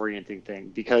disorienting thing.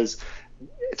 Because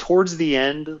towards the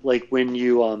end, like when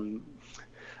you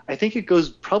I think it goes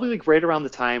probably like right around the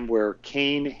time where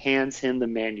Kane hands him the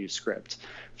manuscript.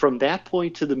 From that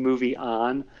point to the movie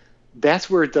on, that's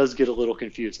where it does get a little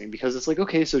confusing, because it's like,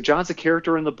 okay, so John's a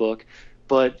character in the book,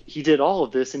 but he did all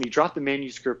of this and he dropped the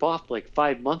manuscript off like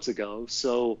 5 months ago.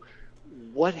 So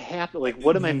what happened? Like,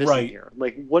 what am I missing Right. here?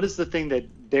 Like, what is the thing that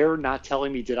they're not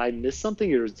telling me? Did I miss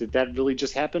something, or did that really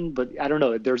just happen? But I don't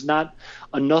know. There's not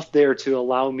enough there to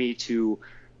allow me to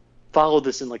follow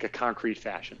this in like a concrete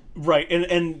fashion. Right, and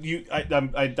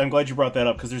I'm glad you brought that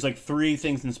up, because there's like three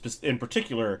things in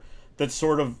particular that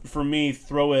sort of, for me,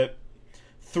 throw it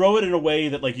in a way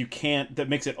that like you can't, that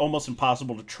makes it almost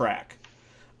impossible to track.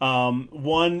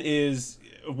 One is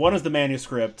the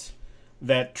manuscript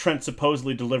that Trent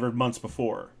supposedly delivered months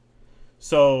before.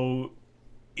 So,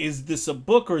 is this a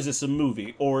book or is this a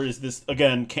movie, or is this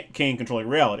again Kane controlling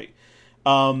reality?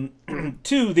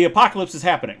 Two, the apocalypse is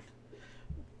happening.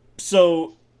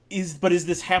 So, is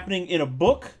this happening in a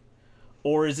book,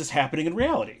 or is this happening in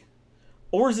reality,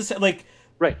 or is this like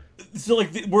Right. so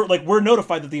we're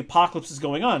notified that the apocalypse is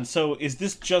going on? So is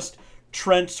this just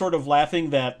Trent sort of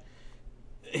laughing at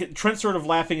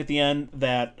the end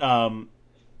that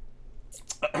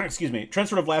excuse me, Trent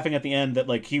sort of laughing at the end that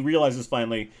like he realizes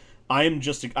finally I'm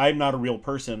not a real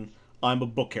person, I'm a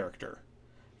book character,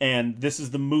 and this is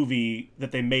the movie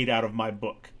that they made out of my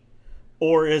book?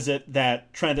 Or is it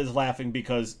that Trent is laughing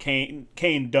because Kane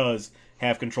does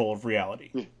have control of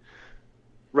reality?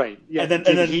 Right. Yeah. And then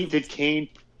did Kane?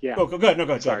 Yeah. go ahead. No,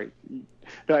 go ahead. Sorry.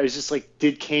 No, I was just like,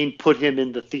 did Kane put him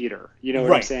in the theater? You know what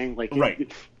I'm Right. saying? Like,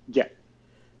 Right. Yeah.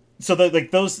 So that like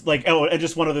those like and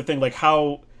just one other thing, like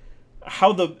how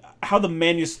the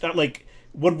manuscript, like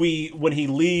when he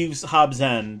leaves Hobbs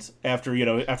End after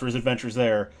his adventures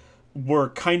there, we're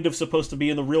kind of supposed to be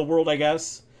in the real world, I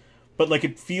guess. But like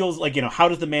it feels like, how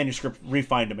does the manuscript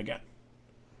re-find him again?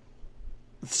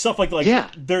 Stuff like Yeah.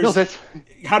 there's No, that's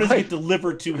how does it right. get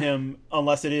delivered to him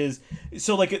unless it is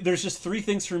so like there's just three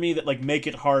things for me that like make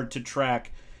it hard to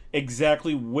track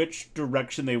exactly which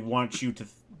direction they want you to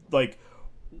like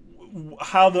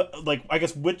how the like I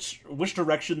guess which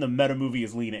direction the meta movie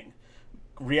is leaning.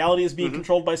 Reality is being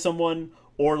controlled by someone,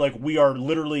 or like we are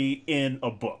literally in a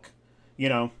book, you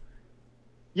know?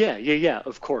 Yeah.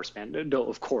 Of course, man. No,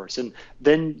 of course. And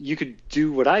then you could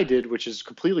do what I did, which is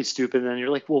completely stupid. And then you're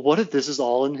like, well, what if this is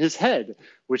all in his head,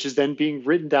 which is then being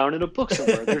written down in a book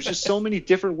somewhere? There's just so many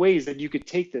different ways that you could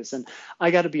take this. And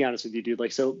I got to be honest with you, dude.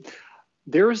 Like, so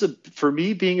for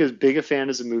me, being as big a fan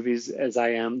of movies as I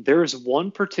am, there is one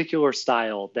particular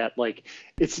style that like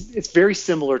it's very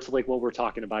similar to like what we're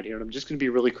talking about here. And I'm just going to be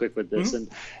really quick with this. And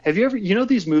have you ever,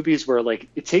 these movies where like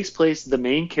it takes place, the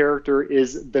main character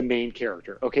is the main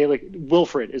character. Okay. Like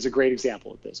Wilfred is a great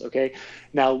example of this. Okay.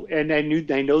 Now, and I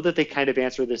know that they kind of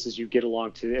answer this as you get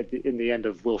along in the end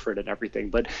of Wilfred and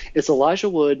everything, but it's Elijah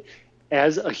Wood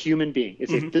as a human being.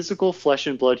 It's a physical flesh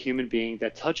and blood human being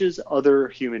that touches other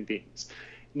human beings.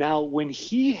 Now, when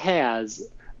he has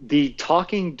the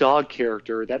talking dog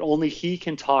character that only he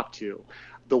can talk to,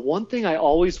 the one thing I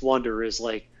always wonder is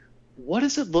like, what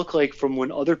does it look like from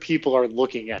when other people are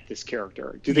looking at this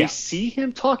character? Do they see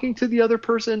him talking to the other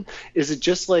person? Is it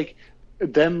just like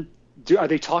them? Are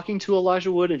they talking to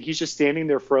Elijah Wood and he's just standing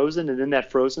there frozen, and in that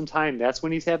frozen time, that's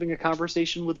when he's having a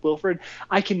conversation with Wilfred?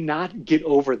 I cannot get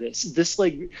over this. This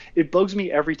like it bugs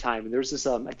me every time. And there's this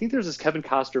I think there's this Kevin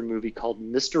Costner movie called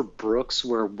Mr. Brooks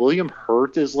where William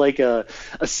Hurt is like a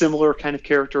similar kind of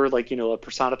character, like a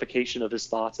personification of his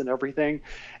thoughts and everything.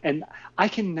 And I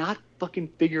cannot fucking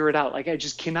figure it out. Like I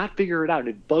just cannot figure it out.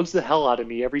 It bugs the hell out of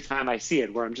me every time I see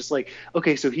it, where I'm just like,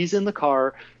 okay, so he's in the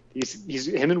car. He's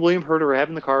him and William Hurt are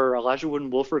having the car, or Elijah Wood and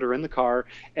Wilfred are in the car,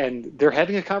 and they're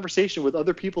having a conversation with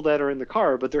other people that are in the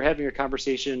car, but they're having a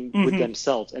conversation with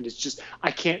themselves. And it's just,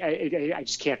 I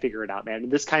just can't figure it out, man.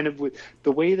 And this kind of, with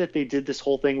the way that they did this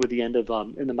whole thing with the end of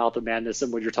In the Mouth of Madness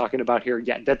and what you're talking about here,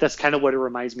 that's kind of what it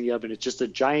reminds me of. And it's just a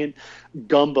giant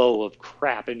gumbo of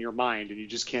crap in your mind, and you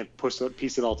just can't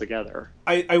piece it all together.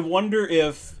 I wonder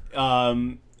if,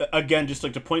 again, just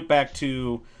like to point back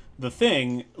to the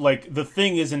Thing, like the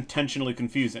Thing is intentionally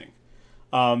confusing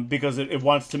because it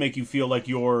wants to make you feel like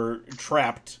you're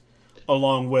trapped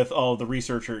along with all the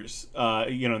researchers,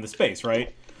 in the space,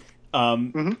 right?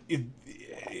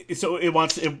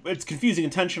 It's confusing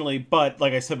intentionally, but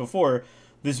like I said before,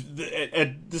 this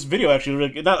video actually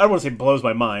really, I don't want to say blows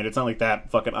my mind. It's not like that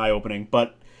fucking eye opening,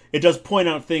 but it does point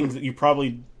out things that you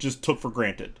probably just took for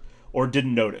granted or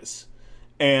didn't notice.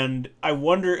 And I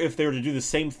wonder if they were to do the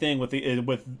same thing with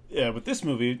this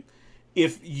movie,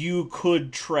 if you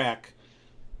could track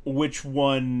which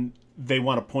one they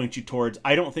want to point you towards.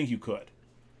 I don't think you could.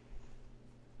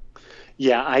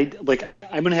 Yeah, I'm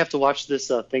gonna have to watch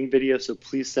this Thing video, so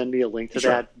please send me a link to Sure.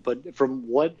 that. But from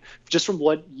what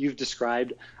you've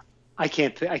described, I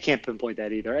can't pinpoint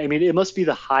that either. I mean, it must be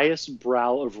the highest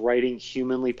brow of writing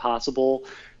humanly possible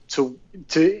to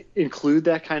include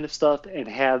that kind of stuff and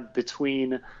have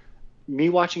between me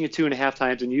watching it 2.5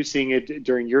 times and you seeing it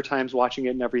during your times watching it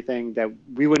and everything, that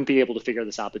we wouldn't be able to figure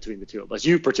this out between the two of us.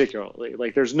 You particularly,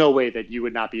 like, there's no way that you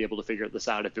would not be able to figure this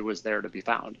out if it was there to be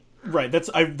found. Right.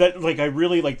 I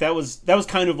really like that was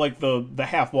kind of like the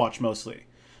half watch mostly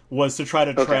was to try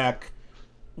to track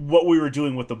what we were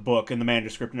doing with the book and the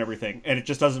manuscript and everything, and it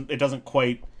just doesn't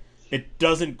quite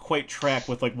track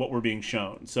with like what we're being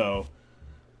shown. So,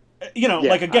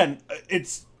 like again,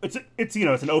 it's it's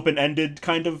an open-ended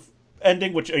kind of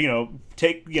ending, which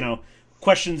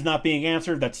questions not being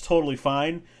answered, that's totally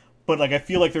fine. But like I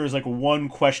feel like there was like one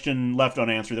question left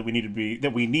unanswered that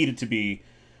we needed to be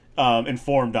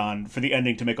informed on for the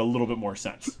ending to make a little bit more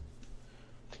sense.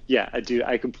 Yeah, I do.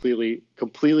 I completely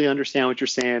understand what you're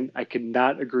saying. I could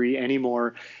not agree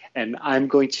anymore. And I'm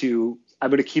going to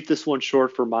keep this one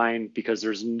short for mine because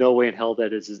there's no way in hell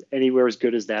that is anywhere as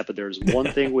good as that. But there's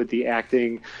one thing with the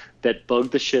acting that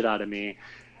bugged the shit out of me.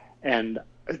 And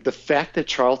the fact that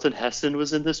Charlton Heston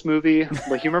was in this movie,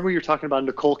 like, you remember you were talking about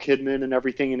Nicole Kidman and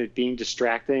everything and it being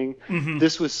distracting? Mm-hmm.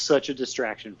 This was such a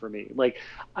distraction for me. Like,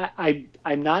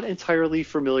 I'm not entirely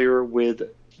familiar with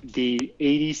the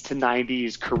 80s to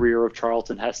 90s career of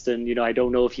Charlton Heston. I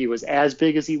don't know if he was as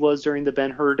big as he was during the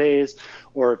Ben-Hur days,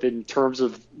 or if in terms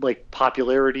of like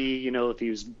popularity, if he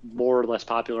was more or less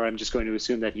popular. I'm just going to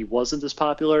assume that he wasn't as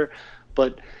popular.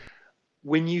 But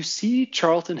when you see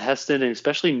Charlton Heston, and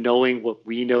especially knowing what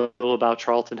we know about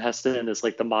Charlton Heston as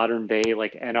like the modern day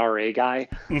like NRA guy,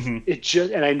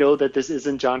 mm-hmm. And I know that this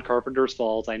isn't John Carpenter's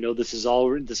fault. I know this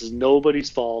is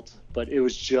nobody's fault, but it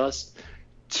was just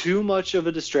too much of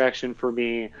a distraction for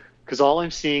me, because all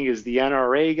I'm seeing is the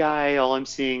NRA guy. All I'm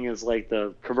seeing is like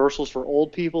the commercials for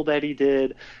old people that he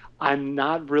did. I'm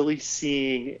not really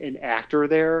seeing an actor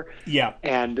there. Yeah.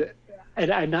 And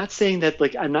I'm not saying that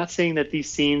these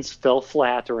scenes fell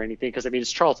flat or anything, because I mean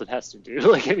it's Charlton Heston, dude.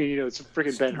 Like, I mean, it's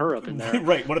freaking Ben-Hur up in there.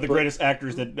 Right, one of the greatest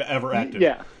actors that ever acted.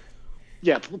 Yeah.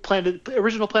 Yeah,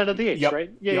 original Planet of the Apes, yep.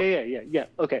 Right? Yeah.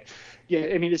 Okay. Yeah,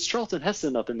 I mean it's Charlton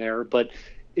Heston up in there, but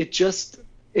it just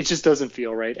doesn't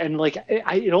feel right. And like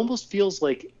it almost feels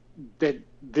like that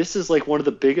this is like one of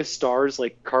the biggest stars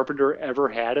like Carpenter ever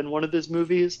had in one of his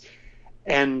movies.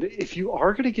 And if you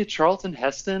are going to get Charlton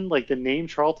Heston, like the name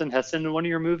Charlton Heston in one of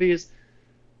your movies,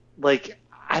 like,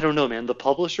 I don't know, man, the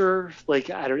publisher, like,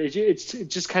 I don't, it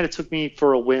just kind of took me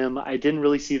for a whim. I didn't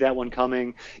really see that one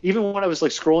coming. Even when I was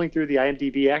like scrolling through the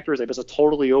IMDb actors, I just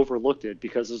totally overlooked it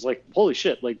because it was like, holy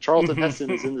shit, like Charlton Heston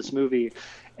is in this movie.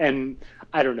 And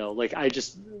I don't know, like,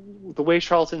 the way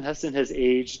Charlton Heston has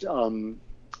aged, in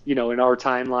our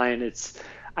timeline,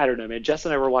 I don't know, man. Jess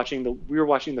and I were watching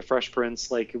the Fresh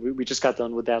Prince. Like, we just got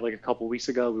done with that like a couple weeks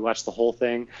ago. We watched the whole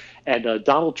thing, and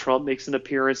Donald Trump makes an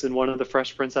appearance in one of the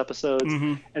Fresh Prince episodes.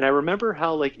 Mm-hmm. And I remember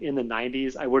how, like, in the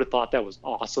 90s, I would have thought that was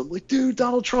awesome. Like, dude,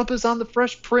 Donald Trump is on the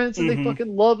Fresh Prince, and they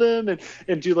fucking love him.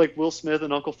 And dude, like, Will Smith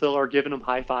and Uncle Phil are giving him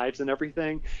high fives and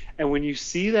everything. And when you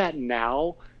see that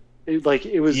now, it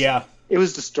was. Yeah. It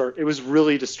was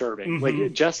really disturbing. Mm-hmm.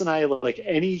 Like, Jess and I, like,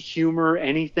 any humor,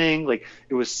 anything, like,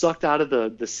 it was sucked out of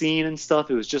the scene and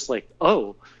stuff. It was just like,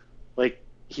 oh, like,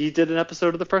 he did an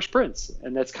episode of The Fresh Prince.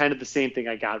 And that's kind of the same thing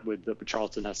I got with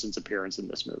Charlton Heston's appearance in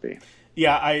this movie.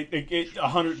 Yeah,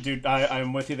 dude,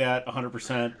 I'm with you that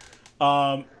 100%.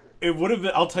 It would have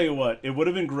been, I'll tell you what, it would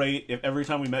have been great if every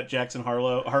time we met Jackson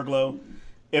Harlow,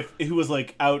 if he was,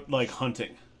 like, out, like,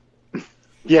 hunting.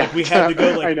 Yeah, like we had to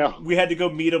go. Like, I know. We had to go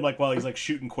meet him, like, while he's like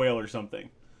shooting quail or something.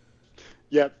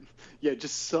 Yep. Yeah,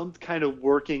 just some kind of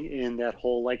working in that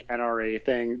whole like NRA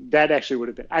thing. That actually would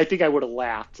have been. I think I would have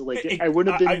laughed. Like, I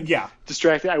wouldn't have been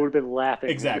distracted. I would have been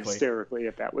laughing hysterically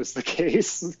if that was the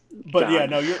case. But God, yeah,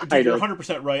 no, you're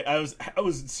 100% right. I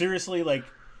was seriously like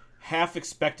half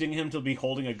expecting him to be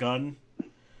holding a gun.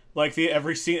 Like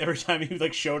every time he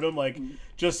like showed him like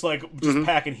just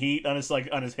packing heat on his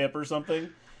hip or something.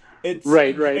 It's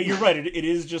right. You're right. It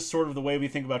is just sort of the way we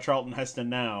think about Charlton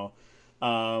Heston now.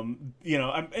 But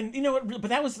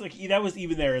that was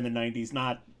even there in the 90s,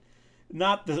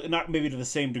 not maybe to the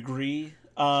same degree.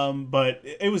 But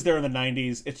it was there in the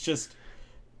 90s. It's just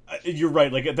you're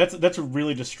right. Like that's a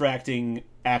really distracting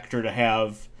actor to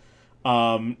have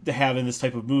in this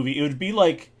type of movie. It would be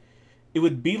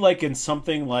like in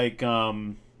something like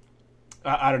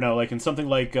I don't know, like in something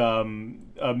like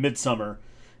Midsummer,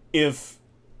 if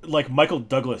like Michael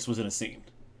Douglas was in a scene,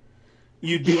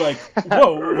 you'd be like,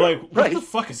 whoa, like what the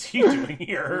fuck is he doing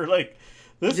here? Like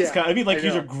this is kind of, I mean, like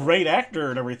he's a great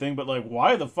actor and everything, but like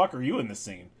why the fuck are you in this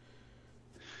scene?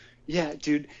 Yeah,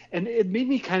 dude. And it made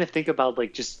me kind of think about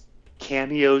like just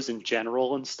cameos in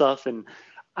general and stuff. And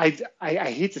I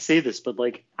hate to say this, but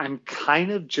like I'm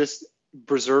kind of just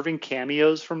preserving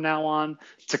cameos from now on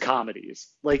to comedies.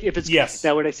 Like if it's Yes,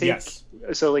 now when I say yes.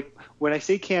 so like when I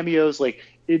say cameos, like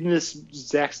in this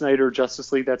Zack Snyder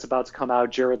Justice League that's about to come out,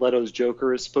 Jared Leto's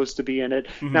Joker is supposed to be in it.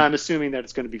 Hmm. Now I'm assuming that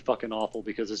it's going to be fucking awful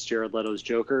because it's Jared Leto's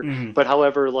Joker. Hmm. But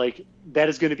however, like that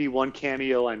is going to be one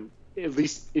cameo I'm at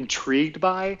least intrigued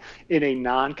by in a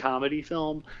non-comedy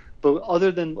film. But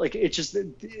other than like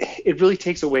it really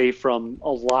takes away from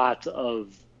a lot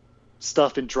of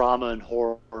stuff in drama and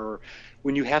horror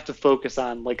when you have to focus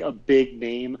on like a big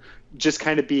name just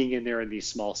kind of being in there in these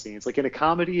small scenes. Like in a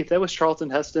comedy, if that was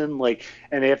Charlton Heston, like,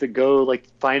 and they have to go like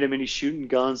find him and he's shooting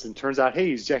guns and turns out, hey,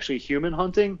 he's actually human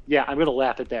hunting. Yeah, I'm gonna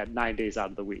laugh at that 9 days out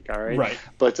of the week. All right. Right.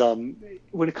 But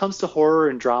when it comes to horror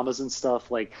and dramas and stuff,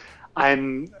 like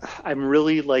I'm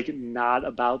really like not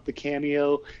about the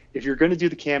cameo. If you're going to do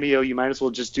the cameo, you might as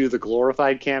well just do the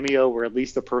glorified cameo where at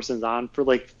least the person's on for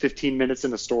like 15 minutes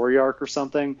in a story arc or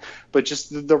something. But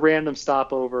just the random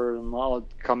stopover and all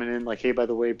coming in like, hey, by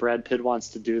the way, Brad Pitt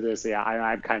wants to do this. Yeah,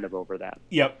 I'm kind of over that.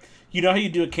 Yep. You know how you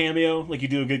do a cameo, like you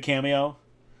do a good cameo?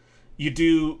 You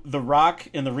do The Rock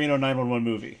in the Reno 911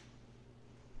 movie.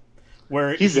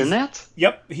 Where He's in that?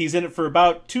 Yep, he's in it for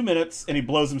about 2 minutes and he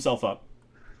blows himself up.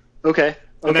 Okay.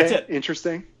 And that's it.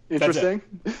 Interesting. That's it.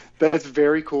 That's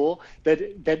very cool.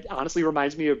 That honestly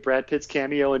reminds me of Brad Pitt's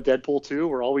cameo in Deadpool 2,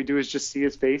 where all we do is just see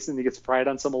his face and he gets fried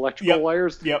on some electrical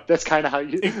wires. Yep. That's kind of how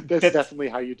you. That's definitely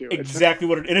how you do it. Exactly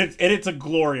what it's a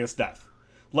glorious death.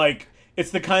 Like it's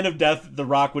the kind of death The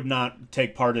Rock would not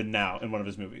take part in now in one of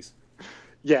his movies.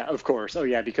 Yeah, of course. Oh,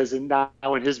 yeah, because now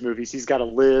in his movies, he's got to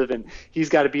live and he's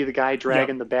got to be the guy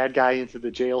dragging the bad guy into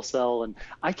the jail cell. And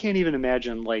I can't even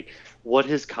imagine like what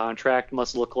his contract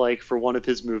must look like for one of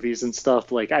his movies and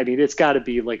stuff. Like, I mean, it's got to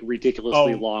be like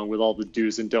ridiculously long with all the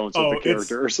do's and don'ts of the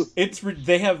characters.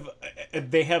 They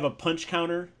have a punch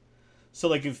counter. So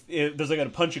like if there's like a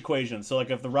punch equation. So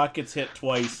like if The Rock gets hit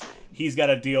twice, he's got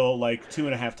to deal like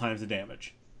 2.5 times the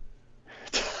damage.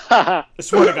 I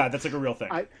swear to God, that's like a real thing.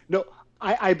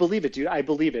 I believe it, dude. I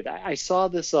believe it. I saw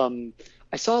this.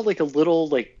 I saw like a little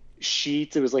like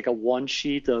sheet. It was like a one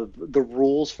sheet of the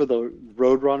rules for the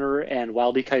Roadrunner and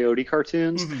Wile E. Coyote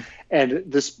cartoons. Mm-hmm. And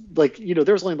this, like,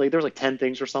 there's only like there's like 10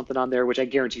 things or something on there, which I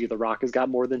guarantee you, The Rock has got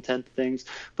more than 10 things.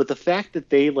 But the fact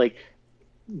that they like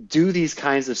do these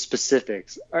kinds of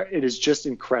specifics, it is just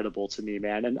incredible to me,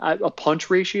 man. And a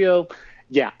punch ratio.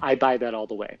 Yeah, I buy that all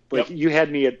the way. Like you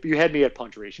had me at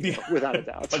punch ratio without a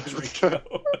doubt. Punch ratio.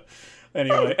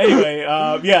 Anyway,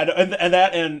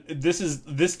 and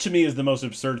this to me is the most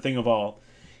absurd thing of all.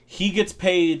 He gets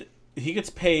paid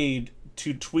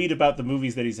to tweet about the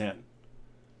movies that he's in,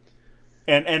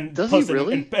 and does post he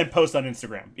really? and post on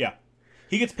Instagram. Yeah,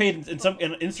 he gets paid in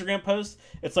an Instagram post.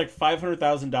 It's like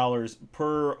 $500,000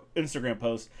 per Instagram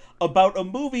post about a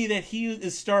movie that he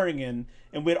is starring in,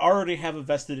 and would already have a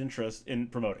vested interest in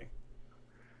promoting.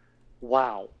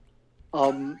 Wow.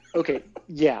 Okay.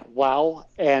 Yeah. Wow.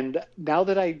 And now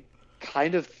that I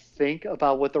kind of think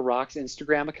about what The Rock's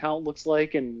Instagram account looks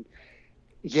like, and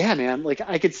yeah, man, like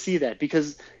I could see that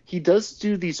because he does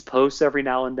do these posts every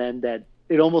now and then that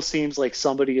it almost seems like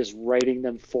somebody is writing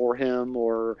them for him,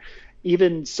 or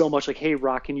even so much like, hey,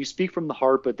 Rock, can you speak from the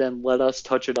heart, but then let us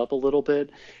touch it up a little bit?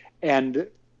 And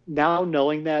now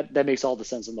knowing that makes all the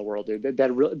sense in the world, dude.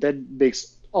 That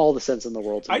makes all the sense in the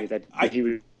world to me that he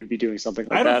would be doing something like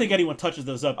that. I don't think anyone touches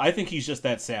those up. I think he's just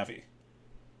that savvy.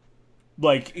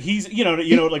 Like he's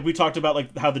like we talked about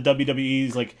like how the WWE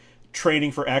is like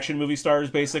training for action movie stars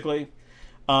basically.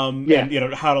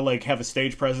 And how to like have a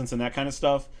stage presence and that kind of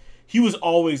stuff. He was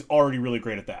always already really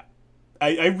great at that.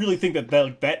 I really think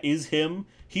that is him.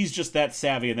 He's just that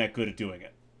savvy and that good at doing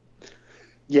it.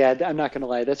 Yeah, I'm not going to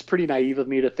lie. That's pretty naive of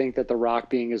me to think that The Rock,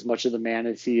 being as much of the man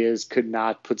as he is, could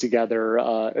not put together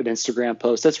an Instagram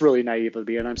post. That's really naive of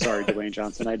me, and I'm sorry, Dwayne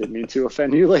Johnson. I didn't mean to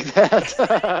offend you like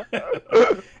that.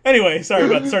 Anyway, sorry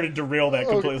to derail that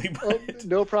completely.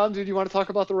 No problem, dude. You want to talk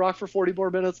about The Rock for 40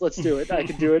 more minutes? Let's do it. I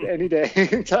can do it any day.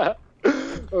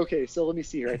 Okay, so let me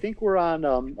see here. I think we're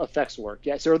on effects work.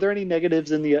 Yeah. So, are there any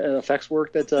negatives in the effects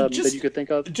work that that you could think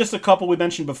of? Just a couple we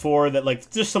mentioned before that, like,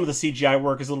 just some of the CGI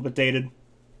work is a little bit dated.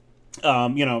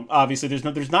 Obviously,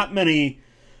 there's not many.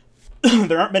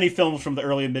 There aren't many films from the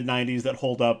early and mid '90s that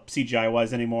hold up CGI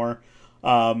wise anymore.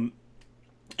 I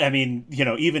mean,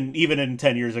 even in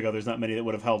 10 years ago, there's not many that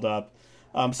would have held up.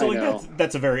 So like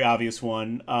that's a very obvious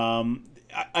one.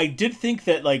 I did think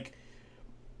that like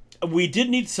we did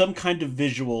need some kind of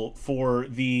visual for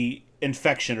the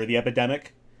infection or the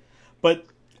epidemic, but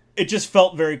it just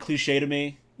felt very cliche to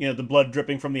me. You know, the blood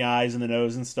dripping from the eyes and the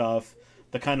nose and stuff.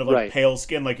 The kind of like Right. pale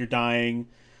skin, like you're dying.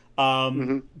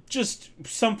 Hmm. Just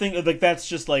something like that's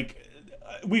just like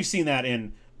we've seen that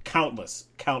in countless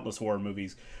horror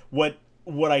movies. What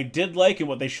I did like and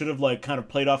what they should have like kind of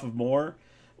played off of more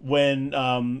when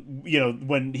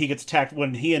when he gets attacked,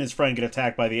 when he and his friend get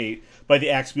attacked by the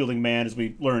axe wielding man, as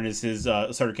we learn is his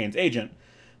Sutter Kane's agent.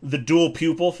 The dual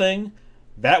pupil thing,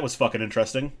 that was fucking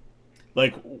interesting.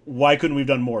 Like, why couldn't we have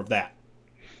done more of that?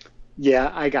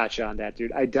 Yeah, I got you on that,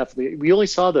 dude. I definitely. We only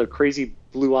saw the crazy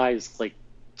blue eyes like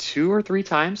 2 or 3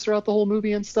 times throughout the whole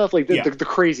movie and stuff. Like Yeah, the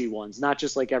crazy ones, not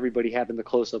just like everybody having the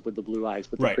close up with the blue eyes,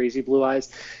 but the right. crazy blue eyes.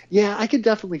 Yeah, I could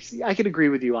definitely see. I could agree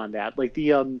with you on that. Like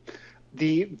the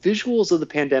visuals of the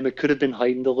pandemic could have been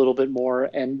heightened a little bit more,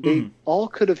 and they Mhm. all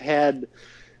could have had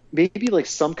maybe like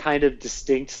some kind of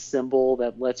distinct symbol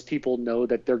that lets people know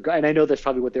that and I know that's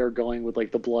probably what they were going with,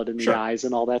 like the blood in the Sure. eyes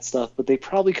and all that stuff, but they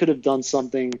probably could have done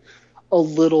something a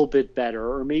little bit better,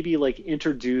 or maybe like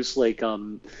introduce like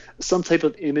some type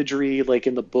of imagery like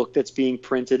in the book that's being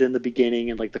printed in the beginning,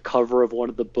 and like the cover of one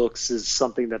of the books is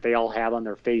something that they all have on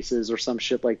their faces or some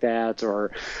shit like that,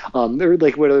 or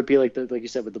like whether it be like like you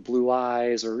said with the blue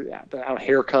eyes, or yeah, the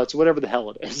haircuts, whatever the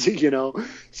hell it is, you know.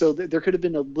 So there could have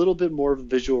been a little bit more of a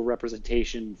visual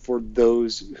representation for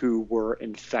those who were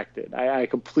infected. I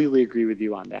completely agree with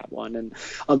you on that one. And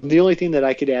the only thing that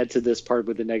I could add to this part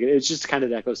with the negative, it's just kind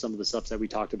of echo some of the stuff that we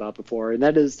talked about before, and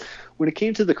that is when it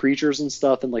came to the creatures and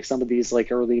stuff, and like some of these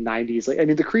like early 90s, like I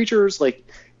mean the creatures, like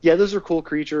yeah, those are cool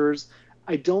creatures.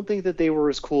 I don't think that they were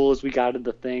as cool as we got in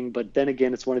the Thing, but then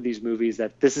again, it's one of these movies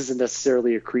that this isn't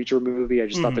necessarily a creature movie. I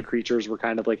just thought the Mhm. creatures were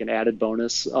kind of like an added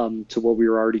bonus to what we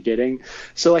were already getting.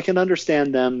 So I can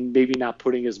understand them maybe not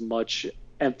putting as much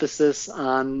emphasis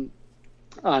on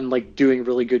like doing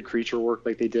really good creature work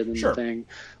like they did in the Sure. Thing.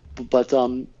 But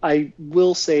I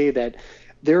will say that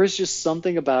there is just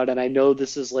something about, and I know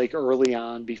this is like early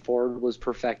on before it was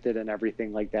perfected and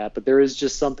everything like that, but there is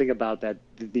just something about that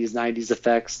these 90s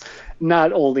effects,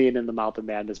 not only in the Mouth of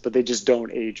Madness, but they just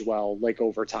don't age well like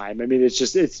over time. I mean,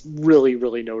 it's really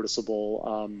really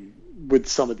noticeable with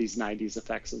some of these 90s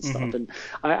effects and stuff. Mhm. And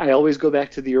I always go back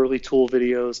to the early Tool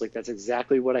videos. Like that's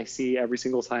exactly what I see every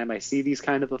single time I see these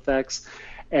kind of effects.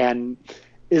 And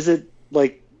is it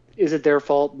like, is it their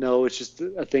fault? No, it's just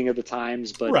a thing of the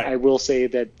times. But Right. I will say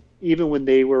that even when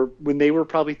they were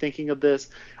probably thinking of this,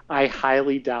 I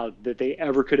highly doubt that they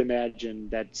ever could imagine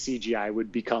that CGI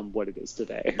would become what it is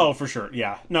today. Oh, for sure.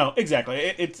 Yeah. No, exactly.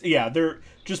 It's yeah. They're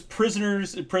just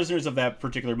prisoners of that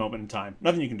particular moment in time.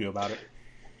 Nothing you can do about it.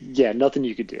 Yeah, nothing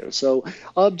you could do. So,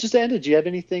 just to end it, do you have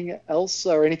anything else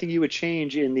or anything you would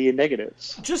change in the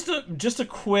negatives? Just a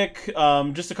quick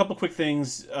just a couple quick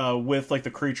things with like the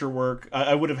creature work.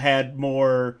 I would have had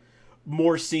more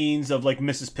scenes of like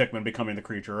Mrs. Pickman becoming the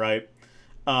creature, right?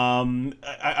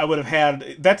 I would have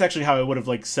had. That's actually how I would have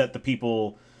like set the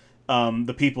people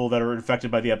that are infected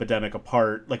by the epidemic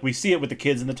apart. Like we see it with the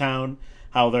kids in the town,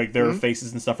 how like their Hmm.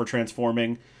 faces and stuff are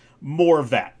transforming. More of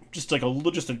that, just like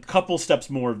just a couple steps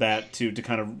more of that to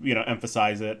kind of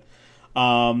emphasize it.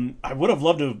 I would have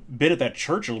loved to have been at that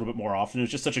church a little bit more often. It was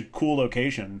just such a cool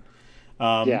location.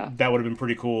 Yeah. That would have been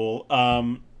pretty cool.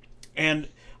 And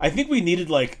I think we needed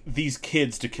like these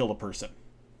kids to kill a person.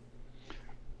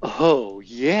 Oh,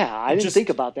 yeah. I didn't think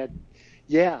Just about that.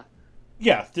 Yeah.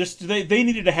 yeah, just they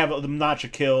needed to have them notch a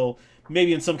kill,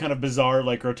 maybe in some kind of bizarre,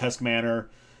 like grotesque manner.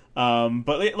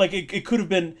 But it could have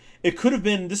been. It could have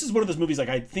been. This is one of those movies. Like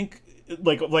I think,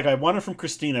 like I wanted from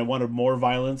Christine. I wanted more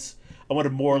violence. I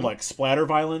wanted more Hmm. like splatter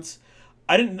violence.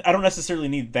 I didn't. I don't necessarily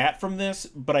need that from this,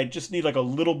 but I just need like a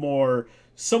little more.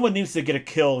 Someone needs to get a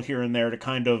kill here and there to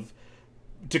kind of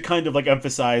like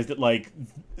emphasize that like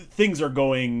things are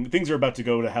about to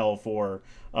go to hell for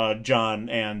John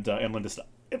and Linda.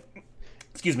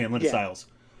 Excuse me, and Linda Yeah. Stiles.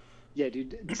 Yeah,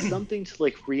 dude. Something to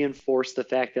like reinforce the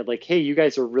fact that like, hey, you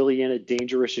guys are really in a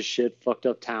dangerous as shit, fucked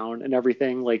up town and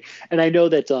everything. Like, and I know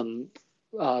that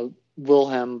uh,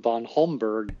 Wilhelm von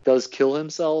Homburg does kill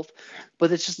himself,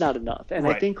 but it's just not enough. And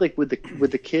I Right. think like with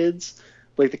the kids,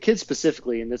 like the kids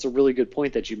specifically, and that's a really good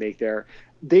point that you make there.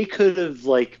 They could have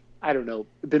like, I don't know,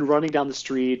 been running down the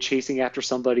street chasing after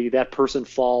somebody. That person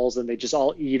falls and they just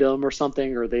all eat them or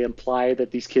something, or they imply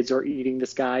that these kids are eating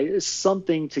this guy. Is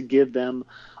something to give them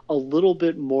a little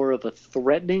bit more of a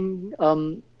threatening,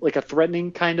 like a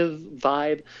threatening kind of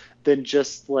vibe than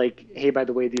just like, hey, by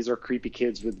the way, these are creepy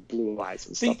kids with blue eyes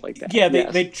and They stuff like that. yeah they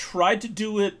Yes. tried to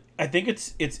do it. I think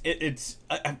it's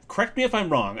correct me if I'm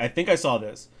wrong. I think I saw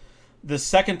this the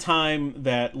second time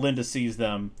that Linda sees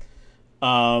them.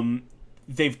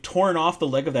 They've torn off the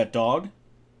leg of that dog.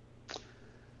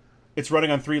 It's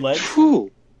running on 3 legs.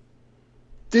 Phew.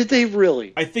 Did they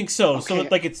really? I think so. Okay. So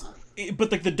like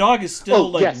but like the dog is still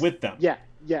like yes. with them. Yeah.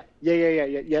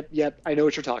 Yep. I know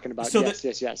what you're talking about. So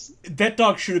yes. That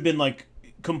dog should have been like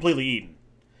completely eaten.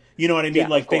 You know what I mean? Yeah,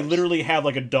 like they course. literally have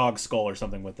like a dog skull or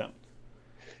something with them.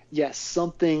 Yes,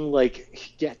 something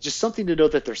like, just something to know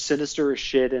that they're sinister as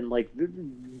shit, and like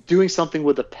doing something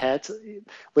with a pet.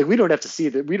 Like we don't have to see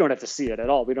that. We don't have to see it at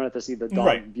all. We don't have to see the dog,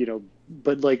 right.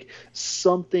 But like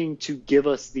something to give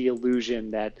us the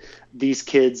illusion that these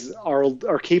kids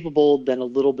are capable than a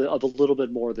little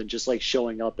bit more than just like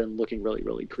showing up and looking really,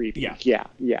 really creepy. Yeah.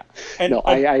 And, no,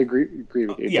 I agree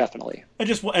with you, definitely. And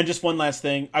just one last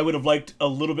thing, I would have liked a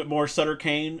little bit more Sutter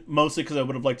Kane, mostly because I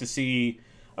would have liked to see.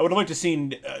 I would have liked to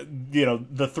see,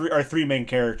 our 3 main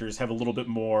characters have a little bit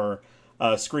more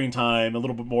screen time, a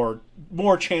little bit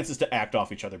more chances to act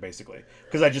off each other, basically.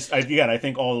 Because I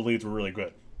think all the leads were really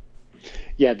good.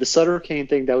 Yeah, the Sutter Kane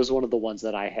thing, that was one of the ones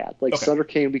that I had. Like Sutter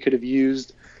Kane, we could have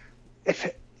used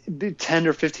 10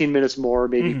 or 15 minutes more,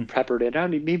 maybe peppered in.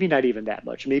 Maybe not even that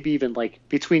much. Maybe even like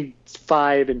between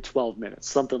 5 and 12 minutes,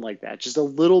 something like that. Just a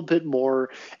little bit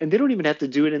more. And they don't even have to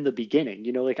do it in the beginning.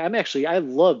 Like I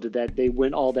loved that they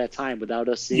went all that time without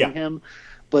us seeing him.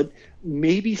 But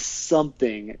maybe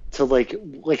something to like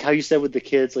how you said with the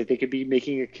kids, like they could be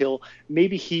making a kill.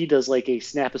 Maybe he does like a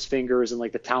snap his fingers and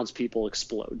like the townspeople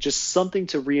explode. Just something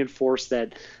to reinforce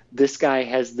that this guy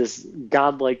has this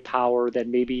godlike power that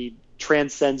maybe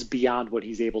transcends beyond what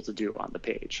he's able to do on the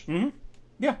page. Mm-hmm.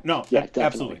 Yeah, no,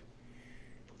 definitely.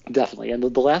 Definitely. And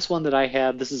the last one that I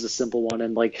have, this is a simple one.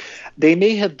 And like, they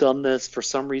may have done this for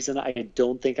some reason. I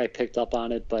don't think I picked up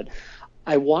on it, but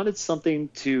I wanted something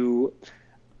to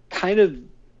kind of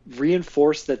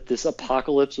reinforce that this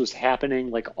apocalypse was happening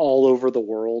like all over the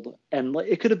world. And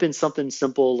it could have been something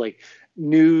simple like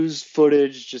news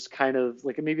footage, just kind of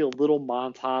like maybe a little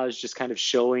montage, just kind of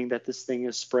showing that this thing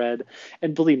is spread.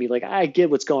 And believe me, like I get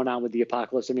what's going on with the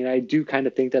apocalypse. I mean, I do kind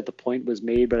of think that the point was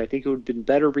made, but I think it would have been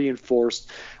better reinforced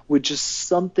with just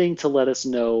something to let us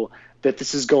know that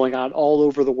this is going on all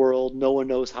over the world. No one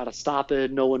knows how to stop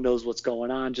it. No one knows what's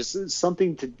going on. Just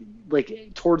something to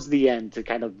like towards the end to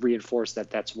kind of reinforce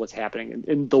that that's what's happening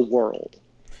in the world.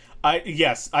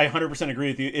 Yes, I 100% agree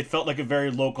with you. It felt like a very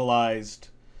localized,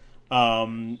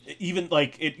 even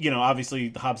like it,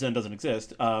 obviously Hobbs End doesn't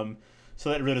exist. So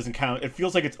that really doesn't count. It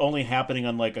feels like it's only happening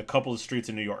on like a couple of streets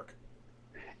in New York.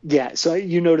 Yeah, so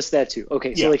you noticed that too.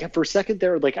 Okay, so like for a second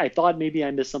there, like I thought maybe I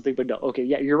missed something, but no. Okay,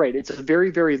 yeah, you're right. It's a very,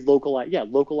 very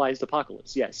localized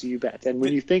apocalypse. Yes, you bet. And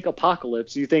when you think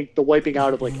apocalypse, you think the wiping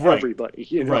out of like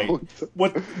everybody. Right.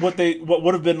 What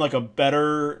would have been like a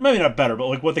better, maybe not better, but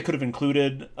like what they could have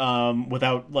included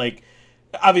without like.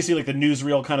 Obviously, like the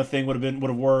newsreel kind of thing would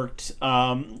have worked.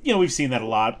 We've seen that a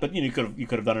lot, but you could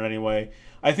have done it anyway.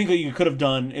 I think what you could have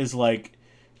done is like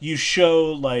you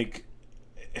show like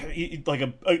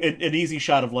an easy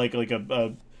shot of like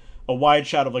a wide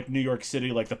shot of like New York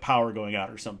City, like the power going out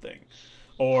or something,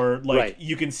 or like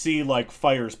you can see like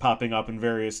fires popping up in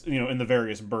various in the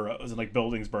various boroughs and like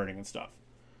buildings burning and stuff.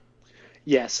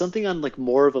 Yeah, something on like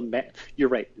more of a you're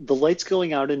right. The lights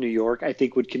going out in New York, I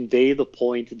think, would convey the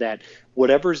point that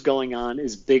whatever's going on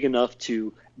is big enough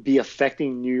to be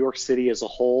affecting New York City as a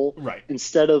whole, right?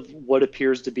 Instead of what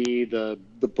appears to be the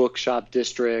bookshop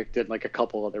district and like a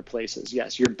couple other places.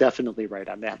 Yes, you're definitely right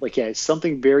on that. Like, yeah,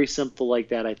 something very simple like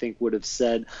that, I think, would have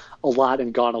said a lot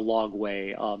and gone a long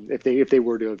way if they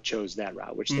were to have chose that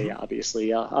route, which they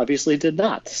obviously did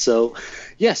not. So,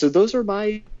 yeah, so those are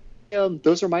my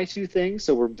 2 things.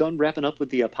 So we're done wrapping up with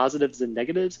the positives and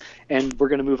negatives, and we're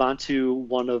going to move on to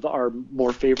one of our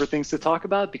more favorite things to talk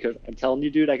about, because I'm telling you,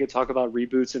 dude, I could talk about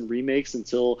reboots and remakes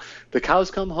until the cows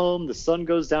come home, the sun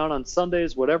goes down on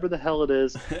Sundays, whatever the hell it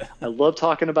is. I love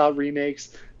talking about remakes.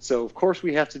 So of course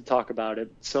we have to talk about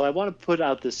it. So I want to put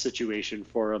out this situation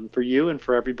for you and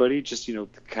for everybody, just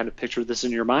kind of picture this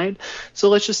in your mind. So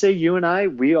let's just say you and I,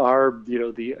 we are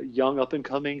the young up and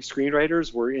coming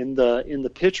screenwriters. We're in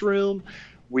the pitch room.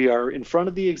 We are in front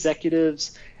of the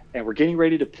executives, and we're getting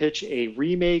ready to pitch a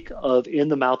remake of In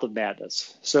the Mouth of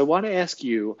Madness. So I want to ask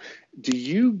you, do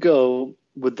you go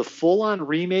with the full on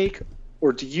remake,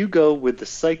 or do you go with the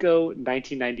Psycho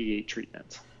 1998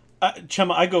 treatment?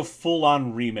 Chema, I go full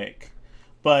on remake,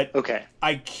 but okay.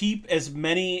 I keep as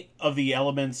many of the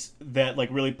elements that like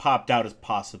really popped out as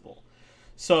possible.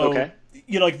 So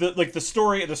like the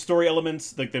story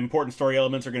elements, like the important story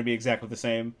elements, are going to be exactly the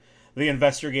same. The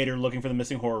investigator looking for the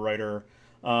missing horror writer,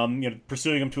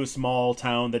 pursuing him to a small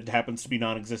town that happens to be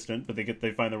non-existent, but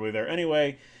they find their way there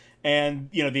anyway. And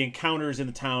the encounters in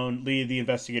the town lead the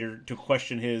investigator to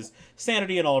question his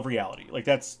sanity and all of reality. Like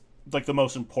that's like the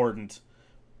most important.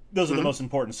 Those are the most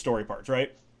important story parts,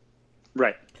 right?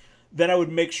 Right. Then I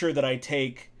would make sure that I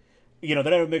take,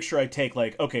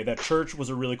 like, okay, that church was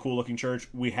a really cool looking church.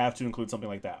 We have to include something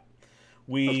like that.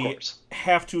 We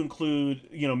have to include,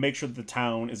 make sure that the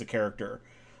town is a character.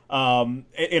 And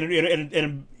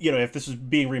if this was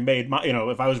being remade,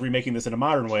 if I was remaking this in a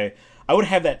modern way, I would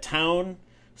have that town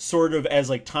sort of, as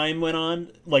like time went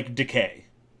on, like decay.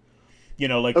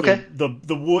 Like the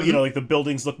wood, like the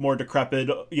buildings look more decrepit,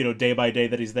 day by day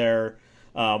that he's there,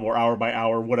 or hour by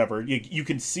hour, whatever. You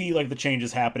can see like the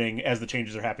changes happening as the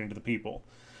changes are happening to the people.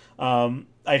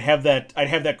 I'd have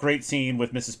that great scene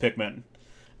with Mrs. Pickman.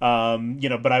 But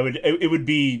it would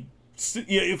be,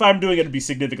 if I'm doing it, it'd be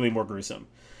significantly more gruesome.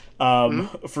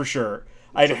 For sure.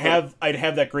 I'd have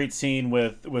that great scene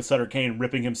with Sutter Kane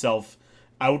ripping himself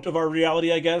out of our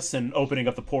reality, I guess, and opening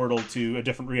up the portal to a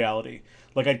different reality.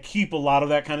 Like, I'd keep a lot of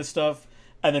that kind of stuff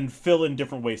and then fill in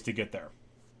different ways to get there.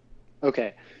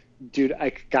 Okay. Dude,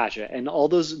 I gotcha. And all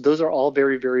those are all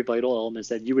very, very vital elements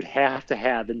that you would have to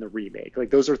have in the remake. Like,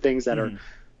 those are things that are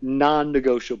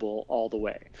non-negotiable all the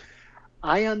way.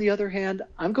 I, on the other hand,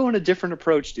 I'm going a different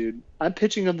approach, dude. I'm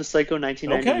pitching them the Psycho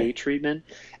 1998 treatment,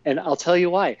 and I'll tell you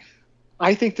why.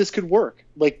 I think this could work.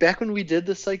 Like, back when we did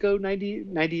the Psycho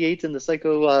 98 and the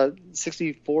Psycho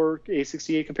 64,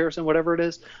 A68 comparison, whatever it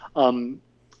is,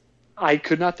 I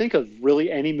could not think of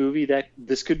really any movie that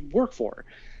this could work for.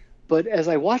 But as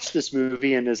I watched this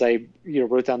movie and as I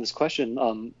wrote down this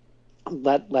question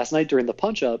last night during the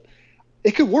punch-up,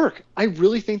 it could work. I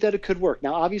really think that it could work.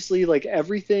 Now, obviously, like,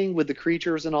 everything with the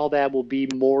creatures and all that will be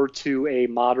more to a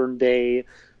modern day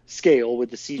scale with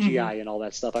the CGI and all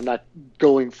that stuff. I'm not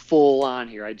going full on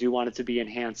here. I do want it to be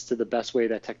enhanced to the best way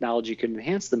that technology can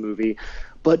enhance the movie.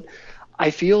 But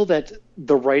I feel that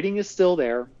the writing is still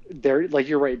there. Like,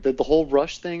 you're right. The whole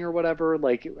Rush thing or whatever,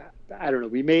 like, I don't know.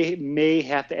 We may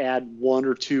have to add one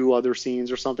or two other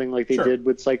scenes or something like they did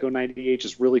with Psycho 98,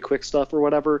 just really quick stuff or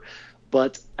whatever.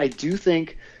 But I do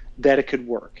think that it could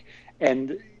work.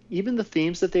 And even the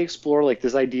themes that they explore, like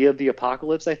this idea of the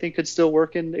apocalypse, I think could still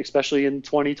work especially in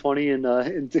 2020 and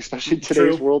especially in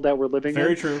today's world that we're living in.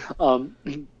 Very true.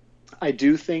 I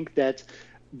do think that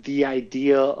the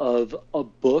idea of a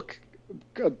book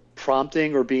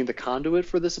prompting or being the conduit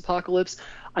for this apocalypse,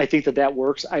 I think that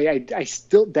works. I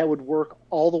still, that would work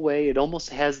all the way. It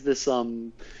almost has this,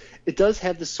 it does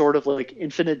have this sort of like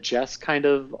infinite jest kind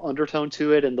of undertone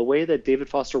to it. And the way that David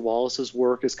Foster Wallace's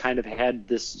work has kind of had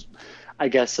this, I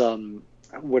guess,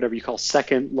 whatever you call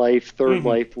second life, third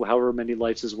life, however many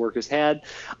lives his work has had,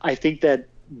 I think that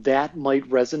might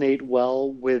resonate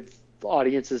well with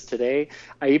audiences today.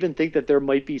 I even think that there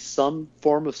might be some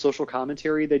form of social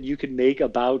commentary that you could make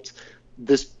about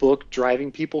this book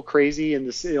driving people crazy and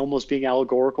this almost being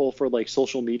allegorical for like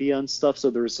social media and stuff. So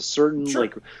there's a certain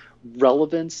like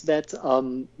relevance that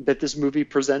that this movie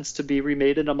presents to be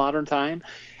remade in a modern time.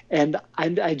 And I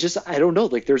don't know,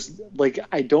 like there's like,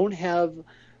 I don't have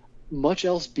much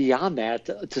else beyond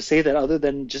that to say that other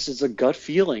than just as a gut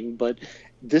feeling, but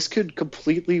this could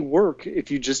completely work if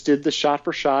you just did the shot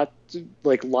for shot,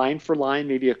 like line for line,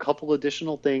 maybe a couple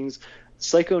additional things,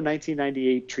 Psycho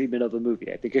 1998 treatment of a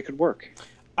movie. I think it could work.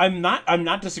 I'm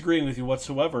not disagreeing with you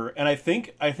whatsoever. And I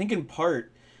think in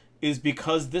part is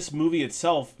because this movie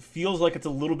itself feels like it's a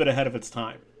little bit ahead of its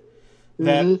time.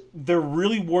 That there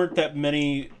really weren't that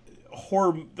many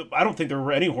I don't think there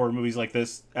were any horror movies like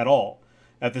this at all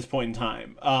at this point in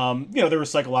time. There were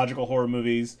psychological horror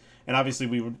movies, and obviously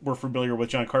we're familiar with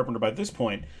John Carpenter by this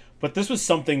point, but this was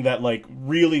something that like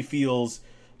really feels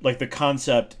like the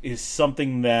concept is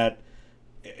something that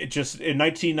it just in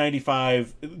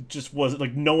 1995 just was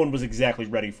like no one was exactly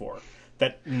ready for.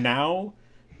 That now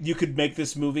you could make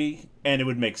this movie and it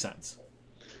would make sense.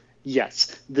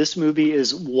 Yes, this movie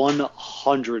is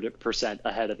 100%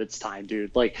 ahead of its time,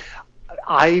 dude. Like,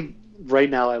 right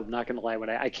now, I'm not going to lie,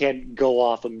 when I can't go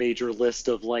off a major list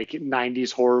of like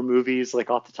 90s horror movies,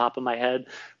 like off the top of my head,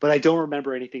 but I don't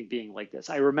remember anything being like this.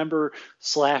 I remember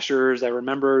slashers. I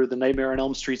remember the Nightmare on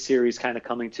Elm Street series kind of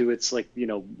coming to its like,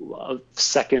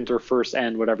 second or first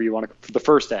end, whatever you want to, the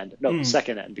first end, no,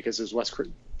 second end, because it was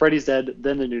Freddy's Dead,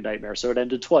 then the New Nightmare. So it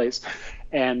ended twice.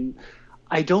 And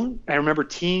I remember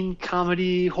teen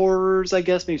comedy horrors, I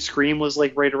guess. Maybe Scream was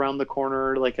like right around the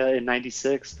corner, like in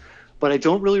 96. But I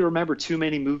don't really remember too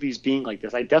many movies being like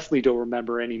this. I definitely don't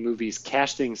remember any movies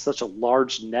casting such a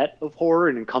large net of horror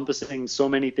and encompassing so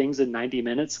many things in 90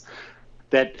 minutes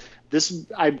that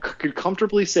I could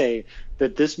comfortably say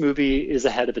that this movie is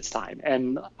ahead of its time.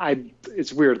 And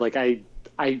it's weird. Like I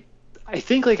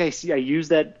think like I use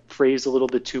that phrase a little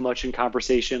bit too much in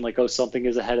conversation, like, oh, something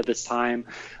is ahead of its time.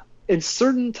 in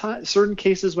certain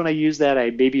cases when I use that,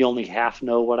 I maybe only half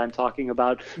know what I'm talking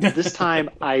about. This time,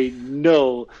 I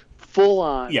know full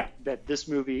on that this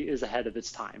movie is ahead of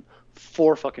its time,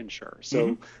 for fucking sure.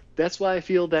 So that's why I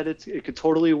feel that it could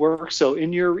totally work. So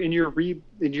in your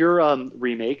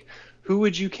remake, who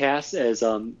would you cast as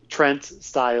Trent,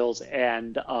 Styles,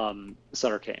 and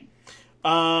Sutter Kane?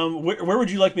 Where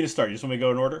would you like me to start? You just want me to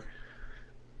go in order?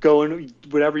 Go in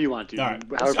whatever you want to. All right.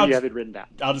 However you have it written down.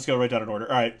 I'll just go right down in order.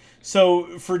 All right.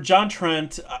 So for John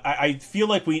Trent, I feel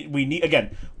like we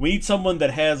need someone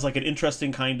that has like an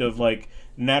interesting kind of like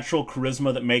natural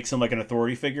charisma that makes him like an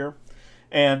authority figure.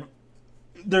 And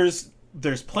there's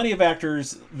plenty of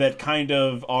actors that kind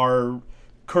of are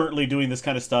currently doing this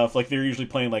kind of stuff. Like they're usually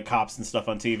playing like cops and stuff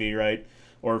on TV, right?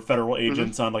 Or federal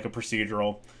agents on like a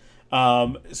procedural.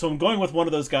 So I'm going with one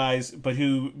of those guys, but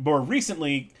who more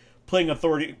recently playing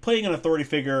an authority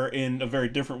figure in a very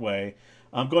different way.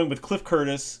 I'm going with Cliff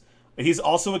Curtis. He's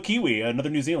also a Kiwi, another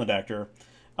New Zealand actor.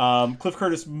 Cliff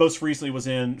Curtis most recently was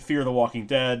in Fear the Walking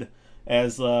Dead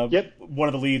as one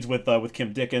of the leads with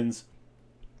Kim Dickens.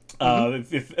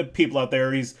 If people out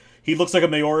there, he looks like a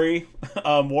Maori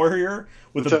warrior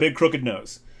with a big crooked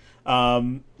nose.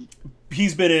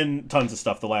 He's been in tons of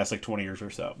stuff the last like 20 years or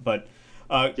so, but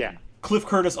Cliff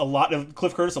Curtis a lot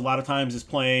of times is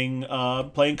playing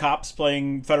cops,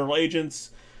 playing federal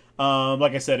agents.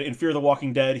 Like I said, in Fear the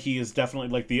Walking Dead, he is definitely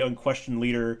like the unquestioned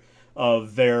leader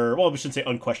of we shouldn't say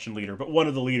unquestioned leader, but one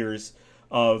of the leaders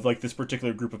of like this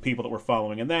particular group of people that we're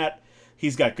following. And that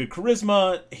he's got good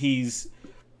charisma. He's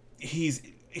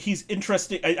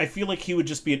interesting. I feel like he would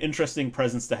just be an interesting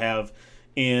presence to have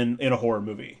in a horror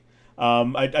movie.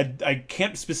 I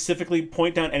can't specifically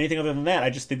point down anything other than that. I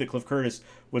just think that Cliff Curtis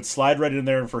would slide right in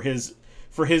there for his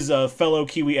fellow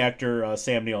Kiwi actor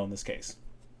Sam Neill in this case.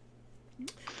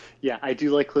 Yeah, I do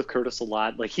like Cliff Curtis a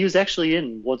lot. Like he was actually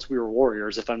in Once We Were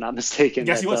Warriors, if I'm not mistaken.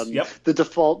 Yes, he was. Yep. The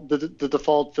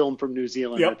default film from New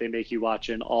Zealand that they make you watch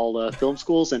in all film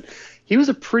schools, and he was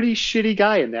a pretty shitty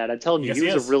guy in that. I'm telling you, he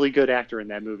was a really good actor in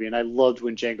that movie, and I loved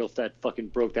when Jango Fett fucking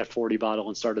broke that 40 bottle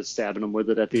and started stabbing him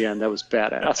with it at the end. That was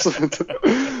badass. So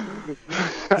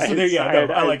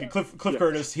I like it. Cliff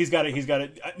Curtis. He's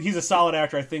a solid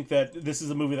actor. I think that this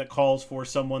is a movie that calls for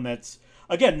someone that's,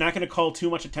 again, not going to call too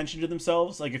much attention to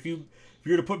themselves. Like if you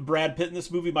were to put Brad Pitt in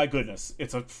this movie, my goodness,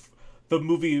 the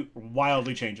movie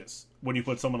wildly changes when you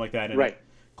put someone like that in. Right.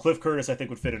 Cliff Curtis, I think,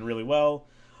 would fit in really well.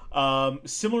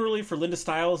 Similarly, for Linda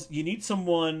Stiles, you need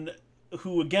someone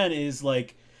who, again, is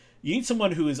like, you need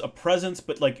someone who is a presence,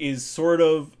 but like is sort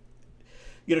of,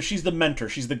 she's the mentor,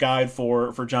 she's the guide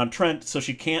for John Trent, so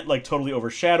she can't like totally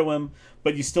overshadow him,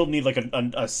 but you still need like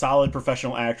a solid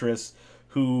professional actress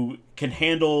who can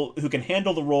handle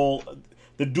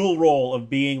the dual role of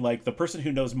being like the person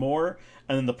who knows more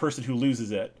and then the person who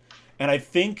loses it. And I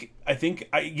think I'm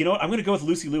going to go with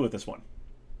Lucy Liu with this one.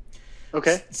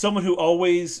 Okay. Someone who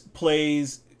always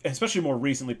plays, especially more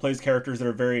recently, plays characters that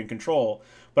are very in control.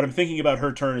 But I'm thinking about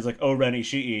her turn as like O-Ren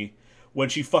Ishii when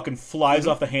she fucking flies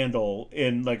off the handle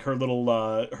in like her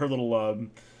little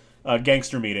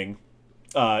gangster meeting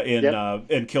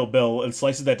in Kill Bill and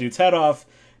slices that dude's head off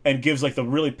and gives like the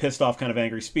really pissed off kind of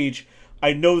angry speech.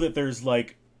 I know that there's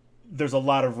a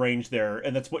lot of range there,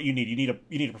 and that's what you need. You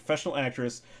need a professional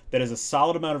actress that has a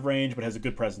solid amount of range but has a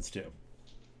good presence too.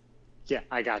 Yeah,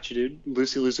 I got you, dude.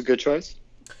 Lucy Liu's a good choice.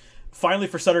 Finally,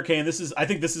 for Sutter Kane, I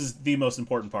think this is the most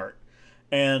important part,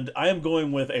 and I am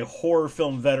going with a horror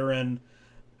film veteran.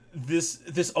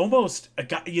 This almost,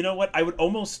 you know what? I'm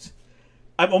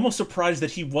almost surprised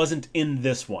that he wasn't in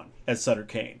this one as Sutter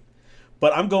Kane.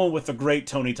 But I'm going with the great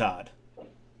Tony Todd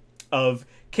of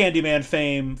Candyman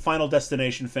fame, Final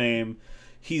Destination fame.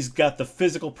 He's got the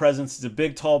physical presence. He's a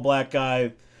big, tall, black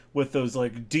guy with those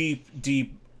like deep,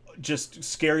 just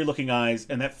scary looking eyes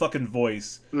and that fucking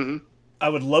voice. Mm-hmm. I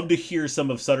would love to hear some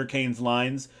of Sutter Kane's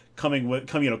lines coming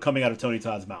out of Tony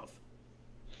Todd's mouth.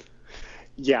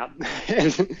 Yeah.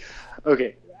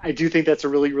 Okay. I do think that's a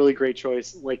really, really great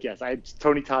choice. Like, yes,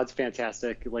 Tony Todd's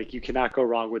fantastic. Like, you cannot go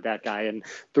wrong with that guy. And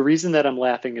the reason that I'm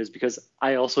laughing is because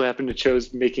I also happen to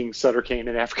chose making Sutter Kane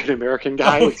an African American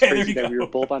guy. Okay, it's crazy that we were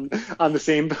both on the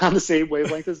same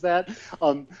wavelength as that.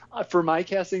 For my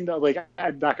casting, though, like,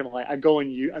 I'm not gonna lie, I'm going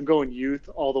youth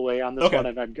all the way on this one.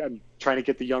 I'm trying to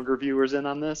get the younger viewers in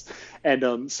on this,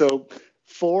 and so.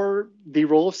 For the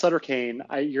role of Sutter Kane,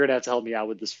 you're gonna have to help me out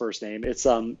with this first name. It's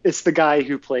the guy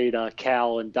who played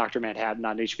Cal in Dr. Manhattan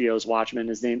on HBO's Watchmen.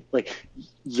 His name, like,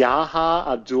 Yaha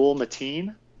Abdul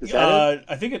Mateen. Is that it?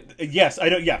 I think it. Yes, I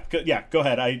don't. Yeah, go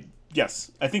ahead. I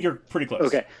think you're pretty close.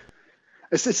 Okay.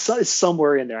 It's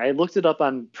somewhere in there. I looked it up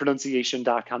on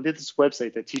pronunciation.com. They have this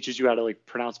website that teaches you how to like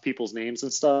pronounce people's names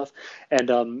and stuff.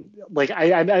 And like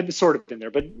I'm sort of in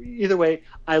there, but either way,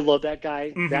 I love that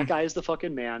guy. Mm-hmm. That guy is the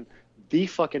fucking man. The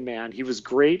fucking man. He was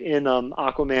great in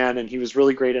Aquaman, and he was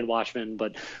really great in Watchmen.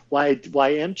 But why I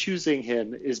am choosing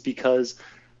him is because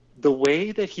the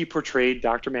way that he portrayed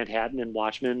Dr. Manhattan in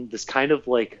Watchmen, this kind of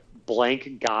like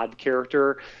blank god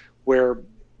character, where,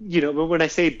 you know, when I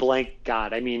say blank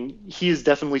god, I mean, he is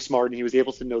definitely smart and he was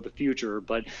able to know the future,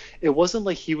 but it wasn't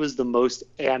like he was the most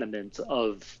animate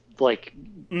of like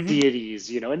deities,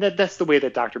 you know, and that's the way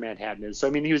that Dr. Manhattan is. So,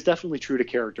 I mean, he was definitely true to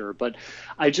character, but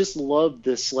I just love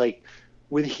this, like,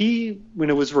 when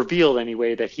it was revealed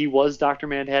anyway that he was Dr.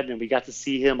 Manhattan and we got to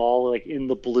see him all like in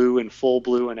the blue and full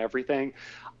blue and everything,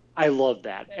 I love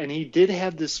that. And he did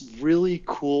have this really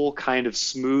cool kind of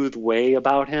smooth way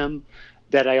about him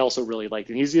that I also really liked.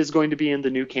 And he is going to be in the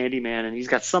new Candyman, and he's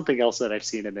got something else that I've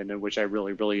seen him in which I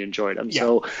really, really enjoyed him. Yeah.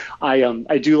 So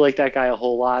I do like that guy a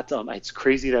whole lot. It's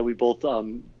crazy that we both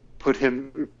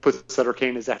put Sutter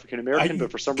Kane as African American, but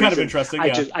for some reason, kind of interesting.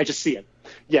 I just see it.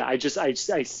 Yeah, I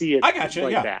see it. I gotcha,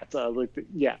 like that.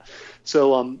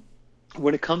 So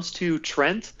when it comes to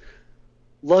Trent,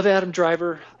 love Adam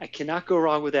Driver. I cannot go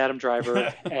wrong with Adam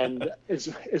Driver. And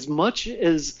as much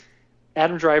as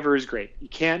Adam Driver is great, you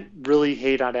can't really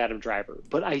hate on Adam Driver.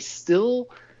 But I still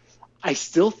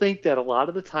think that a lot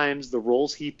of the times the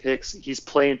roles he picks, he's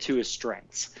playing to his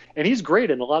strengths. And he's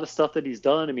great in a lot of stuff that he's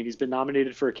done. I mean, he's been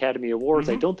nominated for Academy Awards.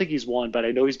 I don't think he's won, but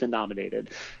I know he's been nominated.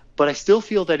 But I still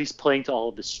feel that he's playing to all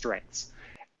of his strengths.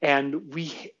 And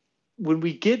when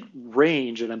we get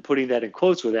range, and I'm putting that in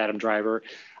quotes with Adam Driver,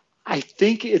 I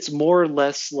think it's more or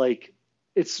less like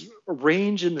it's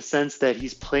range in the sense that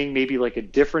he's playing maybe like a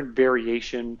different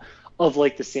variation of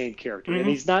like the same character. And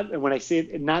he's not, when I say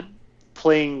it, not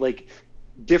playing like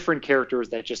different characters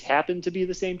that just happen to be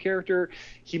the same character.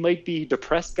 He might be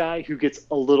depressed guy who gets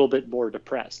a little bit more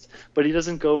depressed, but he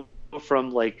doesn't go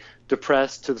from like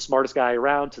depressed to the smartest guy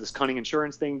around to this cunning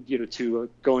insurance thing, you know, to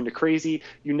going to crazy.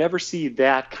 You never see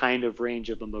that kind of range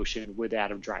of emotion with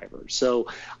Adam Driver. So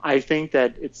I think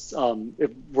that it's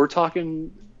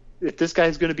if this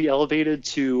guy's going to be elevated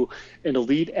to an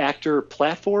elite actor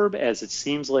platform, as it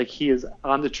seems like he is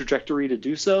on the trajectory to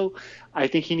do so, I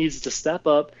think he needs to step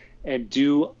up and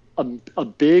do a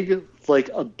big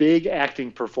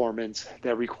acting performance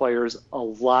that requires a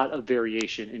lot of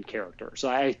variation in character. So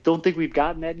I don't think we've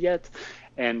gotten that yet,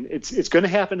 and it's going to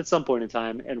happen at some point in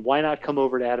time. And why not come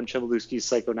over to Adam Chmielewski's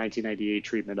Psycho 1998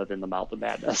 treatment of In the Mouth of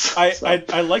Madness?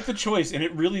 I like the choice, and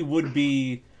it really would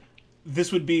be.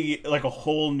 This would be like a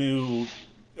whole new,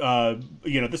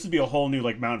 this would be a whole new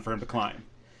like mountain for him to climb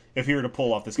if he were to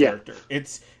pull off this character.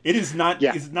 It's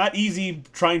not easy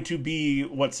trying to be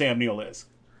what Sam Neill is.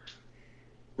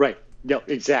 Right. No,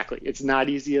 exactly. It's not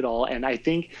easy at all. And I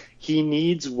think he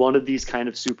needs one of these kind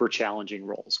of super challenging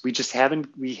roles. We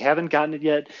haven't gotten it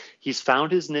yet. He's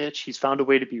found his niche. He's found a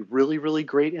way to be really, really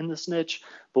great in this niche.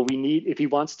 But if he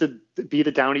wants to be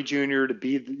the Downey Jr., to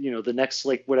be, the next,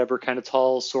 like, whatever kind of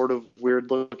tall, sort of weird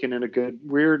looking and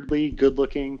weirdly good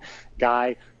looking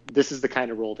guy, this is the kind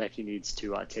of role that he needs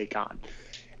to take on.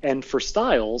 And for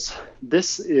Styles,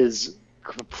 this is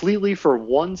completely for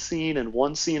one scene and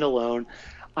one scene alone.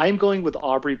 I'm going with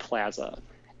Aubrey Plaza.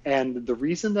 And the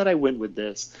reason that I went with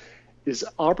this is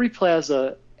Aubrey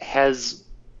Plaza has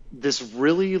this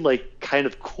really like kind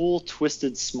of cool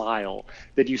twisted smile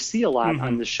that you see a lot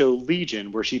on the show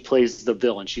Legion, where she plays the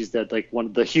villain. She's that like one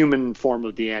of the human form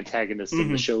of the antagonist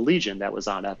in the show Legion that was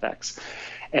on FX.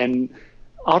 And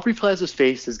Aubrey Plaza's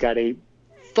face has got a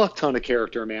fuck ton of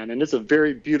character, man, and it's a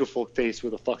very beautiful face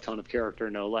with a fuck ton of character,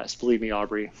 no less. Believe me,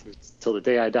 Aubrey, till the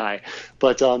day I die.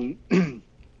 But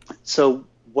so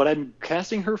what I'm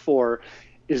casting her for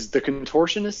is the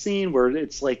contortionist scene where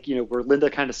it's like, where Linda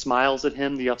kind of smiles at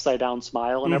him, the upside down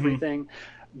smile and everything.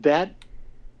 That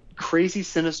crazy,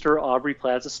 sinister Aubrey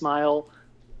Plaza smile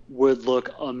would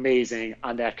look amazing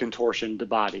on that contortioned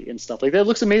body and stuff like that. It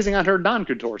looks amazing on her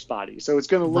non-contorse body. So it's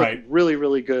going to look really,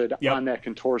 really good on that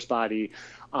contorse body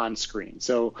on screen.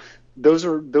 So those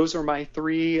are my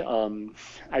three.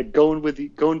 I'd go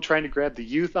in trying to grab the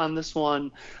youth on this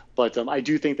one, but I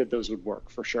do think that those would work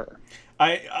for sure.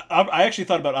 I actually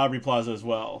thought about Aubrey Plaza as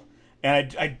well,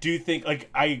 and I do think, like,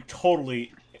 I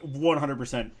totally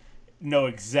 100% know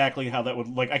exactly how that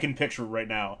would, like, I can picture it right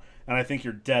now, and I think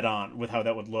you're dead on with how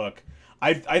that would look.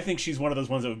 I think she's one of those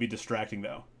ones that would be distracting,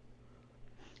 though.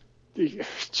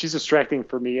 She's distracting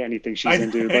for me. Anything she's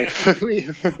into, like,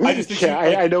 I just think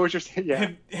I know what you're saying.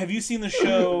 Yeah. Have you seen the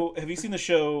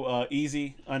show?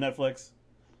 Easy on Netflix?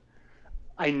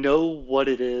 I know what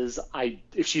it is.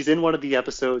 If she's in one of the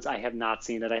episodes, I have not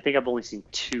seen it. I think I've only seen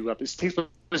two episodes. It takes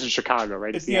place in Chicago,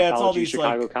 right? It's the Yeah, it's all anthology these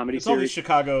Chicago comedy it's all these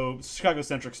series. Chicago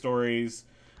centric stories.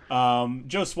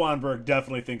 Joe Swanberg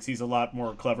definitely thinks he's a lot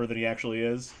more clever than he actually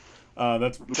is.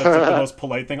 That's like the most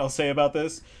polite thing I'll say about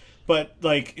this. But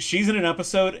like she's in an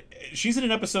episode. She's in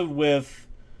an episode with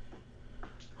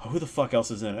who the fuck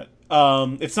else is in it?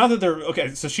 It's not that they're okay.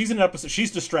 So she's in an episode.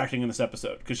 She's distracting in this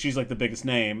episode because she's like the biggest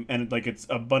name, and like it's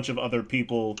a bunch of other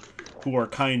people who are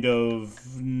kind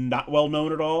of not well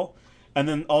known at all. And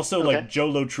then also Okay. like Joe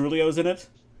Lo Truglio's in it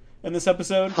in this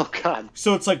episode. Oh God.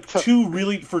 So it's like two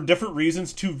really, for different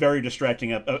reasons, two very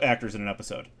distracting actors in an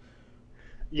episode.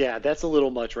 Yeah, that's a little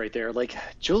much right there. Like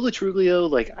Joe Latruglio,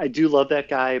 like I do love that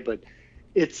guy, but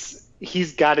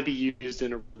he's got to be used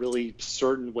in a really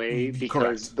certain way because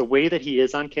Correct. the way that he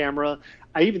is on camera,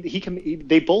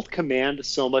 they both command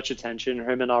so much attention.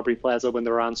 Him and Aubrey Plaza when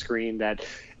they're on screen that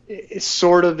it's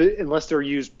sort of unless they're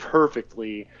used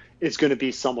perfectly, it's going to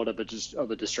be somewhat of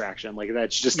a distraction. Like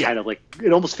that's just Yeah. kind of like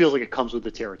it almost feels like it comes with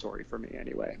the territory for me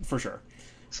anyway. For sure.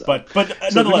 So, But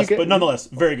so nonetheless,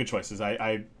 very good choices.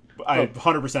 I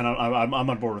 100%. I'm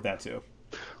on board with that too.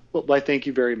 Well, I thank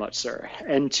you very much, sir.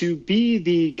 And to be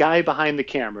the guy behind the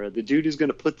camera, the dude who's going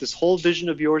to put this whole vision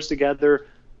of yours together,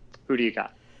 who do you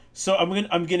got? So I'm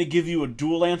gonna give you a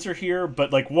dual answer here,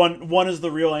 but like one is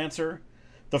the real answer.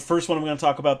 The first one I'm going to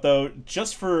talk about though,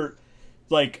 just for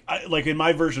like in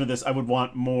my version of this, I would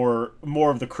want more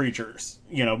of the creatures.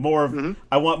 You know, more of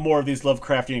I want more of these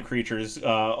Lovecraftian creatures,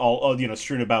 all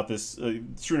strewn about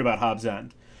strewn about Hobbs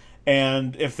End.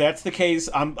 And if that's the case,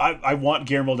 I want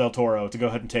Guillermo del Toro to go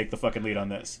ahead and take the fucking lead on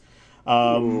this.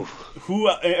 Who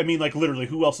I mean, like literally,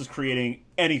 who else is creating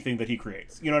anything that he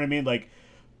creates? You know what I mean? Like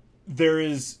there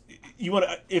is you want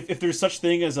to if there's such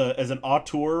thing as an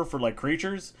auteur for like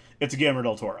creatures, it's Guillermo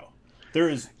del Toro. There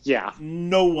is Yeah.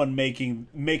 no one making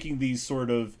these sort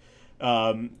of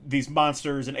these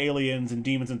monsters and aliens and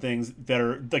demons and things that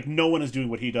are like no one is doing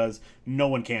what he does. No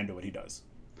one can do what he does.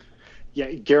 Yeah,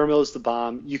 Guillermo's the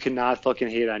bomb. You cannot fucking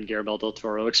hate on Guillermo del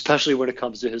Toro, especially when it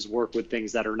comes to his work with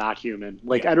things that are not human.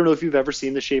 Like, Yeah. I don't know if you've ever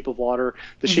seen The Shape of Water.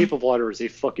 The Shape of Water is a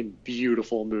fucking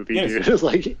beautiful movie, Yes. dude.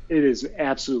 Like, it is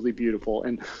absolutely beautiful.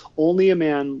 And only a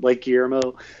man like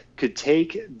Guillermo could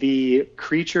take the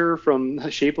creature from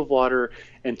The Shape of Water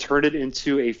and turn it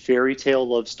into a fairy tale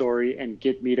love story and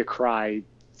get me to cry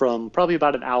from probably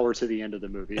about an hour to the end of the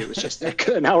movie. It was just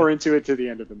an hour into it to the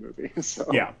end of the movie. So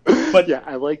Yeah, but yeah,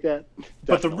 I like that.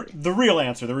 but Definitely. the real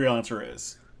answer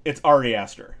is it's Ari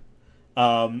Aster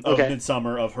of Okay.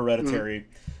 Midsummer, of Hereditary,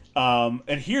 and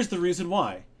here's the reason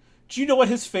why. Do you know what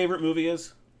his favorite movie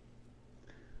is?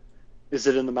 Is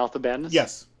it In the Mouth of Madness?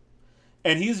 Yes,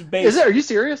 and Is it? Are you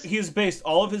serious? he has based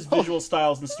all of his visual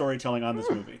styles and storytelling on this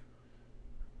movie.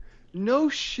 No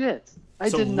shit. I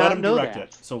So did let not him know direct that.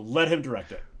 it. So let him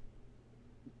direct it.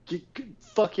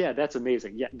 Fuck yeah, that's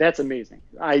amazing. Yeah, that's amazing.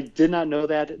 I did not know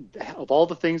that. Of all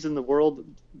the things in the world,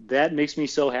 that makes me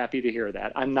so happy to hear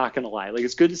that. I'm not gonna lie. Like,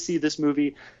 it's good to see this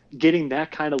movie getting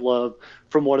that kind of love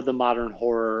from one of the modern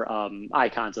horror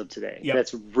icons of today. Yep.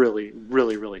 That's really,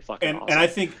 really, really fucking And awesome.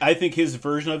 and I think his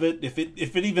version of it, if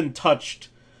it even touched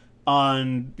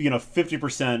on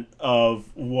 50% of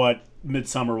what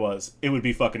Midsummer was, it would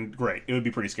be fucking great. It would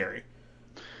be pretty scary.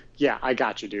 Yeah, I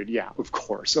got you, dude. Yeah, of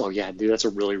course. Oh, yeah, dude, that's a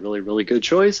really, really, really good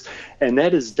choice. And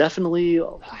that is definitely,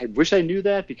 I wish I knew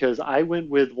that because I went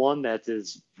with one that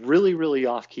is really, really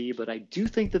off key, but I do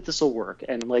think that this will work.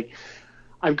 And like,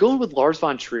 I'm going with Lars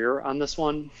von Trier on this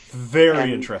one. Very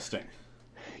And- interesting.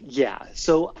 Yeah,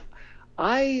 so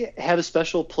I have a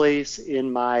special place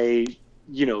in my,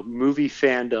 movie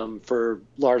fandom for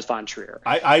Lars von Trier.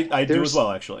 I do There's- as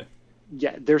well, actually.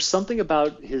 Yeah, there's something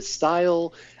about his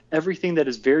style, everything that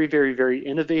is very, very, very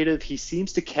innovative. He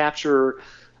seems to capture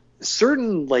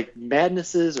certain like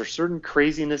madnesses or certain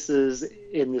crazinesses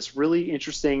in this really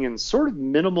interesting and sort of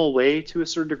minimal way to a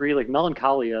certain degree, like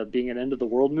Melancholia being an end of the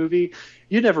world movie.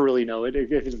 You never really know it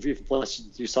unless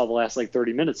you saw the last like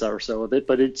 30 minutes or so of it,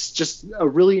 but it's just a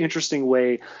really interesting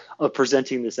way of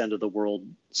presenting this end of the world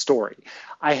story.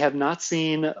 I have not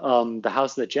seen The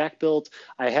House That Jack Built.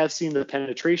 I have seen the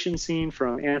penetration scene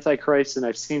from Antichrist, and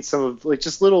I've seen some of like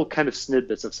just little kind of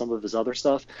snippets of some of his other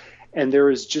stuff. And there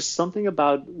is just something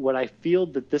about what I feel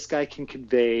that this guy can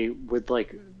convey with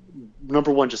like,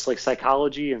 number one, just like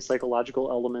psychology and psychological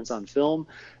elements on film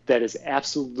that is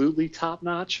absolutely top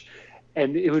notch.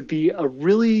 And it would be a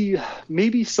really,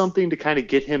 maybe something to kind of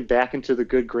get him back into the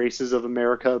good graces of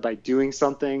America by doing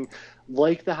something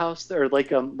like the house or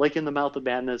like in the Mouth of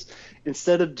Madness,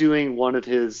 instead of doing one of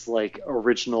his like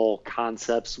original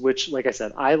concepts, which like I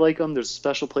said, I like them. There's a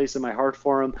special place in my heart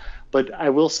for them. But I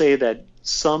will say that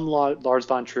some Lars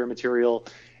von Trier material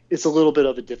is a little bit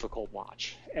of a difficult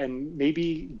watch, and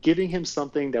maybe giving him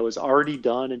something that was already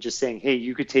done and just saying, hey,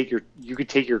 you could take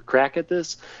your crack at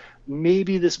this.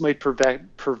 Maybe this might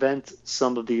prevent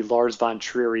some of the Lars von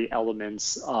Trier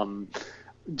elements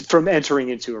from entering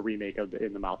into a remake of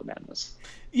In the Mouth of Madness.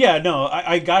 Yeah, no,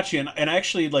 I got you, and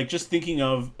actually, like, just thinking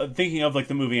of like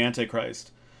the movie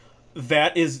Antichrist.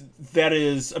 That is.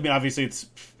 I mean, obviously, it's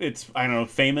I don't know,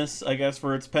 famous, I guess,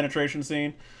 for its penetration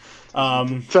scene.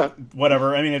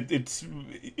 Whatever. I mean, it's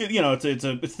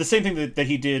the same thing that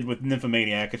he did with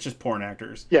Nymphomaniac. It's just porn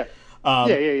actors. Yeah.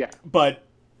 Yeah.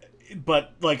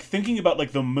 But like thinking about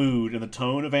like the mood and the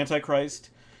tone of Antichrist,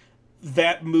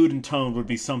 that mood and tone would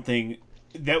be something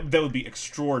that would be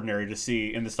extraordinary to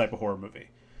see in this type of horror movie.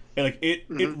 And like it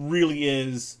really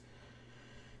is.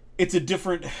 It's a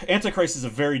different Antichrist is a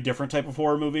very different type of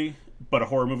horror movie, but a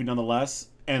horror movie nonetheless.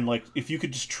 And like if you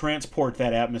could just transport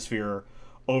that atmosphere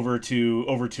over to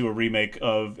a remake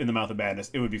of In the Mouth of Madness,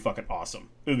 it would be fucking awesome.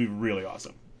 It would be really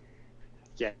awesome.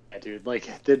 Yeah, dude.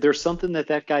 Like, there's something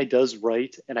that guy does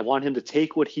right, and I want him to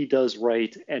take what he does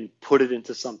right and put it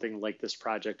into something like this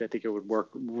project. I think it would work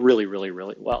really, really,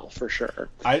 really well, for sure.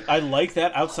 I like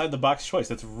that outside the box choice.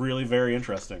 That's really very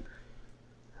interesting.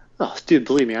 Oh, dude,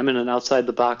 believe me, I'm in an outside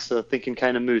the box thinking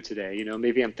kind of mood today. You know,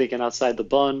 maybe I'm thinking outside the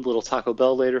bun, little Taco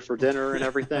Bell later for dinner and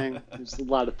everything. There's a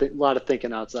lot of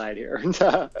thinking outside here.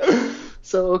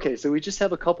 So we just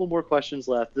have a couple more questions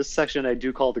left. This section I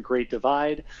do call the Great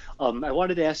Divide. I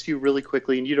wanted to ask you really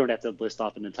quickly, and you don't have to list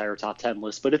off an entire top 10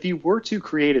 list, but if you were to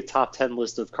create a top 10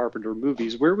 list of Carpenter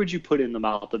movies, where would you put In the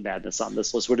Mouth of Madness on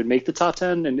this list? Would it make the top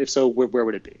 10? And if so, where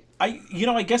would it be?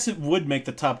 I guess it would make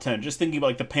the top 10. Just thinking about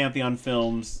like the Pantheon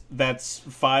films, that's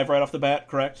 5 right off the bat,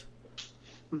 correct?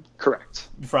 Correct.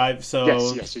 5. So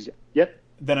yes. Yep.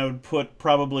 Then I would put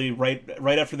probably right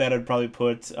after that. I'd probably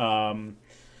put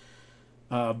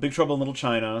Big Trouble in Little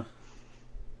China.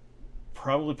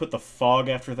 Probably put The Fog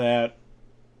after that,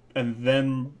 and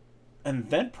then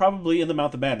probably In the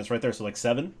Mouth of Madness right there. So like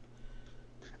 7.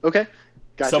 Okay,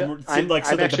 gotcha. I'm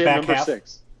actually at number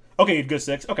 6. Okay, you'd go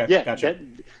 6. Okay, yeah, gotcha.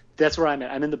 That's where I'm at.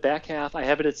 I'm in the back half. I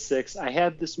have it at 6. I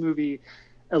have this movie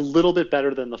a little bit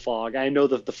better than The Fog. I know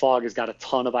that The Fog has got a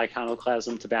ton of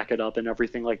iconoclasm to back it up and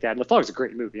everything like that. And The Fog's a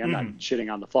great movie. I'm not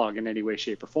shitting on The Fog in any way,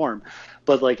 shape, or form.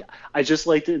 But like, I just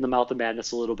liked it In the Mouth of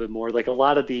Madness a little bit more. Like a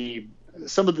lot of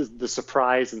some of the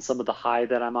surprise and some of the high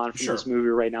that I'm on from this movie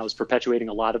right now is perpetuating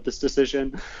a lot of this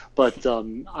decision. But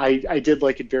I did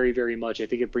like it very, very much. I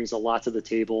think it brings a lot to the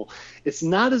table. It's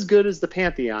not as good as the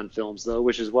Pantheon films, though,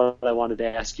 which is what I wanted to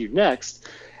ask you next.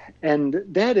 And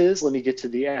that is, let me get to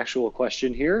the actual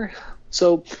question here.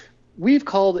 So we've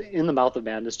called In the Mouth of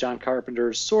Madness John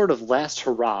Carpenter's sort of last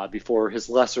hurrah before his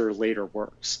lesser later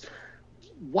works.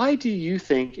 Why do you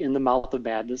think In the Mouth of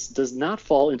Madness does not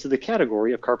fall into the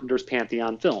category of Carpenter's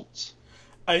Pantheon films?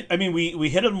 I mean, we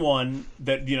hit on one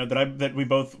that that we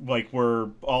both like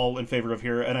were all in favor of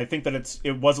here, and I think that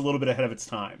it was a little bit ahead of its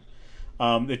time.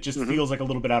 It just feels like a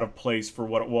little bit out of place for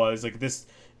what it was. Like this,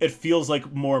 it feels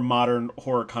like more modern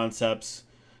horror concepts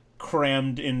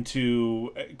crammed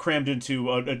into a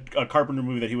Carpenter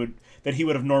movie that he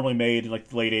would have normally made in like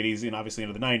the late 80s and obviously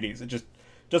into the 90s. It just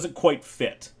doesn't quite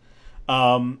fit.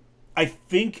 I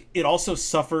think it also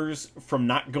suffers from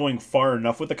not going far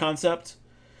enough with the concept.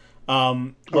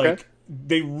 Like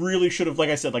they really should have, like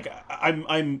I said, like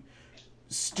I'm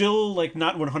still like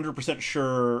not 100%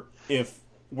 sure if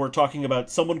we're talking about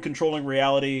someone controlling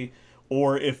reality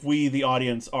or if we, the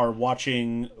audience, are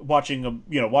watching a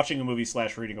movie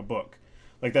 / reading a book.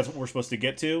 Like that's what we're supposed to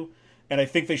get to. And I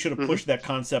think they should have pushed that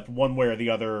concept one way or the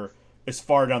other as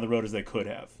far down the road as they could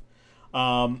have.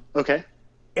 And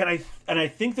I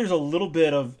think there's a little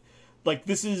bit of like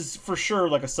this is for sure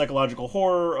like a psychological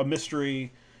horror, a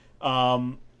mystery,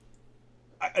 but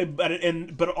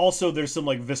also there's some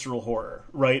like visceral horror,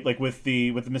 right? Like with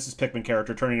the Mrs. Pickman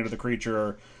character turning into the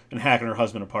creature and hacking her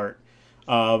husband apart,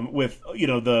 with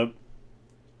the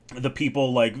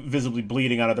people like visibly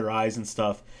bleeding out of their eyes and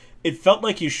stuff. It felt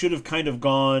like you should have kind of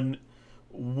gone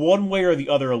one way or the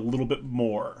other a little bit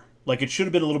more. Like it should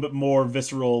have been a little bit more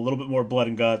visceral, a little bit more blood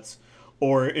and guts.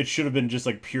 Or it should have been just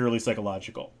like purely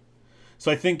psychological.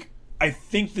 So I think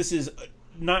this is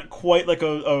not quite like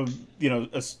a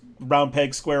round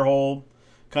peg square hole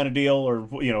kind of deal, or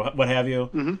what have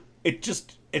you.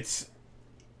 It's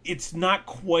not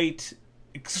quite.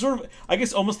 It's sort of, I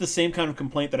guess, almost the same kind of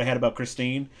complaint that I had about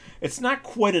Christine. It's not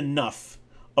quite enough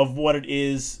of what it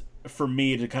is for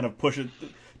me to kind of push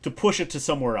it to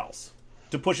somewhere else,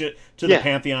 to push it to the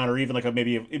pantheon, or even like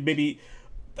maybe.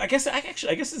 I guess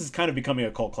this is kind of becoming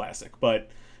a cult classic, but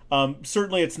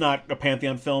certainly it's not a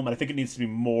pantheon film, and I think it needs to be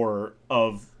more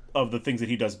of the things that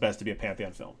he does best to be a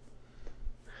pantheon film.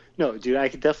 No, dude, I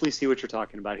could definitely see what you're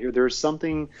talking about here. There's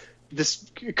something, this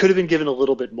could have been given a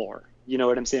little bit more. You know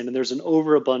what I'm saying? And there's an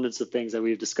overabundance of things that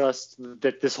we've discussed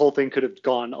that this whole thing could have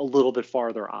gone a little bit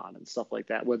farther on and stuff like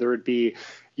that, whether it be,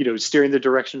 steering the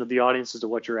direction of the audience as to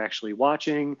what you're actually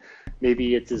watching.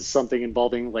 Maybe it is something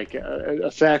involving like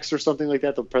effects or something like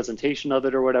that, the presentation of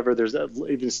it or whatever. There's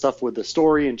even stuff with the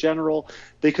story in general.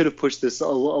 They could have pushed this a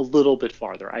little bit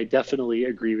farther. I definitely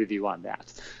agree with you on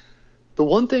that. The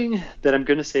one thing that I'm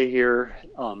going to say here,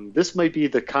 this might be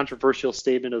the controversial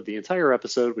statement of the entire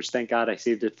episode, which thank God I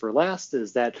saved it for last,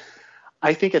 is that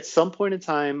I think at some point in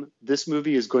time, this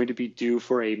movie is going to be due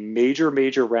for a major,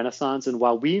 major renaissance. And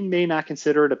while we may not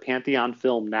consider it a pantheon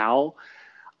film now,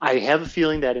 I have a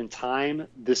feeling that in time,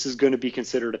 this is going to be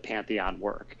considered a pantheon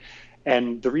work.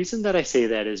 And the reason that I say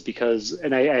that is because,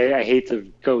 and I hate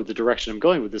to go the direction I'm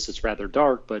going with this, it's rather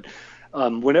dark, but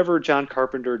whenever John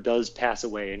Carpenter does pass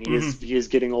away, and he is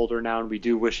getting older now, and we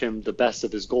do wish him the best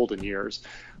of his golden years,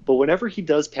 but whenever he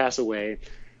does pass away,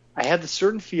 I have the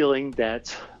certain feeling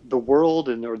that the world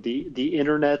or the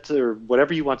internet, or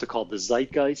whatever you want to call it, the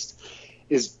zeitgeist,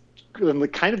 is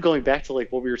kind of going back to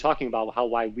like what we were talking about,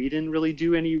 why we didn't really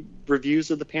do any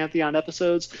reviews of the Pantheon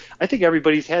episodes. I think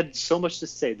everybody's had so much to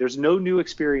say. There's no new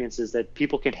experiences that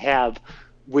people can have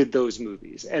with those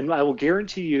movies. And I will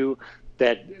guarantee you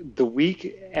that the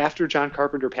week after John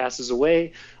Carpenter passes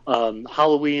away,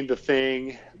 Halloween, The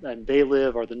Thing, and They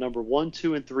Live are the number 1,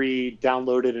 2, and 3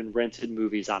 downloaded and rented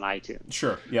movies on iTunes.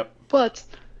 Sure, yep. But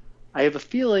I have a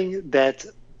feeling that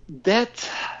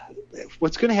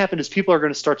what's going to happen is people are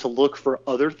going to start to look for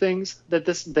other things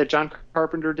that John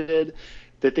Carpenter did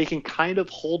that they can kind of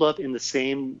hold up in the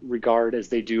same regard as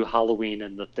they do Halloween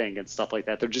and The Thing and stuff like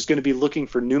that. They're just going to be looking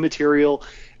for new material,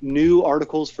 new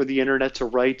articles for the internet to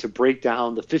write, to break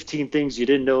down the 15 things you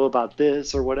didn't know about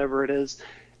this or whatever it is.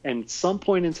 And at some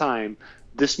point in time,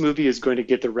 this movie is going to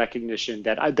get the recognition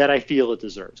that I feel it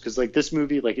deserves. Because like this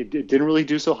movie, like it didn't really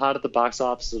do so hot at the box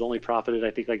office. It only profited,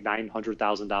 I think, like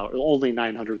 $900,000, only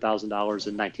 $900,000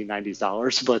 in 1990s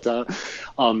dollars. But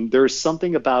there's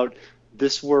something about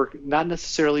this work not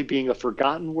necessarily being a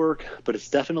forgotten work, but it's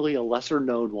definitely a lesser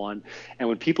known one. And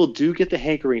when people do get the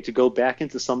hankering to go back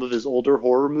into some of his older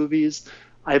horror movies,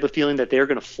 I have a feeling that they're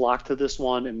going to flock to this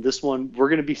one. And this one, we're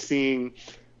going to be seeing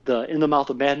the In the Mouth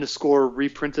of Madness score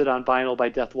reprinted on vinyl by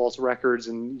Death Waltz Records,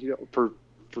 and for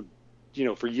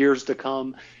years to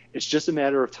come. It's just a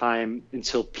matter of time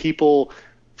until people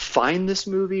find this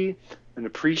movie and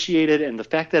appreciate it. And the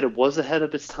fact that it was ahead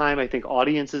of its time, I think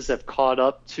audiences have caught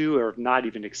up to, or not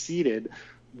even exceeded,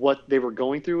 what they were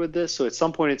going through with this. So at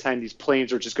some point in time, these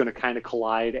planes are just going to kind of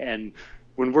collide. And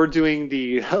when we're doing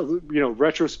the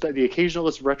the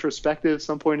occasionalist retrospective,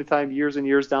 some point in time, years and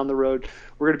years down the road,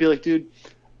 we're going to be like, dude,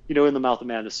 In the Mouth of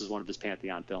Madness is one of his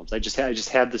Pantheon films. I just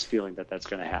had this feeling that that's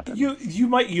going to happen. You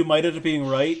might end up being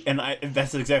right, and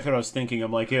that's exactly what I was thinking.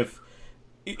 I'm like, if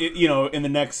in the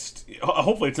next,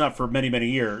 hopefully it's not for many, many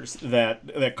years,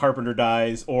 that Carpenter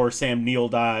dies or Sam Neill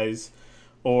dies,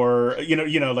 or I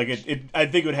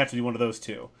think it would have to be one of those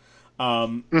two.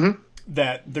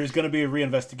 That there's going to be a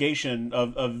reinvestigation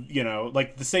of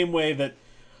like the same way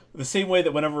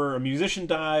that whenever a musician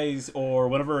dies, or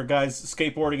whenever a guy's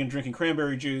skateboarding and drinking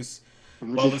cranberry juice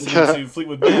while listening to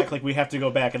Fleetwood Mac, like we have to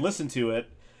go back and listen to it.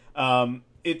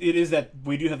 It is that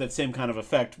we do have that same kind of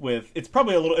effect with. It's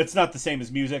probably it's not the same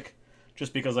as music,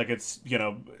 just because like it's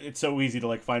so easy to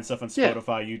like find stuff on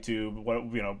Spotify,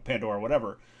 YouTube, Pandora,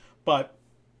 whatever. But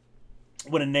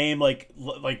when a name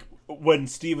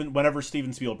whenever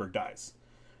Steven Spielberg dies,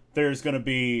 there's going to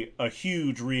be a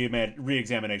huge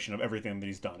re-examination of everything that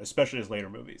he's done, especially his later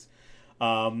movies.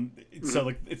 So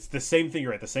like it's the same thing.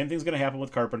 You're right. The same thing's going to happen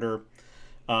with Carpenter.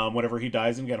 Whenever he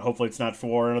dies, and again, hopefully it's not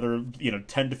for another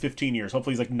 10 to 15 years.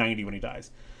 Hopefully he's like 90 when he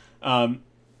dies. But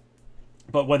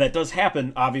when that does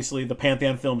happen, obviously the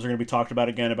Pantheon films are going to be talked about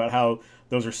again, about how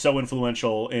those are so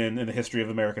influential in the history of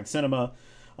American cinema,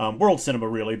 world cinema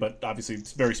really, but obviously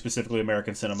it's very specifically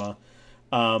American cinema.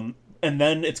 And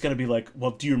then it's going to be like,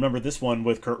 well, do you remember this one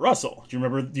with Kurt Russell? Do you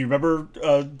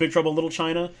remember Big Trouble in Little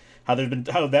China? How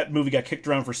that movie got kicked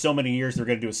around for so many years. They're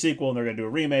going to do a sequel and they're going to do a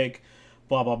remake.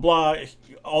 Blah blah blah.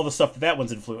 All the stuff that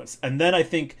one's influenced. And then I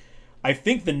think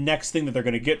the next thing that they're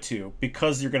going to get to,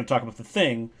 because you're going to talk about The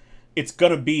Thing, it's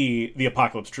going to be the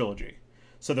Apocalypse trilogy.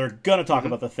 So they're going to talk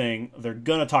about The Thing. They're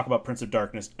going to talk about Prince of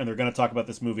Darkness, and they're going to talk about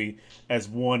this movie as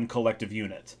one collective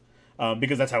unit.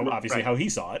 because that's how obviously how he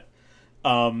saw it.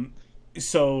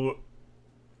 So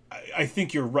I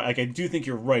think you're right. Like, I do think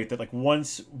you're right that like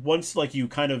once like you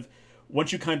kind of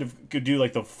could do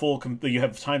like the full you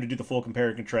have time to do the full compare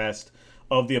and contrast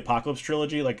of the Apocalypse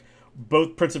trilogy, like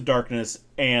both Prince of Darkness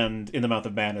and In the Mouth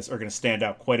of Madness are going to stand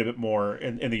out quite a bit more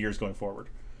in the years going forward.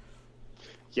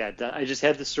 Yeah, I just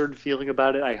have this certain feeling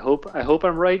about it. I hope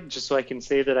I'm right, just so I can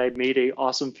say that I made a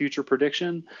awesome future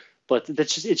prediction. But it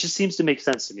just seems to make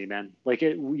sense to me, man. Like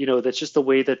that's just the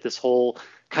way that this whole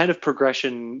kind of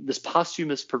progression, this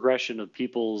posthumous progression of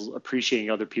people's appreciating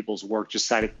other people's work, just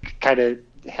kind of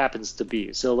happens to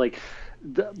be. So like.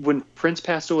 When Prince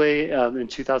passed away in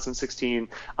 2016,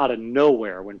 out of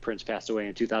nowhere, when Prince passed away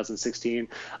in 2016,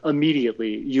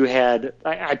 immediately you had,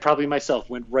 I probably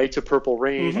myself went right to Purple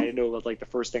Rain. I know like the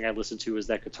first thing I listened to was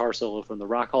that guitar solo from the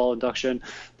Rock Hall induction,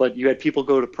 but you had people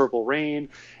go to Purple Rain,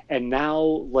 and now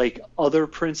like other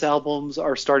Prince albums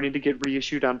are starting to get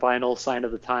reissued on vinyl. Sign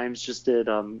of the Times just did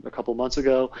a couple months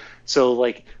ago. So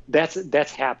like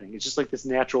that's happening. It's just like this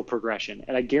natural progression.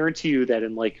 And I guarantee you that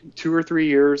in like 2 or 3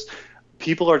 years,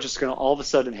 people are just going to all of a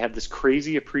sudden have this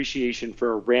crazy appreciation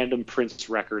for a random Prince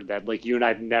record that like you and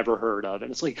I've never heard of. And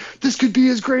it's like, this could be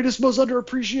his greatest, most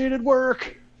underappreciated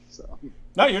work. So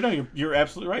you're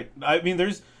absolutely right. I mean,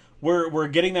 we're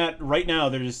getting that right now.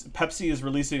 There's Pepsi is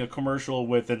releasing a commercial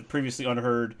with a previously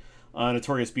unheard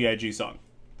Notorious B.I.G. song.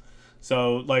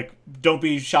 So like, don't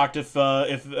be shocked if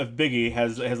Biggie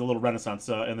has a little renaissance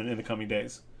in the coming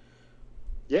days.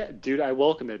 Yeah, dude, I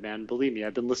welcome it, man. Believe me,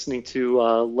 I've been listening to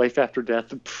Life After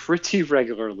Death pretty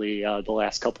regularly the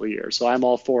last couple of years, so I'm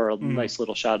all for a nice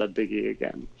little shot at Biggie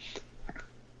again.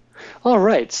 All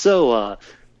right, so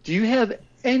do you have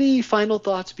any final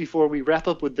thoughts before we wrap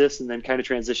up with this and then kind of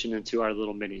transition into our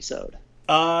little mini-sode?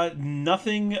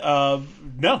 Nothing.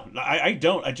 No, I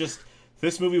don't.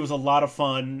 This movie was a lot of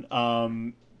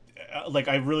fun. Like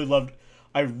I really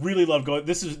loved going.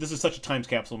 This is such a time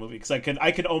capsule movie because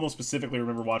I could almost specifically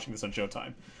remember watching this on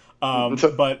Showtime.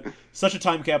 But such a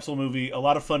time capsule movie, a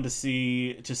lot of fun to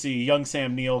see young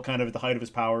Sam Neill kind of at the height of his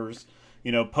powers,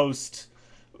 post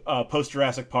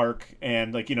Jurassic Park,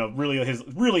 and like really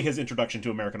his introduction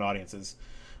to American audiences.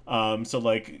 So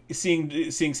like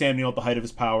seeing Sam Neill at the height of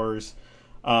his powers.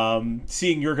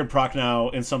 Seeing Jürgen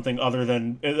Prochnow in something other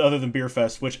than Beer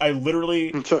Fest, which I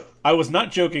was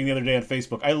not joking the other day on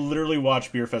Facebook. I literally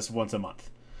watch Beer Fest once a month.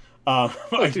 I'm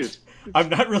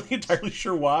not really entirely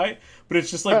sure why, but it's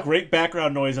just like great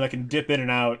background noise, and I can dip in and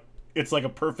out. It's like a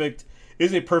perfect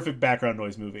background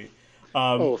noise movie.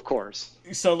 Of course.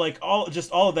 So like all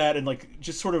of that, and like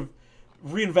just sort of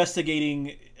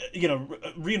reinvestigating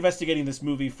this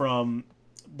movie from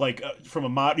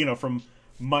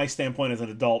my standpoint as an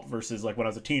adult versus like when I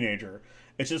was a teenager.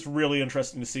 It's just really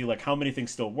interesting to see like how many things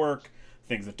still work,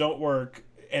 things that don't work,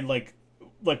 and like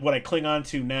what I cling on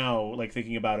to now, like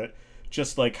thinking about it,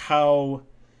 just like how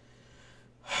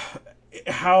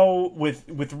with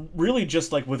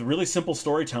really simple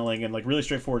storytelling and like really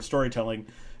straightforward storytelling,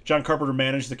 John Carpenter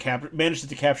managed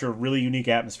to capture a really unique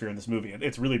atmosphere in this movie.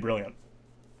 It's really brilliant.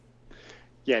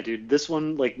 Yeah, dude, this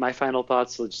one, like my final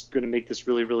thoughts, so just going to make this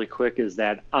really, really quick, is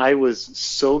that I was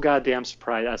so goddamn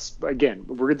surprised. Again,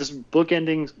 we're this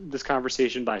bookending this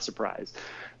conversation by surprise.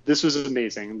 This was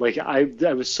amazing. Like I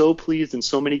was so pleased in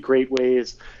so many great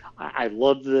ways. I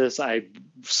loved this. I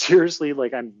seriously,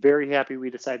 like, I'm very happy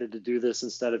we decided to do this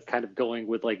instead of kind of going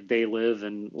with like They Live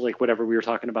and like whatever we were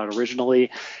talking about originally.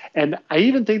 And I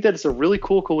even think that it's a really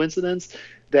cool coincidence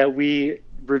that we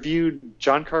reviewed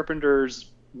John Carpenter's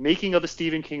making of a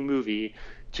Stephen King movie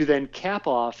to then cap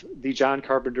off the John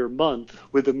Carpenter month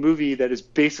with a movie that is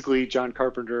basically John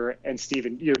Carpenter and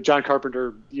John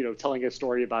Carpenter, telling a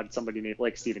story about somebody named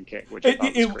like Stephen King, which I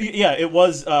thought was great. It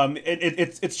was.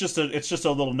 It's just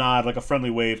a little nod, like a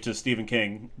friendly wave to Stephen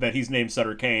King that he's named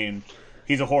Sutter Kane.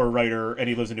 He's a horror writer and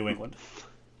he lives in New England.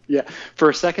 Yeah, for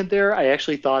a second there, I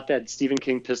actually thought that Stephen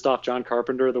King pissed off John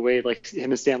Carpenter the way like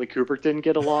him and Stanley Kubrick didn't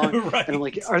get along. Right. And I'm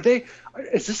like,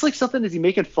 is this like something? Is he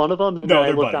making fun of him? And no,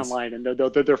 then I looked buddies. Online and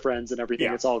they're friends and everything.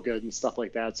 Yeah. It's all good and stuff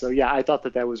like that. So yeah, I thought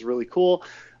that was really cool.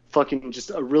 Fucking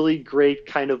just a really great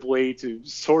kind of way to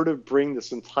sort of bring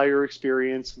this entire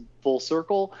experience full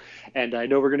circle. And I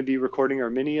know we're going to be recording our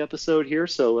mini episode here.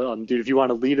 So, dude, if you want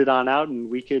to lead it on out and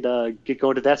we could get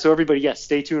going to that. So everybody, yes,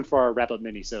 stay tuned for our wrap-up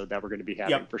mini-sode that we're going to be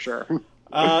having for sure.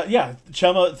 Yeah,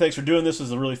 Chema, thanks for doing this. This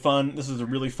is a really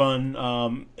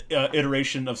fun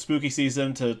iteration of spooky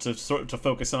season to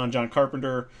focus on John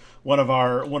Carpenter, one of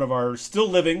our still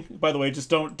living, by the way. Just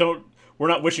don't we're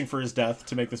not wishing for his death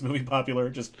to make this movie popular,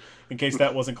 just in case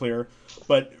that wasn't clear.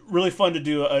 But really fun to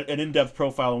do an in-depth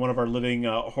profile on one of our living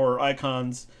horror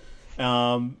icons.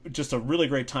 Just a really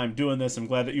great time doing this. I'm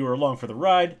glad that you were along for the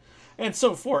ride. And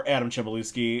so for Adam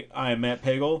Chmielewski, I am Matt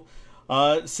Pagel.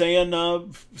 Saying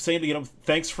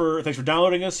thanks for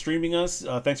downloading us, streaming us.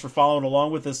 Thanks for following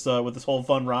along with this whole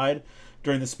fun ride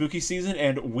during the spooky season,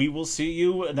 and we will see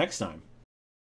you next time.